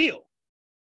reveal,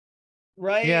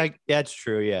 right? Yeah, that's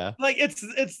true. Yeah, like it's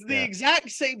the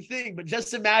exact same thing, but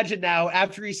just imagine now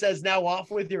after he says now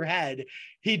off with your head,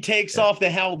 he takes off the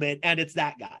helmet and it's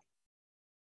that guy.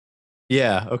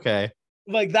 Yeah. Okay.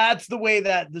 Like that's the way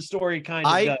that the story kind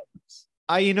of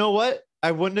goes. You know what?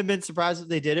 I wouldn't have been surprised if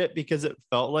they did it because it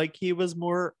felt like he was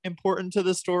more important to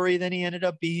the story than he ended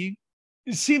up being.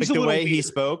 It seems like the way he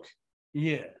spoke.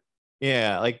 Yeah.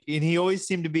 Yeah, like, and he always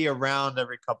seemed to be around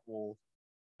every couple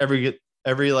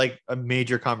every like a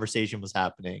major conversation was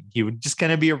happening. He would just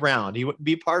kind of be around. He wouldn't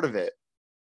be part of it.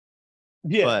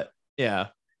 Yeah. But yeah,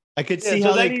 I could Yeah, see so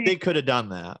how then they could have done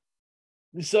that.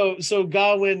 so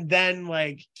Gawain then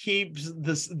like keeps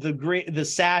the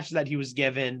sash that he was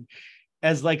given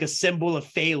as like a symbol of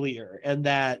failure, and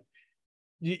that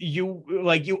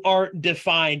you aren't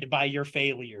defined by your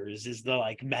failures is the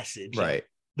like message. Right.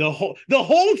 The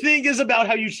whole thing is about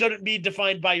how you shouldn't be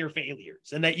defined by your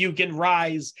failures and that you can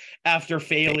rise after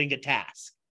failing a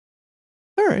task.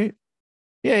 All right.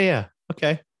 Yeah, yeah.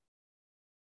 Okay.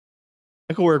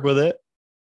 I could work with it.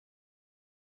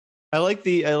 I like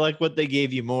what they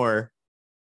gave you more.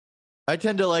 I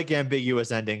tend to like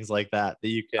ambiguous endings like that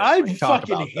you can I like, talk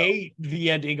fucking about. hate the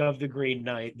ending of the Green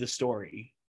Knight, the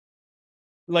story.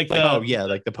 Like Oh yeah,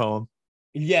 like the poem.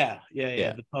 yeah,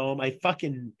 Yeah. the poem. I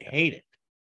fucking hate it.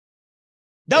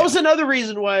 That was another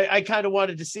reason why I kind of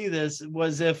wanted to see this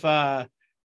was if the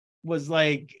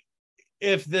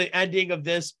ending of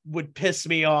this would piss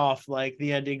me off like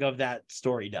the ending of that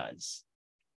story does.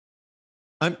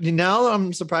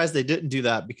 I'm surprised they didn't do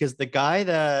that because the guy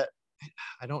that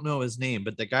I don't know his name,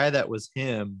 but the guy that was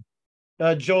him,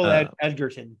 Joel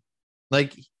Edgerton.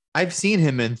 like I've seen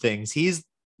him in things. He's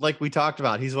like we talked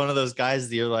about. He's one of those guys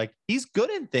that you're like, he's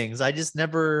good in things. I just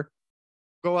never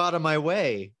go out of my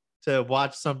way to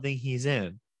watch something he's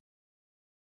in.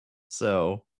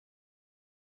 So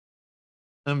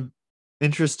I'm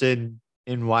interested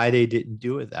in why they didn't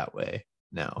do it that way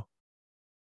now.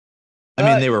 I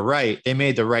mean, they were right. They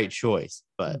made the right choice,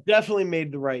 but definitely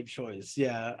made the right choice.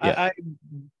 Yeah. I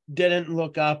didn't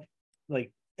look up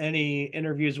like any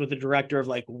interviews with the director of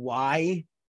like why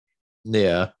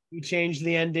he changed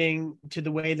the ending to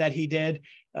the way that he did.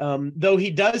 Though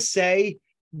he does say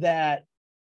that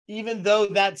even though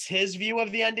that's his view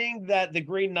of the ending, that the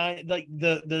Green Knight, like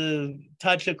the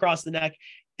touch across the neck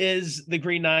is the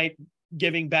Green Knight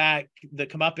giving back the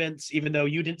comeuppance, even though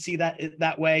you didn't see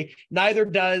that way. Neither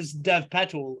does Dev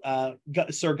Patel,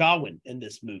 Sir Gawain in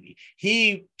this movie.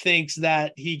 He thinks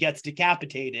that he gets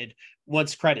decapitated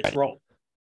once credits roll.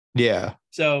 Yeah.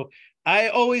 So I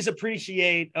always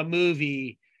appreciate a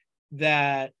movie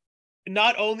that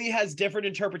not only has different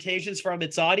interpretations from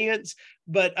its audience,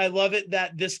 but I love it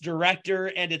that this director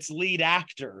and its lead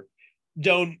actor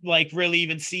don't like really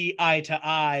even see eye to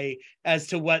eye as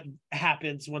to what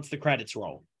happens once the credits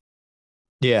roll.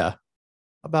 Yeah.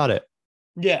 About it.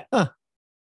 Yeah. Huh.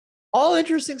 All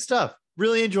interesting stuff.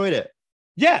 Really enjoyed it.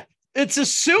 Yeah. It's a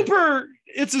super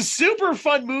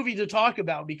fun movie to talk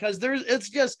about because it's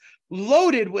just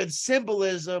loaded with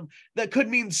symbolism that could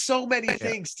mean so many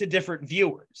things to different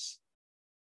viewers.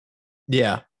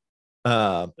 Yeah.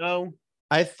 No.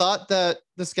 I thought that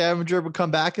the scavenger would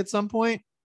come back at some point.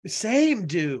 Same,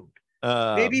 dude.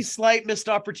 Maybe slight missed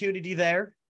opportunity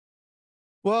there.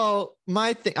 Well,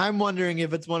 I'm wondering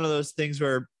if it's one of those things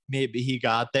where maybe he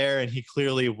got there and he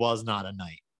clearly was not a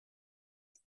knight.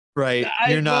 Right.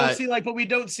 But we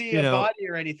don't see a body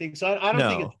or anything. So I don't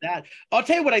think it's that. I'll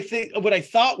tell you what I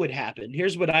thought would happen.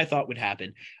 Here's what I thought would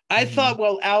happen. I thought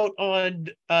out on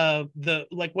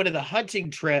one of the hunting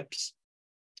trips,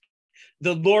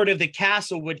 the Lord of the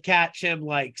Castle would catch him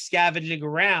like scavenging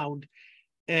around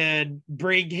and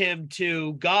bring him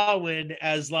to Gawain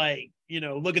as like,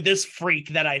 look at this freak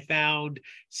that I found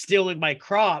stealing my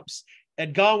crops.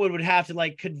 And Gawain would have to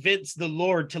like convince the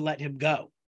Lord to let him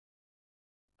go.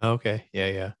 Okay.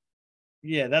 Yeah.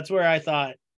 Yeah, that's where I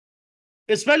thought,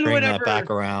 especially bring whenever that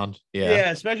back around. Yeah,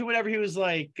 especially whenever he was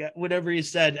like, whenever he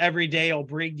said, every day I'll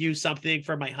bring you something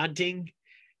for my hunting.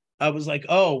 I was like,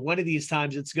 oh, one of these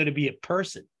times it's going to be a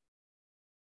person.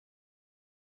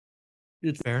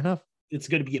 It's fair enough. It's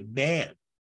going to be a man.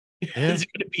 Yeah. It's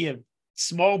going to be a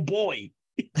small boy.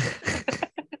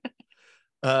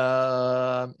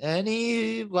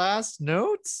 Any last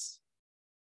notes?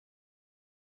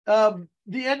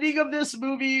 The ending of this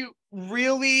movie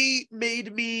really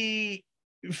made me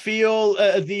feel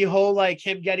the whole like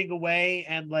him getting away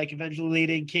and like eventually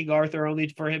leading King Arthur only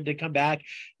for him to come back.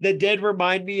 That did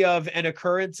remind me of an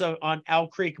occurrence on Owl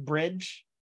Creek Bridge.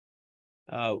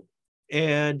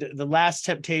 And the Last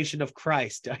Temptation of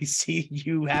Christ. I see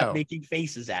you making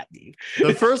faces at me.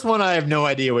 The first one, I have no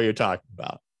idea what you're talking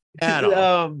about.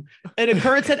 An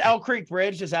occurrence at Owl Creek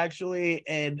Bridge is actually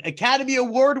an Academy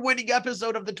Award-winning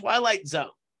episode of The Twilight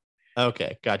Zone.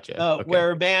 Okay, gotcha.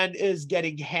 Where a man is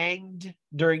getting hanged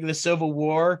during the Civil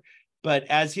War, but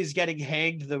as he's getting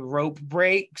hanged, the rope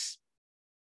breaks.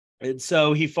 And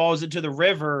so he falls into the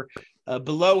river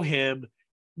below him,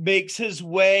 makes his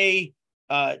way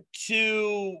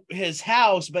to his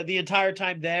house, but the entire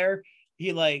time there,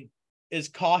 he like is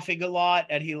coughing a lot,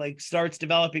 and he like starts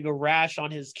developing a rash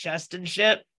on his chest and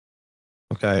shit.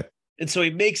 Okay. And so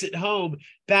he makes it home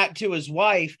back to his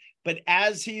wife. But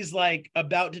as he's like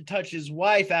about to touch his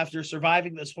wife after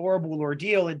surviving this horrible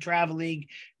ordeal and traveling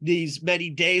these many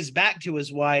days back to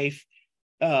his wife,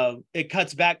 it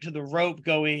cuts back to the rope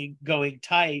going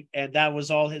tight. And that was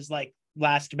all his like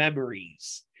last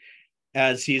memories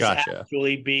as he's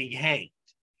actually being hanged.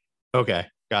 Okay.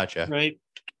 Gotcha. Right.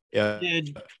 Yeah.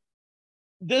 And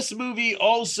this movie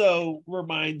also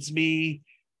reminds me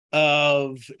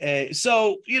of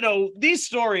so, you know, these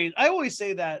stories, I always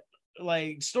say that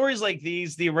like stories like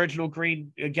these, the original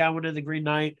Green Gowan and the Green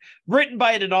Knight, written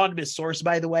by an anonymous source,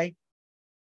 by the way.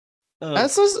 I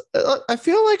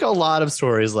feel like a lot of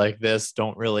stories like this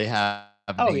don't really have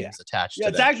names attached to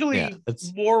it's them. Actually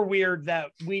it's more weird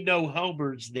that we know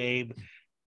Homer's name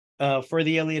for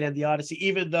the Iliad and the Odyssey,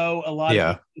 even though a lot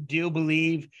of people do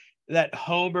believe that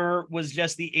Homer was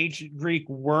just the ancient Greek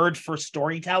word for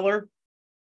storyteller.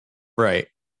 Right.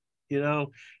 You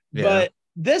know, but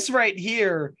this right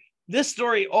here, this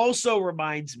story also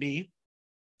reminds me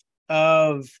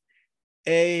of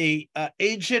a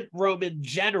ancient Roman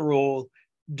general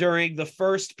during the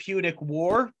First Punic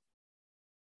War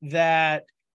that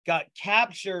got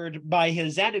captured by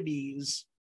his enemies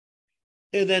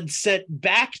and then sent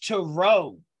back to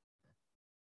Rome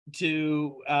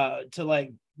to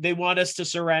like, they want us to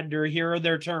surrender. Here are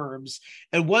their terms.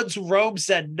 And once Rome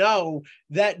said no,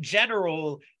 that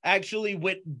general actually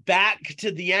went back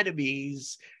to the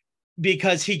enemies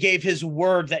because he gave his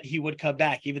word that he would come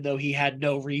back, even though he had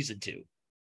no reason to.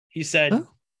 He said, a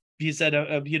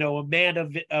man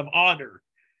of honor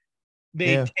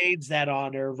maintains that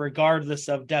honor regardless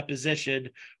of deposition,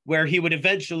 where he would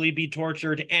eventually be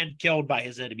tortured and killed by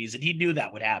his enemies. And he knew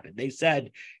that would happen. They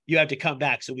said, you have to come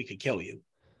back so we could kill you.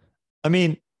 I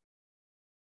mean,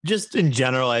 just in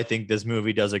general, I think this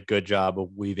movie does a good job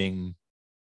of weaving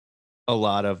a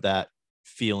lot of that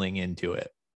feeling into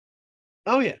it.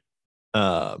 Oh, yeah.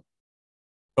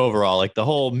 Overall, like the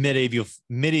whole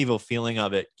medieval feeling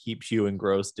of it keeps you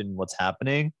engrossed in what's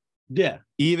happening. Yeah.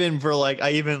 Even for like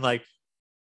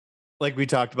we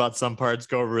talked about, some parts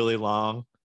go really long.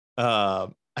 I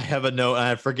have a note, and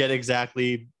I forget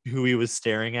exactly who he was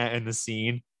staring at in the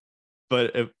scene,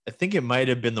 but I think it might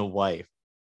have been the wife.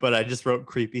 But I just wrote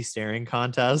creepy staring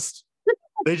contest.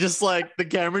 They just like, the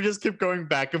camera just kept going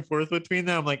back and forth between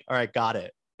them. I'm like, all right, got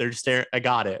it. They're staring. I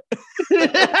got it.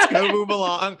 Let's go move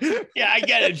along. Yeah, I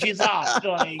get it. She's off.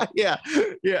 Like, yeah.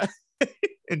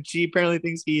 And she apparently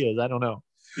thinks he is. I don't know.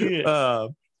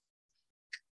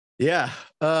 Yeah.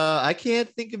 I can't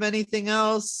think of anything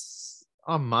else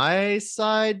on my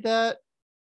side that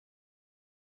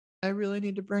I really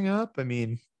need to bring up. I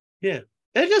mean, yeah,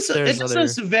 it just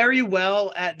does very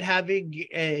well at having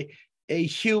a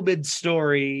human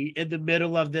story in the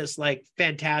middle of this like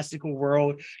fantastical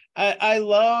world. I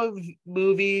love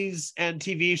movies and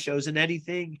TV shows and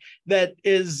anything that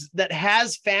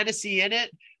has fantasy in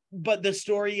it, but the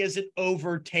story isn't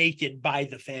overtaken by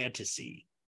the fantasy.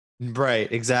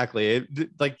 Right, exactly.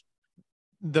 Like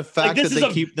the fact that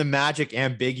they keep the magic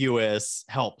ambiguous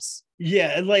helps.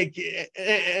 Yeah, like,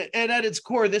 and at its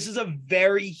core, this is a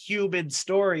very human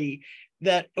story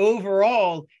that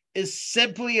overall is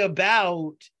simply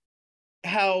about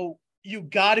how you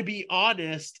got to be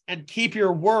honest and keep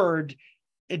your word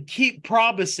and keep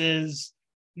promises,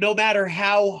 no matter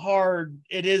how hard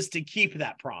it is to keep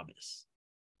that promise.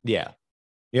 Yeah.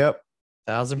 Yep.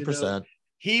 1000%.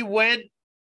 He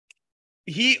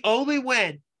only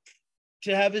went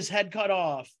to have his head cut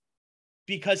off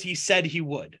because he said he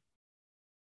would.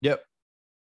 Yep.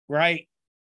 Right.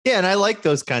 Yeah, and I like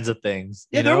those kinds of things.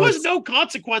 Yeah, there was no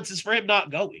consequences for him not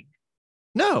going.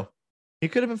 No, he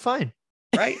could have been fine.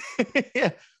 Right. Yeah.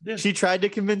 She tried to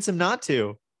convince him not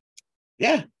to.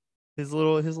 Yeah. His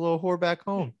little whore back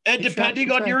home. And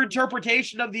depending on your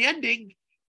interpretation of the ending,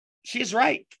 she's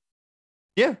right.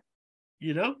 Yeah.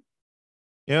 You know?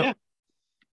 Yep. Yeah.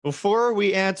 Before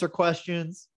we answer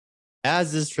questions,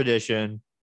 as is tradition,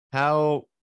 how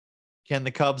can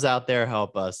the Cubs out there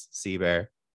help us, Seabear?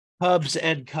 Cubs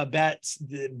and Cubettes,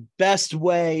 the best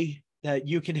way that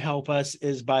you can help us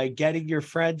is by getting your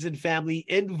friends and family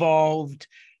involved.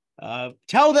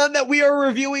 Tell them that we are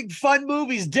reviewing fun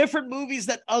movies, different movies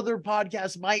that other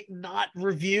podcasts might not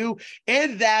review,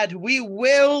 and that we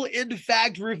will, in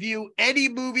fact, review any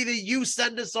movie that you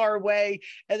send us our way.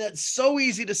 And that's so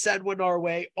easy to send one our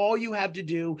way. All you have to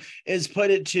do is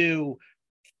put it to...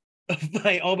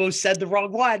 I almost said the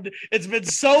wrong one. It's been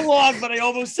so long, but I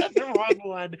almost said the wrong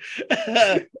one.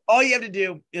 All you have to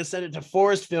do is send it to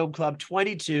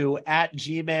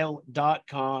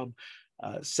forestfilmclub22@gmail.com.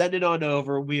 send it on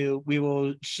over. We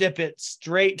will ship it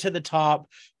straight to the top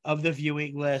of the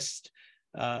viewing list.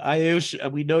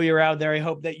 Ayush, we know you're out there. I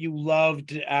hope that you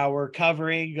loved our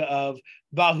covering of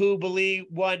Bahubali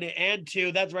 1 and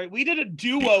 2. That's right. We did a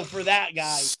duo for that,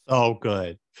 guy. So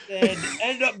good. And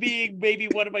ended up being maybe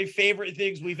one of my favorite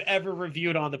things we've ever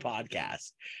reviewed on the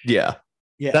podcast. Yeah.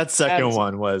 Yeah. That second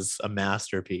one was a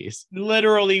masterpiece.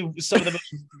 Literally some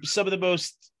of the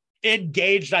most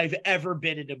engaged I've ever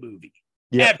been in a movie.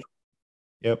 Yep. Ever.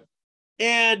 Yep.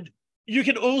 And you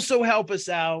can also help us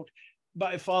out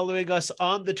by following us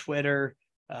on the Twitter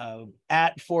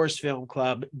at Force Film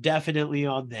Club, definitely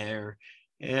on there.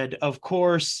 And of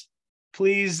course,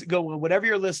 please go on whatever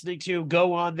you're listening to,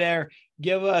 go on there,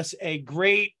 give us a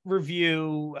great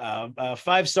review,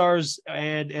 5 stars,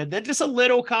 and then just a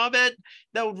little comment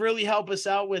that would really help us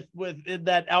out with in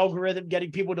that algorithm,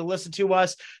 getting people to listen to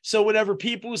us. So whenever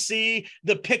people see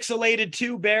the pixelated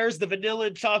 2 bears, the vanilla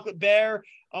and chocolate bear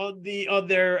on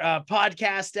their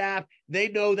podcast app, they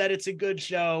know that it's a good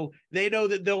show. They know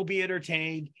that they'll be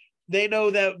entertained. They know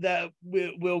that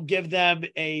we'll give them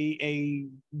a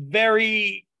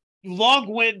very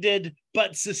long-winded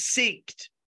but succinct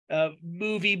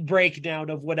movie breakdown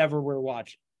of whatever we're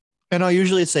watching. And I'll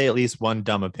usually say at least one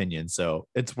dumb opinion, so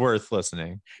it's worth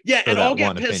listening. Yeah, and I'll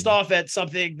get pissed off at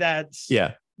something that's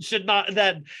should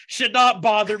not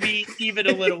bother me even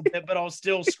a little bit, but I'll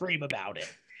still scream about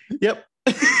it. Yep.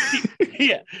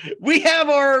 Yeah, we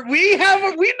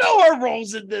know our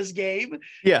roles in this game.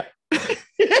 Yeah.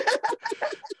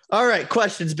 All right,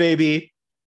 questions, baby.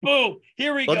 Boom,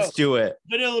 here we go. Let's do it.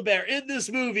 Vanilla Bear, in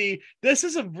this movie,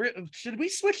 should we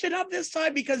switch it up this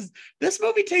time? Because this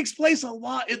movie takes place a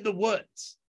lot in the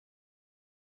woods.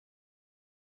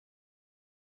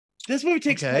 This movie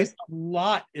takes place a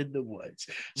lot in the woods.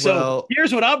 So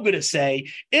here's what I'm going to say.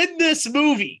 In this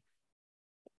movie,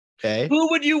 who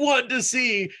would you want to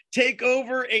see take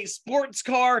over a sports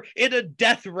car in a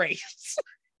death race?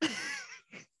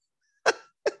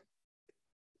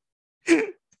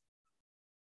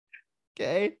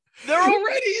 Okay. They're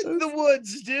already in the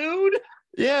woods, dude.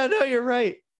 Yeah, no, you're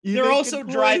right. They're also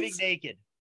driving naked.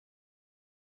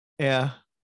 Yeah.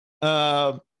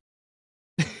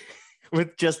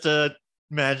 With just a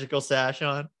magical sash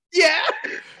on. Yeah.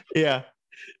 Yeah.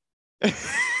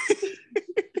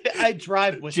 I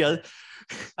drive with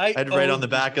I'd write on the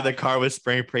back of the car with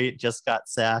spray paint, just got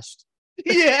sashed.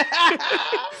 Yeah.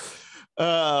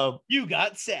 You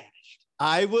got sashed.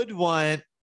 I would want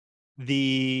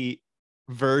the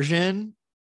version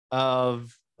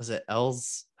of, was it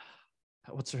Elle's?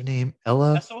 What's her name?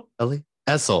 Ella? Essel? Ellie?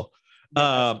 Essel.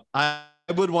 Yeah. I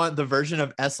would want the version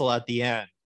of Essel at the end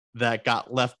that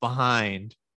got left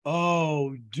behind.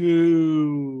 Oh,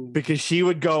 dude. Because she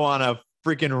would go on a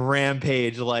freaking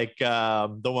rampage like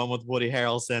the one with Woody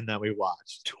Harrelson that we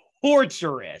watched.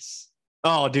 Torturous.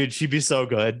 Oh, dude, she'd be so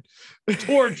good.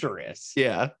 Torturous.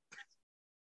 Yeah.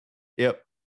 Yep.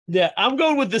 Yeah, I'm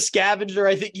going with the scavenger.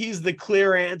 I think he's the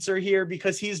clear answer here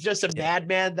because he's just a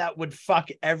madman that would fuck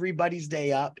everybody's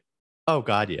day up. Oh,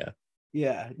 God, yeah.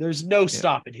 Yeah, there's no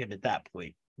stopping him at that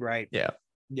point, right? Yeah.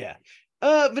 Yeah.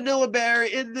 Vanilla Bear,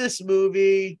 in this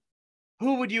movie,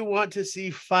 who would you want to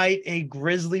see fight a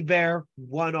grizzly bear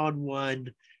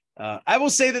one-on-one? I will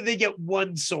say that they get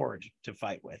one sword to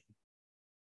fight with.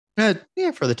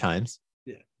 Yeah, for the times.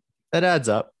 Yeah. That adds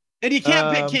up. And you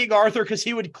can't pick King Arthur because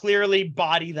he would clearly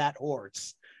body that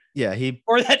horse. Yeah, he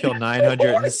that killed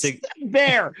 960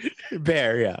 bear.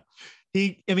 Bear, yeah.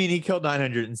 He killed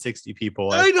 960 people.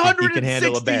 960 he can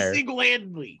handle a bear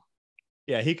single-handedly.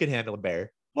 Yeah, he could handle a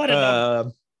bear. What a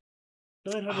number.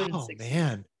 960. Oh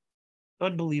man,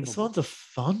 unbelievable. This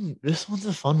one's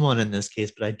a fun one in this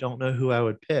case, but I don't know who I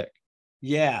would pick.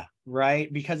 Yeah,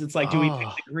 right. Because it's like, do we pick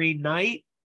the Green Knight,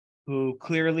 who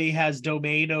clearly has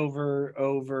domain over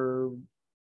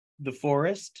the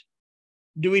forest?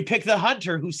 Do we pick the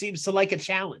hunter, who seems to like a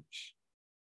challenge?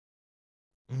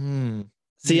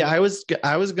 See, I was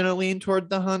gonna lean toward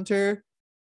the hunter.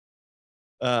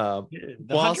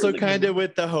 Also kind of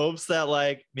with the hopes that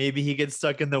like maybe he gets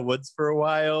stuck in the woods for a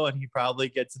while and he probably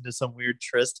gets into some weird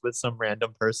tryst with some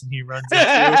random person he runs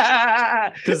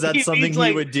into, because that's something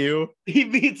he would do. He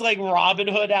meets like Robin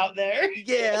Hood out there.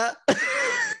 Yeah.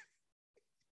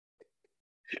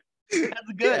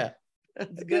 That's good. Yeah.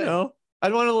 That's good. You know,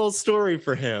 I'd want a little story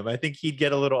for him. I think he'd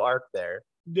get a little arc there.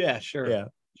 Yeah, sure. Yeah.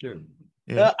 Sure.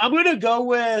 Yeah. I'm gonna go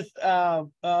with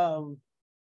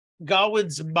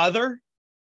Gawain's mother.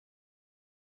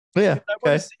 Yeah. I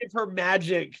want to see if her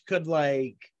magic could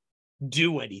like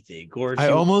do anything. Or I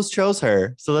she, almost chose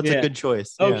her, so that's Yeah. a good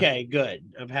choice. Yeah. okay, good.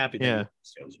 I'm happy that Yeah.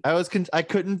 you chose I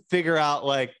couldn't figure out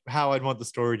like how I'd want the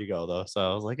story to go though, so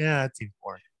I was like, yeah, it seems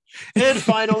boring. And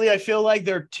finally, I feel like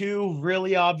there are two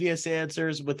really obvious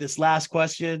answers with this last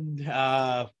question.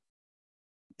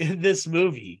 In this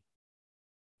movie,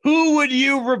 who would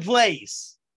you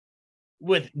replace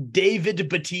with David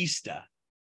Batista?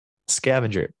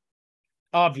 Scavenger.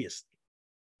 Obviously,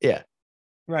 Yeah.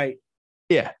 right?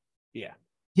 Yeah. Yeah.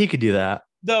 He could do that.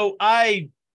 Though I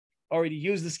already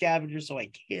used the scavenger, so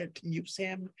I can't use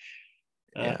him.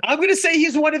 Yeah. I'm going to say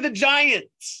he's one of the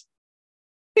Giants.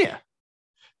 Yeah.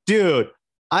 Dude,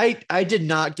 I did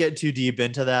not get too deep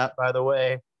into that, by the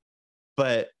way,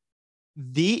 but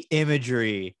the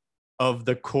imagery of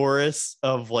the chorus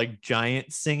of like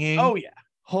giant singing. Oh, yeah.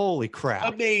 Holy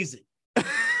crap. Amazing. Oh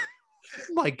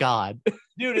my God.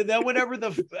 Dude, and then whenever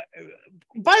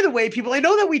by the way, people, I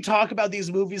know that we talk about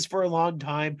these movies for a long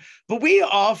time, but we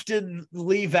often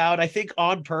leave out, I think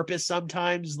on purpose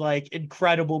sometimes, like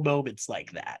incredible moments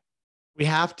like that. We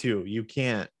have to. You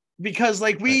can't. Because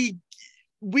like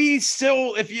we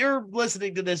still, if you're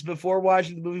listening to this before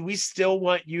watching the movie, we still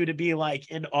want you to be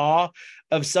like in awe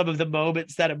of some of the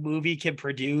moments that a movie can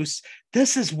produce.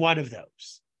 This is one of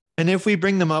those. And if we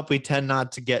bring them up, we tend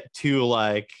not to get too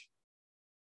like,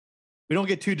 we don't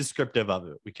get too descriptive of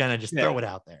it. We kind of just throw it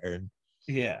out there. And,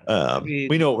 Yeah.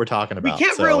 we know what we're talking about. We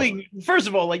can't really, first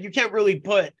of all, like you can't really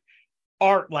put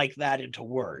art like that into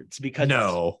words because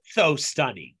it's so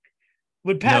stunning.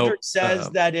 When Patrick says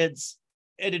that it's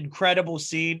an incredible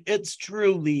scene, it's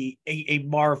truly a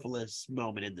marvelous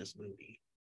moment in this movie.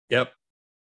 Yep.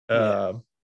 I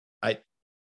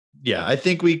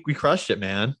think we crushed it,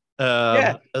 man.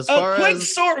 As far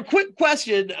as quick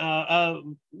question,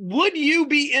 would you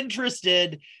be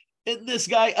interested in this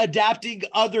guy adapting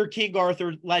other King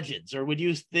Arthur legends, or would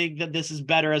you think that this is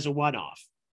better as a one-off?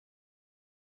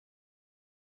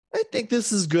 I think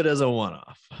this is good as a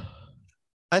one-off.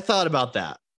 I thought about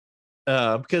that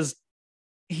because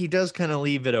he does kind of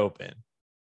leave it open.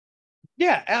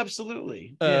 Yeah,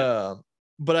 absolutely.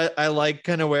 But I like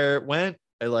kind of where it went.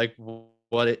 I like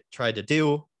what it tried to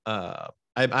do.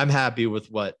 I'm happy with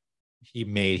what he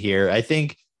made here. I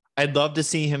think I'd love to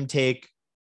see him take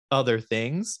other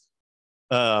things.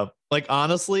 Like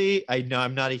honestly, I know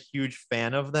I'm not a huge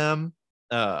fan of them.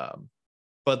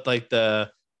 But like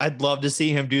I'd love to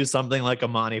see him do something like a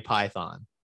Monty Python.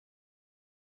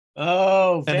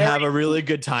 Oh, and have a really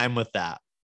good time with that.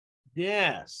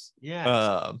 Yes.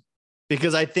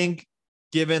 Because I think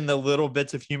given the little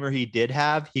bits of humor he did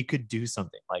have, he could do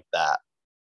something like that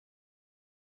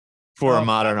for a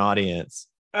modern audience.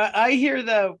 I hear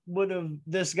that one of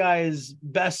this guy's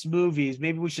best movies,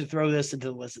 maybe we should throw this into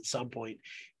the list at some point,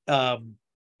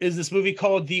 is this movie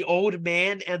called The Old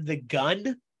Man and the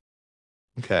Gun.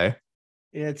 Okay.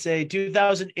 It's a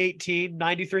 2018,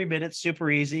 93 minutes, super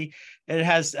easy. And it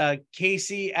has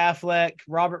Casey Affleck,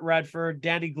 Robert Redford,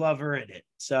 Danny Glover in it.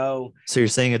 So you're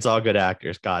saying it's all good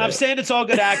actors. Got it. I'm saying it's all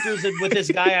good actors. And with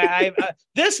this guy,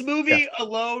 this movie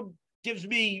alone gives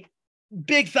me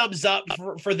big thumbs up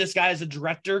for this guy as a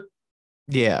director.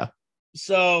 Yeah.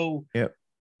 So,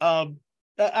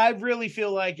 I really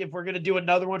feel like if we're going to do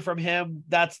another one from him,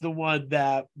 that's the one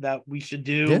that we should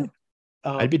do. Yeah.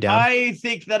 I'd be down. I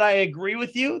think that I agree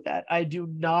with you that I do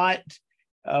not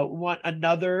want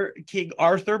another King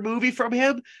Arthur movie from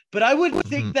him, but I would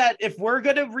think that if we're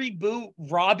going to reboot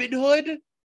Robin Hood.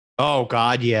 Oh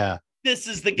God. Yeah. This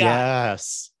is the guy.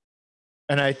 Yes.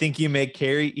 And I think you make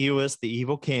Cary Elwes the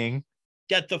evil king.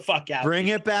 Get the fuck out. Bring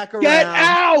it back around. Get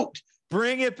out.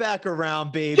 Bring it back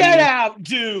around, baby. Get out,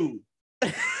 dude.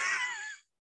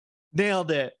 Nailed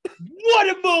it.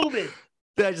 What a moment.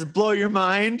 Did I just blow your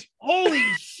mind? Holy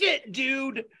shit,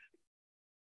 dude.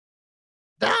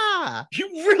 Ah! You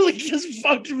really just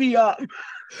fucked me up.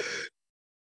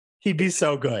 He'd be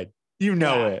so good. You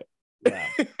know it. Yeah.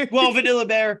 Well, Vanilla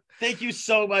Bear, thank you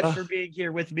so much for being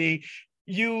here with me.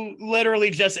 You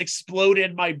literally just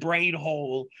exploded my brain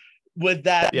hole with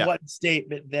that one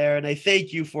statement there. And I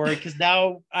thank you for it because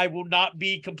now I will not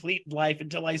be complete in life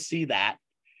until I see that.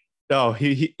 Oh,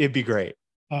 it'd be great.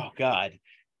 Oh, God.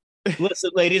 Listen,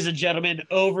 ladies and gentlemen,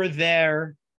 over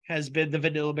there has been the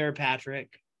Vanilla Bear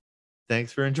Patrick.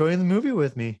 Thanks for enjoying the movie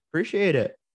with me. Appreciate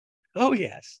it. Oh,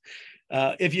 yes.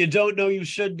 If you don't know, you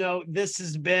should know. This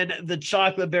has been the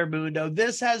Chocolate Bear Mundo.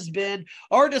 This has been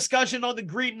our discussion on the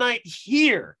Green Knight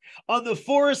here on the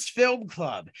Forest Film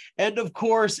Club. And of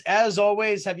course, as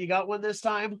always, have you got one this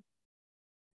time?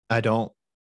 I don't.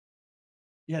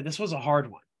 Yeah, this was a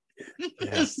hard one.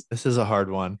 This is a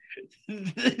hard one.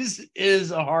 This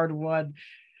is a hard one.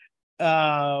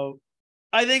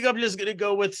 I think I'm just gonna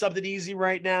go with something easy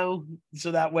right now,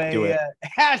 so that Do way it.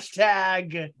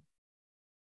 hashtag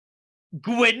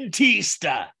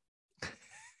Gwentista.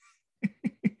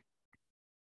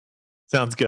 Sounds good.